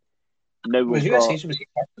saying." Now was US agent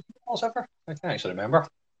part of the Thunderbolts ever? I can't actually remember.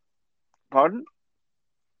 Pardon?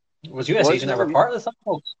 Was US agent ever part of the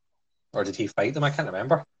Thunderbolts? Or did he fight them? I can't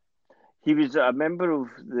remember. He was a member of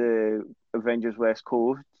the Avengers West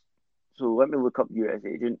Coast. So let me look up US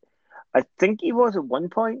agent. I think he was at one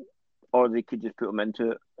point, or they could just put him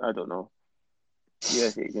into it. I don't know.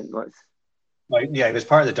 US agent, yeah, he was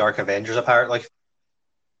part of the Dark Avengers apparently.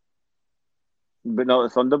 but not the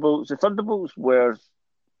Thunderbolts. The Thunderbolts were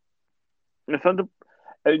the Thunder.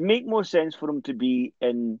 It would make more sense for them to be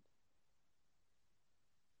in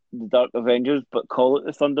the Dark Avengers, but call it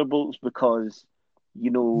the Thunderbolts because They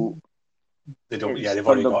don't. Yeah, it's they've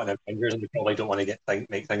already Thunder. got an Avengers, and they probably don't want to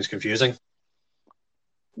make things confusing.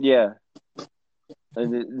 Yeah,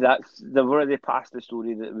 and they've already passed the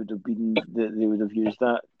story that would have been that they would have used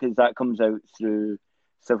that because that comes out through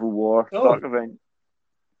Civil War, Oh, Dark Avengers.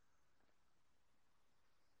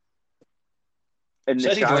 In the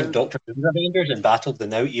says he joined Sharon, Doctor Who's Avengers and battled the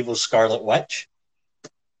now evil Scarlet Witch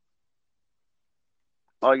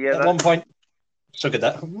oh yeah, at one point. So could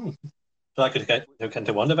that? So that could hook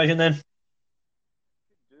into WandaVision then.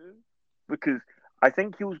 because I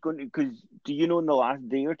think he was going to. Because do you know in the last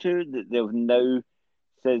day or two that they've now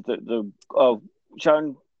said that they're. Oh,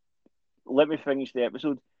 Sharon, let me finish the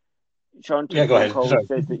episode. Sharon Yeah, took go phone ahead. call Sorry. and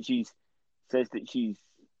says that she's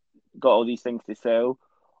got all these things to sell,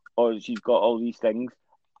 or she's got all these things.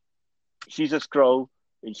 She's a Skrull,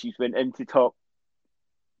 and she's went into top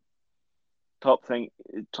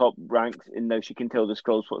ranks, and now she can tell the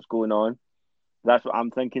Skrulls what's going on. That's what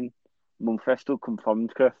I'm thinking. Mephisto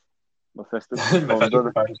confirmed, Chris. Mephisto confirmed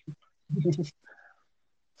her.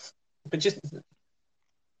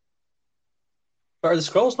 But are the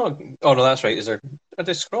Skrulls not? Oh no, that's right. Are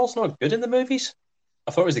the Skrulls not good in the movies?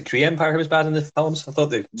 I thought it was the Kree Empire who was bad in the films. I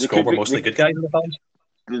thought the Skrull were mostly good guys in the films.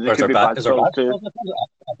 They could be bad Skrulls too.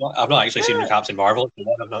 I've not actually seen the Captain Marvel.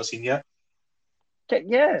 I've not seen yet.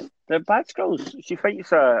 Yeah, they're bad Skrulls. She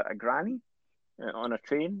fights a granny on a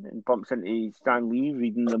train and bumps into Stan Lee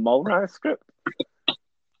reading the Mulrat script.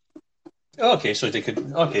 Okay, so they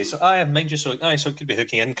could. Okay, so I mind you. So it could be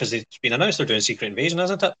hooking in because it's been announced they're doing Secret Invasion,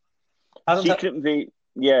 hasn't it?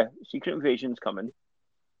 Secret Invasion's coming,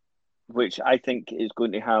 which I think is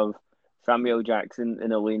going to have Samuel Jackson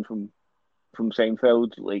and Elaine from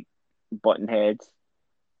Seinfeld like button heads.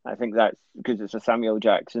 I think that's because it's a Samuel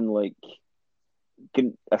Jackson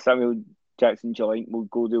joint. We'll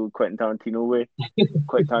go the Quentin Tarantino way.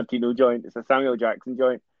 Quentin Tarantino joint. It's a Samuel Jackson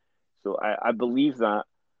joint. So I believe that,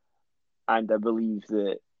 and I believe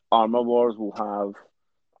that Armor Wars will have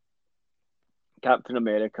Captain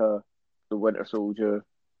America, the Winter Soldier,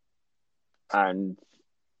 and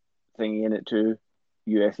thingy in it too,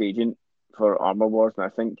 US Agent for Armor Wars, and I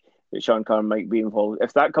think that Sean Carter might be involved.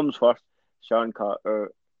 If that comes first, Sean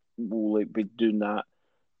Carter will be doing that.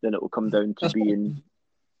 Then it will come down to being.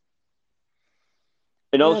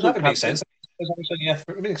 And also, that would make sense. Yeah,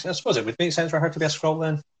 I suppose it would make sense for her to be a Skrull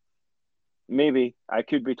then. Maybe I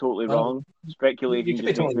could be totally wrong. Speculation. You could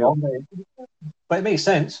be totally wrong, but it makes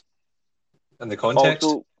sense in the context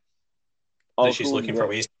that she's looking for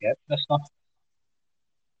ways to get this stuff.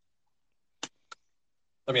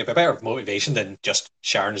 I mean, a better motivation than just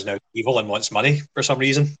Sharon's now evil and wants money for some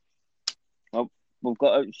reason. Oh,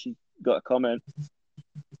 she's got a comment.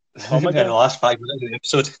 In the last 5 minutes of the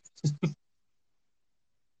episode.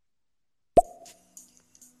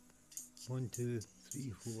 1, 2, 3,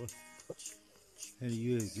 4. Can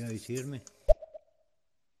you guys hear me?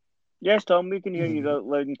 Yes, Tom, we can hear you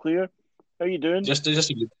loud and clear. How are you doing? Just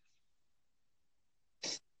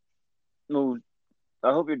No,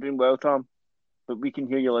 I hope you're doing well, Tom. But we can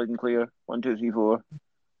hear you loud and clear. 1, 2, 3, 4.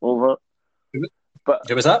 Over. But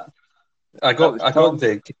who was that? I got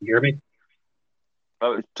the. Can you hear me?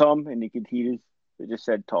 Oh, it was Tom, and he could hear us. It just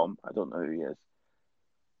said Tom. I don't know who he is.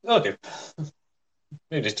 Okay.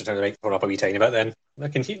 Maybe just to turn the microphone up a wee tiny bit then. I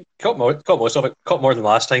can caught most of it. Caught more than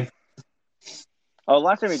last time. Oh,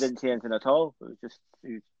 last time he didn't say anything at all. It was just.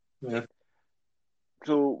 Yeah.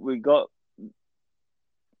 So we got.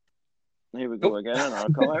 Here we go again.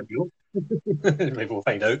 Another comment. Maybe we'll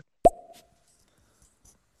find out.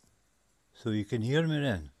 So you can hear me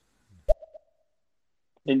then?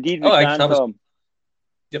 Indeed, we can, Tom.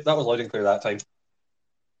 Yep, that was loud and clear that time.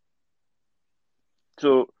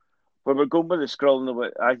 So, when we're going with the Skrull,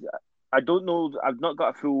 I don't know. I've not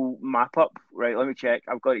got a full map up. Right, let me check.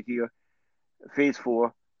 I've got it here. Phase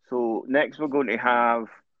 4. So next we're going to have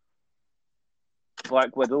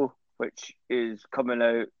Black Widow, which is coming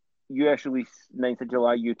out. US release 9th of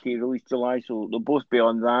July, UK release July. So they'll both be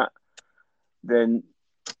on that. Then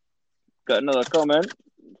got another comment.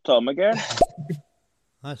 Tom again.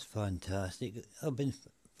 That's fantastic. I've been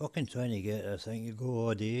fucking trying to get this thing to go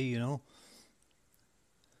all day, you know.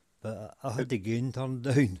 But I had the gain turned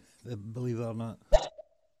down, believe it or not.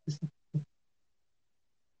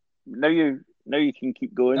 Now you can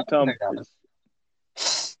keep going, Tom.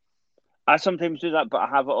 I sometimes do that, but I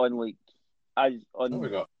have it on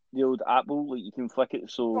the old Apple, like you can flick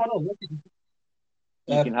it. So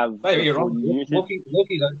You can have By the way, the you're 4 wrong. new uses.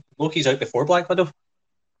 Loki's out before Black Widow.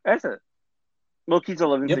 Is it? Loki's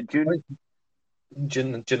 11th Yep. of June.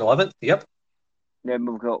 June 11th. Yep. Then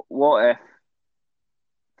we've got What If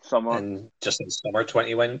summer. And just in summer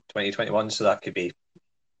 2021, so that could be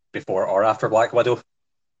before or after Black Widow.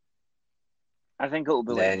 I think it'll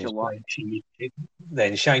be like July.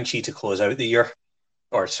 Then Shang-Chi to close out the year,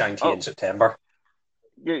 or Shang-Chi in September.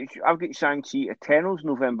 Yeah, I've got Shang-Chi Eternals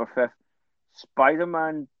November 5th,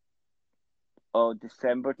 Spider-Man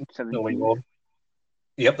December 17th. No Way Home.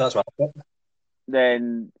 Yep, that's right.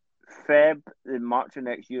 Then in March of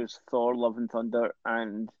next year's Thor, Love and Thunder,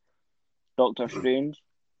 and Doctor Strange.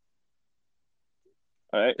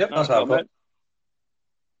 All right. Yep, that's what I've got.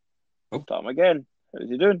 Tom again. How's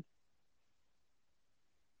he doing?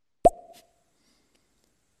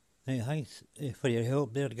 Hey, thanks for your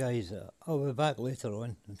help there, guys. I'll be back later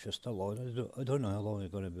on. I'm just still on. I don't know how long I'm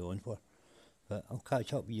going to be on for, but I'll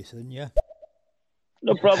catch up with you soon, yeah?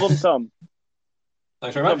 No problem, Tom.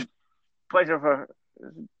 Thanks very much. Pleasure.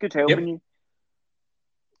 Good helping you.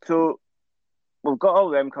 So, we've got all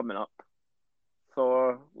them coming up.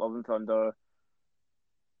 Thor, Love and Thunder,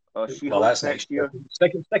 She-Hulk that's next year.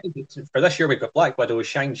 Second, for this year, we've got Black Widow,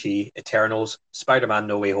 Shang-Chi, Eternals, Spider-Man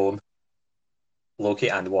No Way Home, Loki,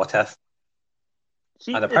 and What If.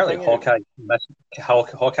 And apparently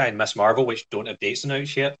Hawkeye and Miss Marvel, which don't have dates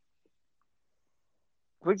announced yet.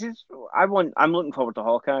 Which is, I'm looking forward to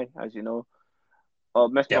Hawkeye, as you know.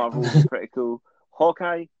 Miss Marvel will be pretty cool.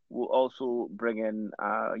 Hawkeye will also bring in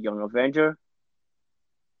a Young Avenger.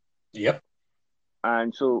 Yep.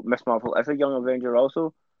 And so Miss Marvel is a Young Avenger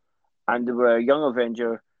also. And they were a Young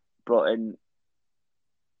Avenger brought in.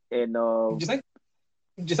 Do you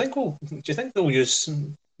think they'll use?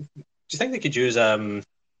 Do you think they could use Tom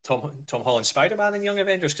Holland Spider-Man in Young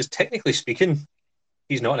Avengers? Because technically speaking,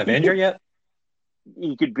 he's not an Avenger yet.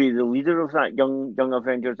 He could be the leader of that young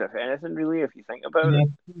Avengers, if anything, really, if you think about it.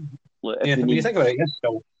 When you think about it,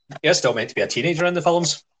 he's still meant to be a teenager in the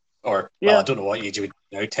films. Or, well, I don't know what age he would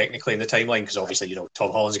now technically in the timeline, because obviously,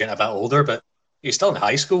 Tom Holland's getting a bit older, but he's still in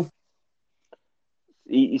high school.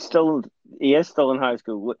 He is still in high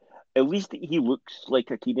school. At least he looks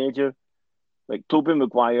like a teenager. Like Tobey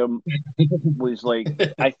Maguire was like,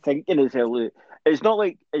 I think in his early. It's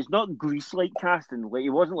not Grease-like casting. Like he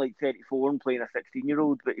wasn't like 34 and playing a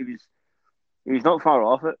 16-year-old, but he was not far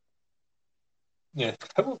off it. Yeah.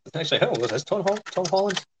 How old was this Tom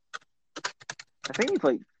Holland? I think he's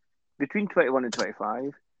like between 21 and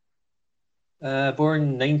 25.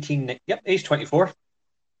 Born age 24.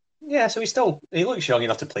 Yeah, so he looks young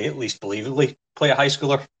enough to play at least believably. Play a high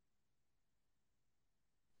schooler.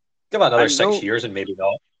 Give it another 6 years and maybe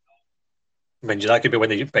not. Mind you, that could be when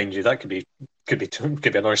they bind you. That could be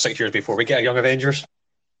another 6 years before we get a Young Avengers.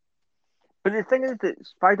 But the thing is that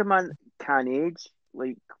Spider-Man can age.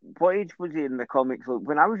 Like, what age was he in the comics? Like,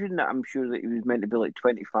 when I was reading it, I'm sure that he was meant to be like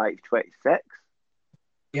 25, 26.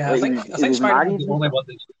 Yeah, like, I think Spider-Man's the only one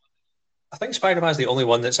I think Spider-Man's the only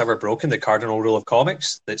one that's ever broken the cardinal rule of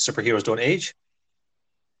comics that superheroes don't age.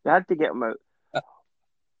 They had to get him out.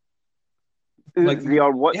 They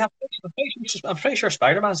are what? Yeah, I'm pretty sure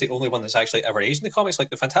Spider-Man's the only one that's actually ever aged in the comics. Like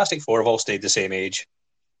the Fantastic Four have all stayed the same age.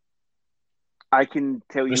 I can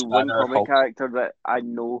tell you one comic character that I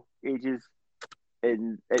know ages,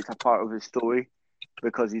 and it's a part of his story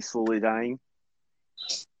because he's slowly dying.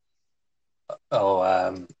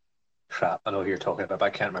 Oh, crap! I know who you're talking about, but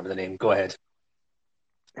I can't remember the name. Go ahead.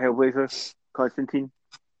 Hellblazer, Constantine.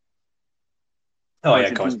 Oh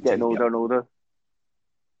yeah, Constantine. Getting older and older.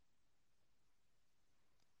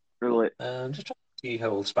 Really? Just trying to see how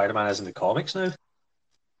old Spider-Man is in the comics now.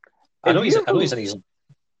 I know he's in his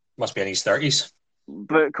must be in his 30s.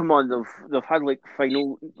 But come on, they've had like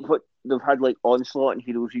they've had like Onslaught and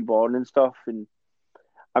Heroes Reborn and stuff, and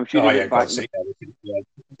I'm sure. Yeah,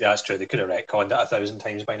 that's true. They could have retconned it 1,000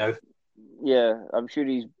 times by now. Yeah, I'm sure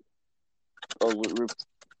he's.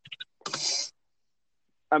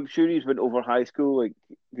 I'm sure he's been over high school, like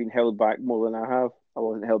been held back more than I have. I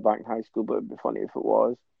wasn't held back in high school, but it'd be funny if it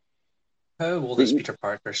was. How old is Peter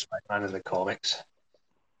Parker Spider-Man in the comics?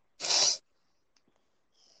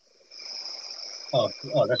 Oh,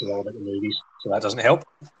 this is all about the movies, so that doesn't help.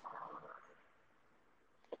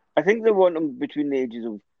 I think they want him between the ages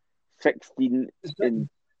of 16 and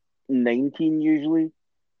 19 usually.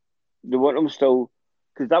 They want him still,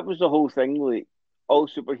 because that was the whole thing, like, all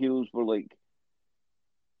superheroes were like...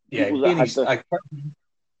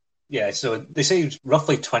 So they say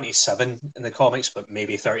roughly 27 in the comics, but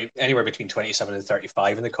maybe 30, anywhere between 27 and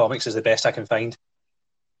 35 in the comics is the best I can find.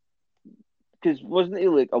 Because wasn't he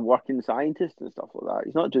like a working scientist and stuff like that?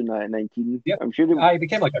 He's not doing that at 19. Yep. I'm sure he. He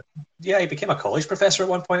became he became a college professor at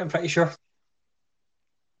one point. I'm pretty sure.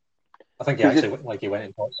 I think he actually he went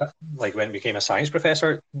and taught, like when he became a science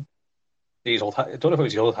professor. I don't know if it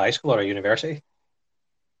was his old high school or a university.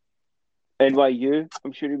 NYU.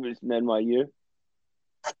 I'm sure he was in NYU.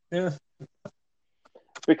 Yeah.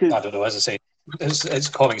 Because I don't know. As I say, his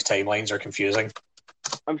comics timelines are confusing.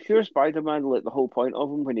 I'm sure Spider-Man, like the whole point of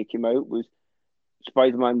him when he came out was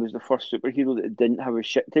Spider-Man was the first superhero that didn't have his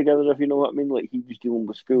shit together, if you know what I mean. Like he was dealing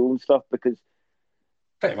with school and stuff because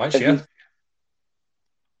Pretty much, yeah.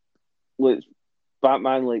 Like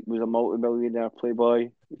Batman, like was a multi-millionaire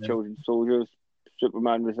playboy, children's soldiers.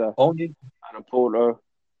 Superman was a reporter.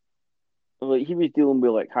 Like he was dealing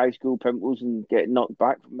with like high school pimples and getting knocked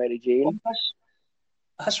back from Mary Jane.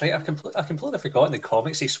 That's right. I completely forgot in the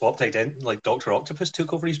comics he swapped identity. Like Dr. Octopus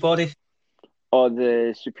took over his body. Or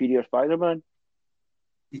the Superior Spider-Man.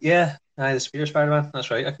 Yeah, the Superior Spider-Man.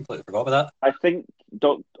 That's right. I completely forgot about that. I think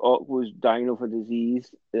Dr. Ock was dying of a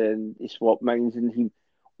disease and he swapped minds and he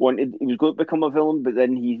was going to become a villain, but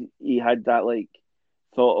then he had that like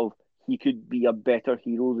thought of he could be a better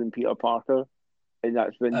hero than Peter Parker, and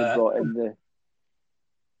that's when they brought in the.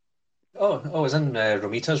 It was in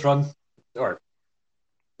Romita's run, or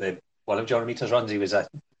one of John Romita's runs. He was the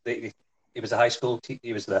high school.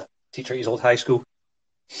 He was the teacher at his old high school.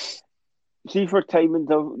 See, for timing,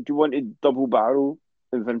 do you want to double barrel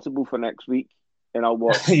Invincible for next week? And I'll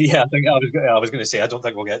watch. Yeah, I think I was going to say I don't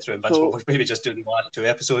think we'll get through Invincible. We'll maybe just do the last 2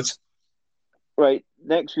 episodes. Right,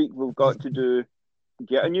 next week we've got to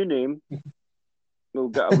get a new name. We'll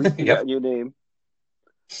get a week to get a new name.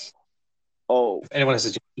 Oh, if anyone has a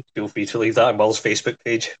suggestion, feel free to leave that on Will's Facebook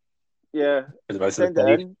page. Yeah, send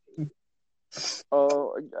it in.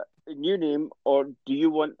 A new name, or do you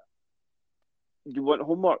want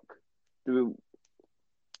homework? Do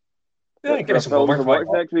we? Yeah, give me some homework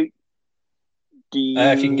next week.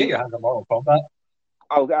 If you can get your hands on Mortal Kombat,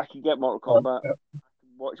 I can get Mortal Kombat.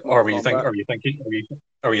 Or were you thinking doing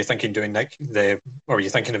Or were you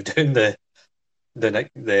thinking of doing the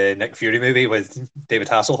Nick Fury movie with David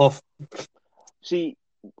Hasselhoff? See,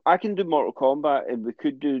 I can do Mortal Kombat, and we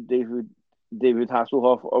could do David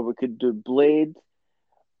Hasselhoff, or we could do Blade,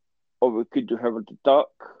 or we could do Howard the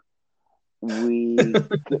Duck.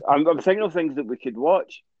 I'm thinking of things that we could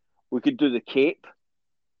watch. We could do The Cape.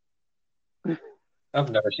 I've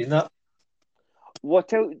never seen that. I'll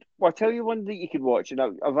tell you one that you could watch, and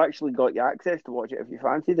I've actually got you access to watch it if you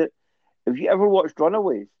fancied it. Have you ever watched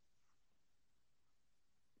Runaways?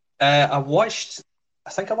 I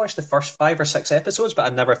think I watched the first 5 or 6 episodes,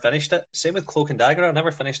 but I never finished it. Same with Cloak and Dagger, I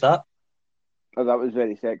never finished that. Oh, that was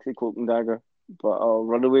very sexy, Cloak and Dagger. But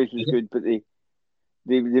Runaways was good, but they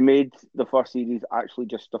made the first series actually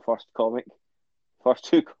just the first comic. First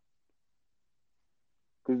 2.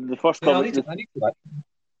 Because the first comic... I need to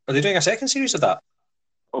Are they doing a second series of that?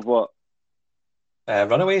 Of what?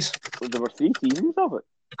 Runaways. Well, there were 3 seasons of it.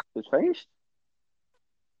 It's finished.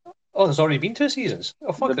 Oh, there's already been 2 seasons.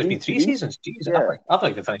 Oh fuck, there's been 3 seasons. Jeez, yeah. I've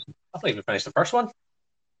not even finished the first one.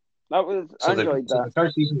 That was I enjoyed that. So the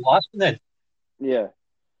third season last one then. Yeah,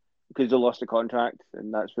 because they lost the contract,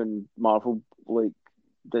 and that's when Marvel, like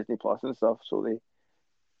Disney Plus and stuff, so they.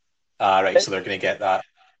 Right. So they're going to get that.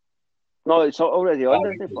 No, it's already on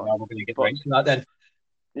Disney Plus. We're going to get rights to that then.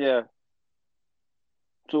 Yeah.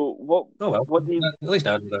 So what? Oh well. What do you? At least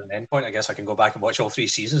now there's an end point. I guess I can go back and watch all 3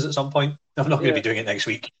 seasons at some point. I'm not going to be doing it next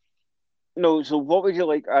week. No. So what would you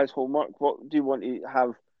like as homework? What do you want to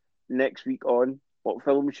have next week on? What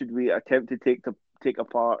film should we attempt to take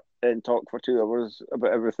apart and talk for 2 hours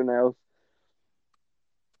about everything else?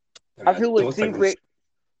 I feel like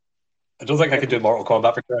I don't think I could do Mortal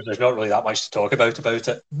Kombat for 2 hours. There's not really that much to talk about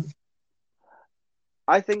it.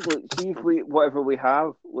 I think see if whatever we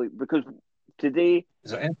have, like, because today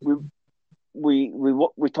we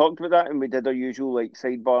talked about that and we did our usual like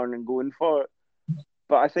sidebar and going for it.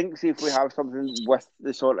 But I think see if we have something with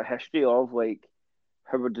the sort of history of like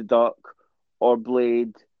Howard the Duck or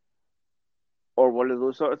Blade or one of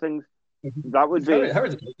those sort of things. That would be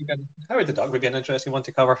Howard the Duck would be an interesting one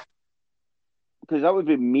to cover. Because that would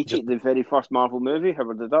be meeting the very first Marvel movie,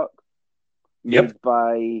 Howard the Duck. Made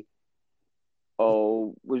by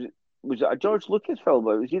was it a George Lucas film?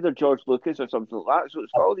 It was either George Lucas or something like that. So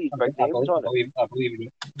it's got all these big names on it. I believe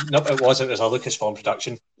nope, it was a Lucasfilm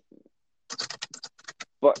production.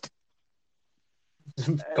 But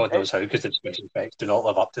God knows how, because the special effects do not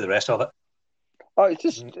live up to the rest of it. Oh,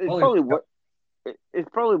 it's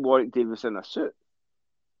probably Warwick Davis in a suit.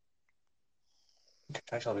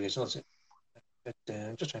 Contractual obligations.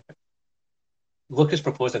 Just trying to. Lucas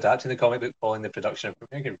proposed adapting the comic book following the production of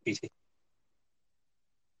American Graffiti.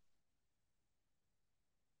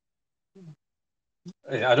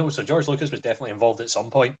 I know, so George Lucas was definitely involved at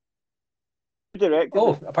some point. Who directed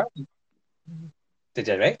Oh, it? apparently they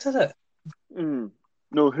directed it.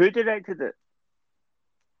 No, who directed it?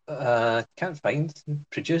 Can't find.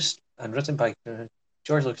 Produced and written by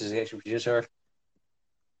George Lucas is the actual producer.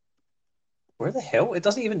 Where the hell? It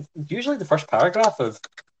doesn't even. Usually the first paragraph of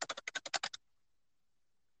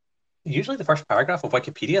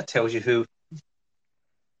Wikipedia tells you who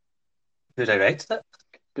directed it.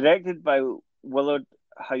 Directed by Willard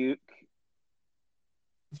Huyck.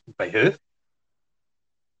 By who?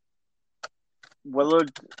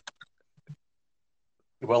 Willard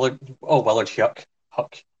Huyck.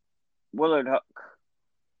 Willard Huyck.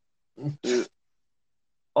 Who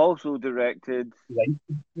also directed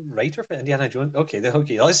Writer for Indiana Jones. Okay,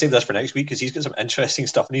 let's save this for next week because he's got some interesting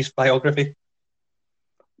stuff in his biography.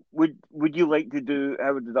 Would you like to do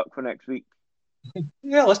Howard the Duck for next week?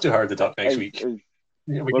 Yeah, let's do Howard the Duck next week.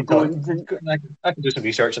 I can do some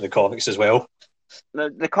research in the comics as well.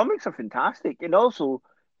 The comics are fantastic, and also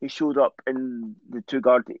he showed up in the two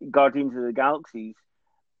Guardians of the Galaxies,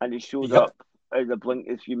 and he showed up as a Blink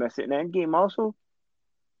If You Miss It in Endgame also.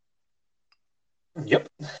 Yep.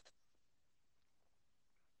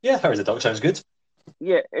 Yeah, Howard the Duck sounds good.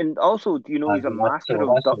 Yeah, and also, do you know he's a master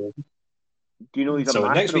of duck? Do you know he's a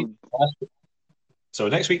master of... So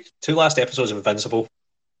next week, 2 last episodes of Invincible.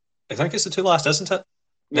 I think it's the 2 last, isn't it?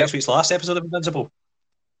 Yep. Next week's last episode of Invincible.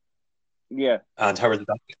 Yeah. And Howard the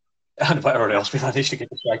Duck. And whatever else we managed to get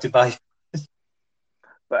distracted by.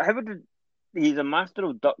 But he's a master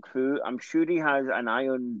of duck fu. I'm sure he has an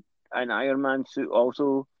Iron Man suit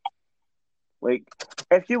also. Like,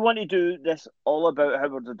 if you want to do this all about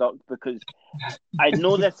Howard the Duck, because I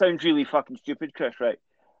know this sounds really fucking stupid, Chris, right?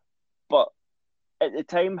 But at the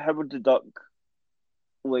time, Howard the Duck,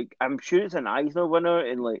 like, I'm sure it's an Eisner winner,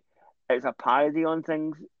 and like, it's a parody on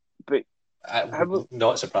things. But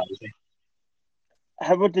not surprising.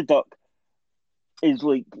 Howard the Duck is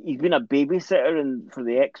like, he's been a babysitter for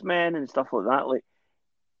the X-Men and stuff like that. Like,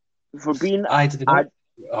 for being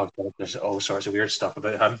oh god, there's all sorts of weird stuff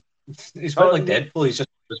about him. He's a bit like Deadpool. He's just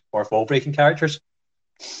fourth wall breaking characters.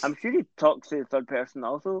 I'm sure he talks to the third person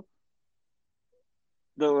also.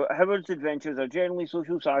 Howard's adventures are generally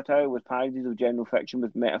social satire with parodies of general fiction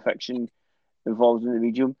with metafiction involved in the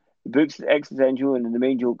medium. The book's existential, and the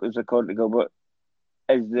main joke is, according to Gilbert,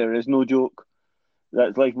 is there is no joke.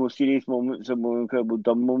 That's like most serious moments and more incredible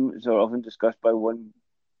dumb moments are often discussed by one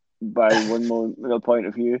point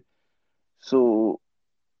of view. So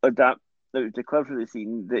it was declared for the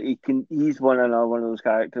scene that he's one of those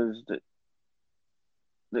characters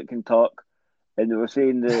that can talk, and they were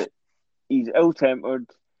saying that he's ill-tempered,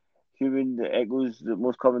 human that echoes the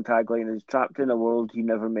most common tagline is trapped in a world he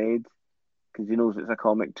never made, because he knows it's a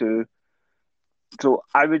comic too. So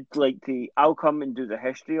I would like to, I'll come and do the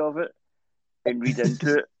history of it and read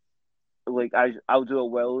into it. Like, I'll do a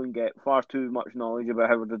will and get far too much knowledge about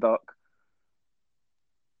Howard the Duck.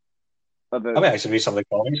 I might actually read some of the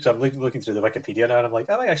comics. I'm looking through the Wikipedia now, and I'm like,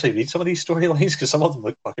 I might actually read some of these storylines because some of them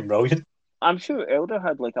look fucking brilliant. I'm sure Elder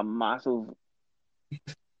had like a massive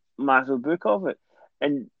book of it,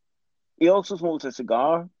 and he also smokes a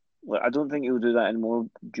cigar. Like, I don't think he'll do that anymore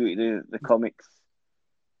due to the comics,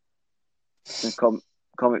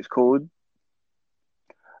 comics code.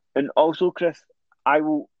 And also, Chris, I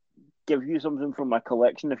will give you something from my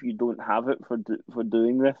collection if you don't have it for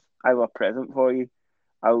doing this. I have a present for you.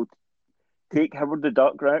 I'll take Howard the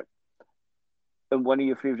Duck, right, and one of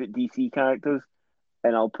your favourite DC characters,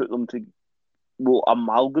 and I'll put them we'll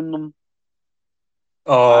amalgam them.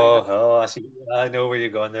 I see. I know where you're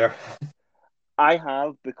going there. I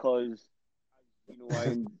have, because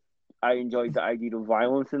I enjoyed the idea of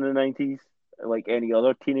violence in the 90s, like any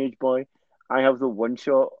other teenage boy. I have the one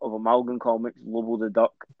shot of Amalgam Comics, Lobo the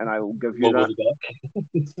Duck, and I will give you Lobo the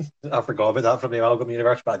Duck. I forgot about that from the Amalgam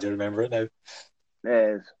universe, but I do remember it now.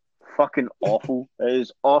 It is fucking awful. It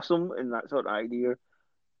is awesome in that sort of idea,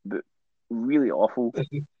 but really awful.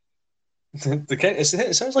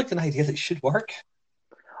 It sounds like an idea that should work.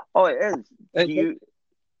 Oh, it is.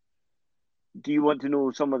 Do you want to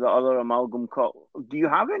know some of the other Amalgam? Do you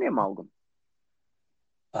have any Amalgam?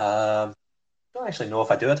 I don't actually know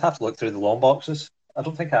if I do. I'd have to look through the long boxes. I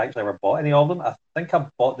don't think I actually ever bought any of them. I think I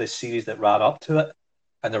bought this series that ran up to it,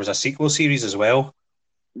 and there was a sequel series as well.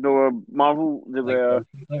 There were Marvel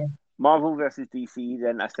Marvel versus DC.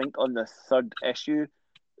 Then I think on the third issue,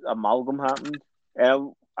 Amalgam happened.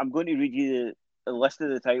 I'm going to read you the list of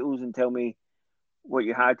the titles and tell me what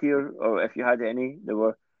you had here, or if you had any. There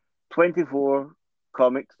were 24,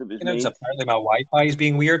 comics that was You know, it's made. apparently my Wi-Fi is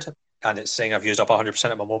being weird, and it's saying I've used up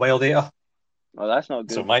 100% of my mobile data. Oh, that's not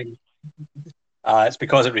So good. it's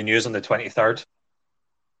because it renews on the 23rd.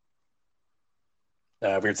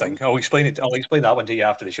 Weird thing. I'll explain it. I'll explain that one to you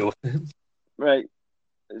after the show. Right.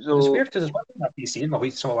 It's So weird because it's working on my PC and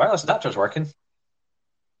my wireless adapter's working.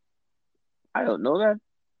 I don't know that.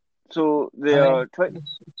 So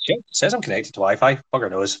It says I'm connected to Wi-Fi. Bugger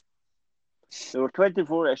knows. there were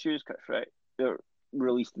 24 issues, right? They're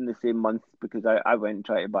released in the same month because I went and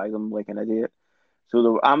tried to buy them like an idiot. So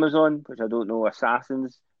there were Amazon, which I don't know,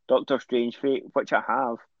 Assassins, Doctor Strange Fate, which I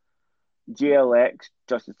have, JLX,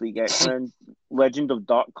 Justice League X-Men, Legend of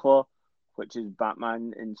Darkclaw, which is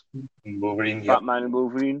Wolverine, yep. Batman and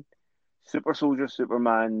Wolverine, Super Soldier,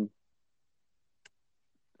 Superman,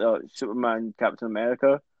 Captain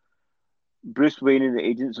America, Bruce Wayne and the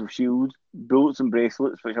Agents of S.H.I.E.L.D., Bullets and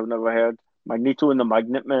Bracelets, which I've never heard, Magneto and the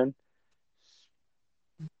Magnet Man.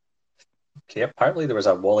 Okay, apparently there was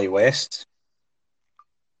a Wally West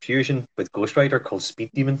fusion with Ghost Rider called Speed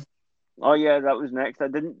Demon. Oh yeah, that was next.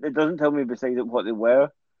 It doesn't tell me beside it what they were,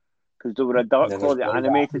 because there were a Dark Claw, the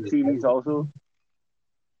animated series also.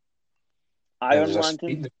 Iron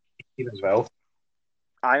Lantern. As well.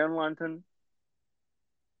 Iron Lantern.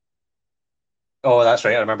 Oh, that's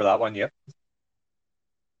right. I remember that one. Yep.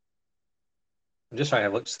 I'm just trying to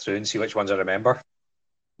look through and see which ones I remember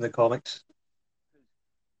in the comics.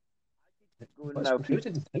 Who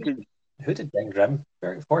did Ben Grimm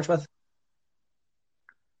forge with?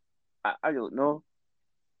 I don't know.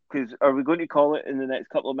 Because are we going to call it in the next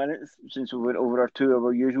couple of minutes since we went over our 2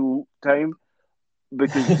 hour usual time?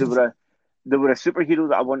 Because there were a superhero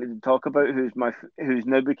that I wanted to talk about who's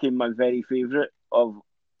now became my very favourite of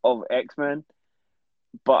X-Men.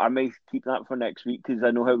 But I may keep that for next week because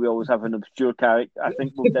I know how we always have an obscure character. I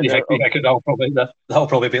think we'll that'll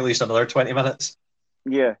probably be at least another 20 minutes.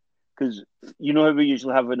 Yeah, because you know how we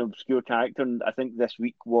usually have an obscure character, and I think this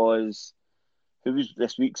week was who was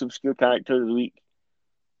this week's obscure character of the week?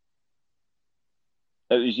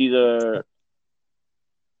 It was either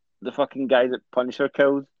the fucking guy that Punisher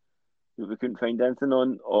killed that we couldn't find anything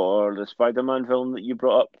on, or the Spider-Man film that you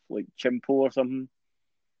brought up, like Chimpo or something.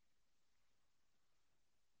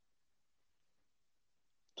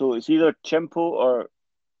 So it's either Chimpo or.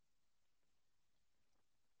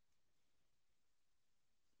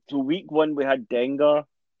 So week 1 we had Dengar.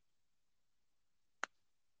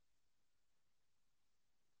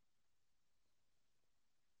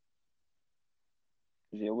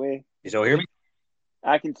 Is he away? You still hear me?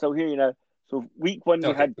 I can still hear you now. So week 1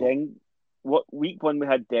 we had cool. Week 1 we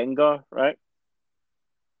had Dengar, right?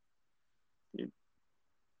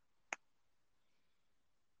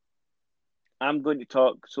 I'm going to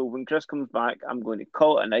talk. So when Chris comes back, I'm going to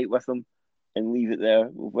call it a night with him and leave it there.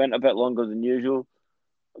 We went a bit longer than usual.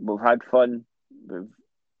 We've had fun. We've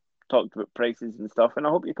talked about prices and stuff. And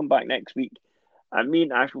I hope you come back next week. And me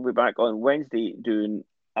and Ash will be back on Wednesday doing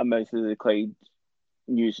a Mouth of the Clyde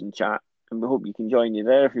news and chat. And we hope you can join you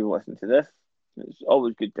there if you listen to this. It's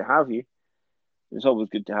always good to have you. It's always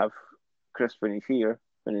good to have Chris when he's here,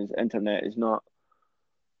 when his internet is not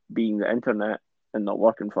being the internet and not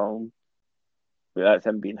working for him. But that's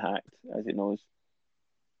him being hacked, as he knows.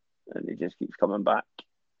 And he just keeps coming back.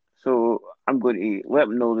 So I'm going to let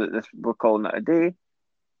him know that we're calling it a day.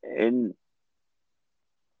 And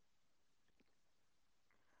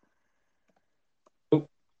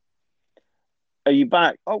are you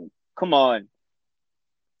back? Oh, come on.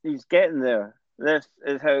 He's getting there. This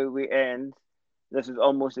is how we end. This is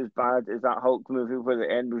almost as bad as that Hulk movie where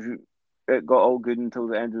the end was, it got all good until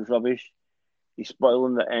the end was rubbish. He's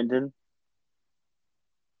spoiling the ending.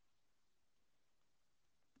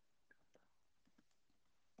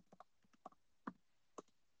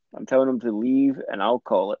 I'm telling him to leave and I'll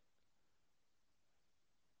call it.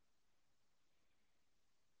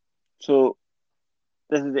 So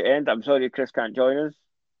this is the end. I'm sorry Chris can't join us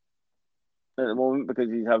at the moment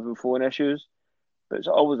because he's having phone issues. But it's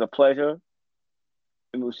always a pleasure.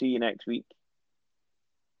 And we'll see you next week.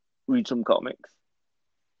 Read some comics.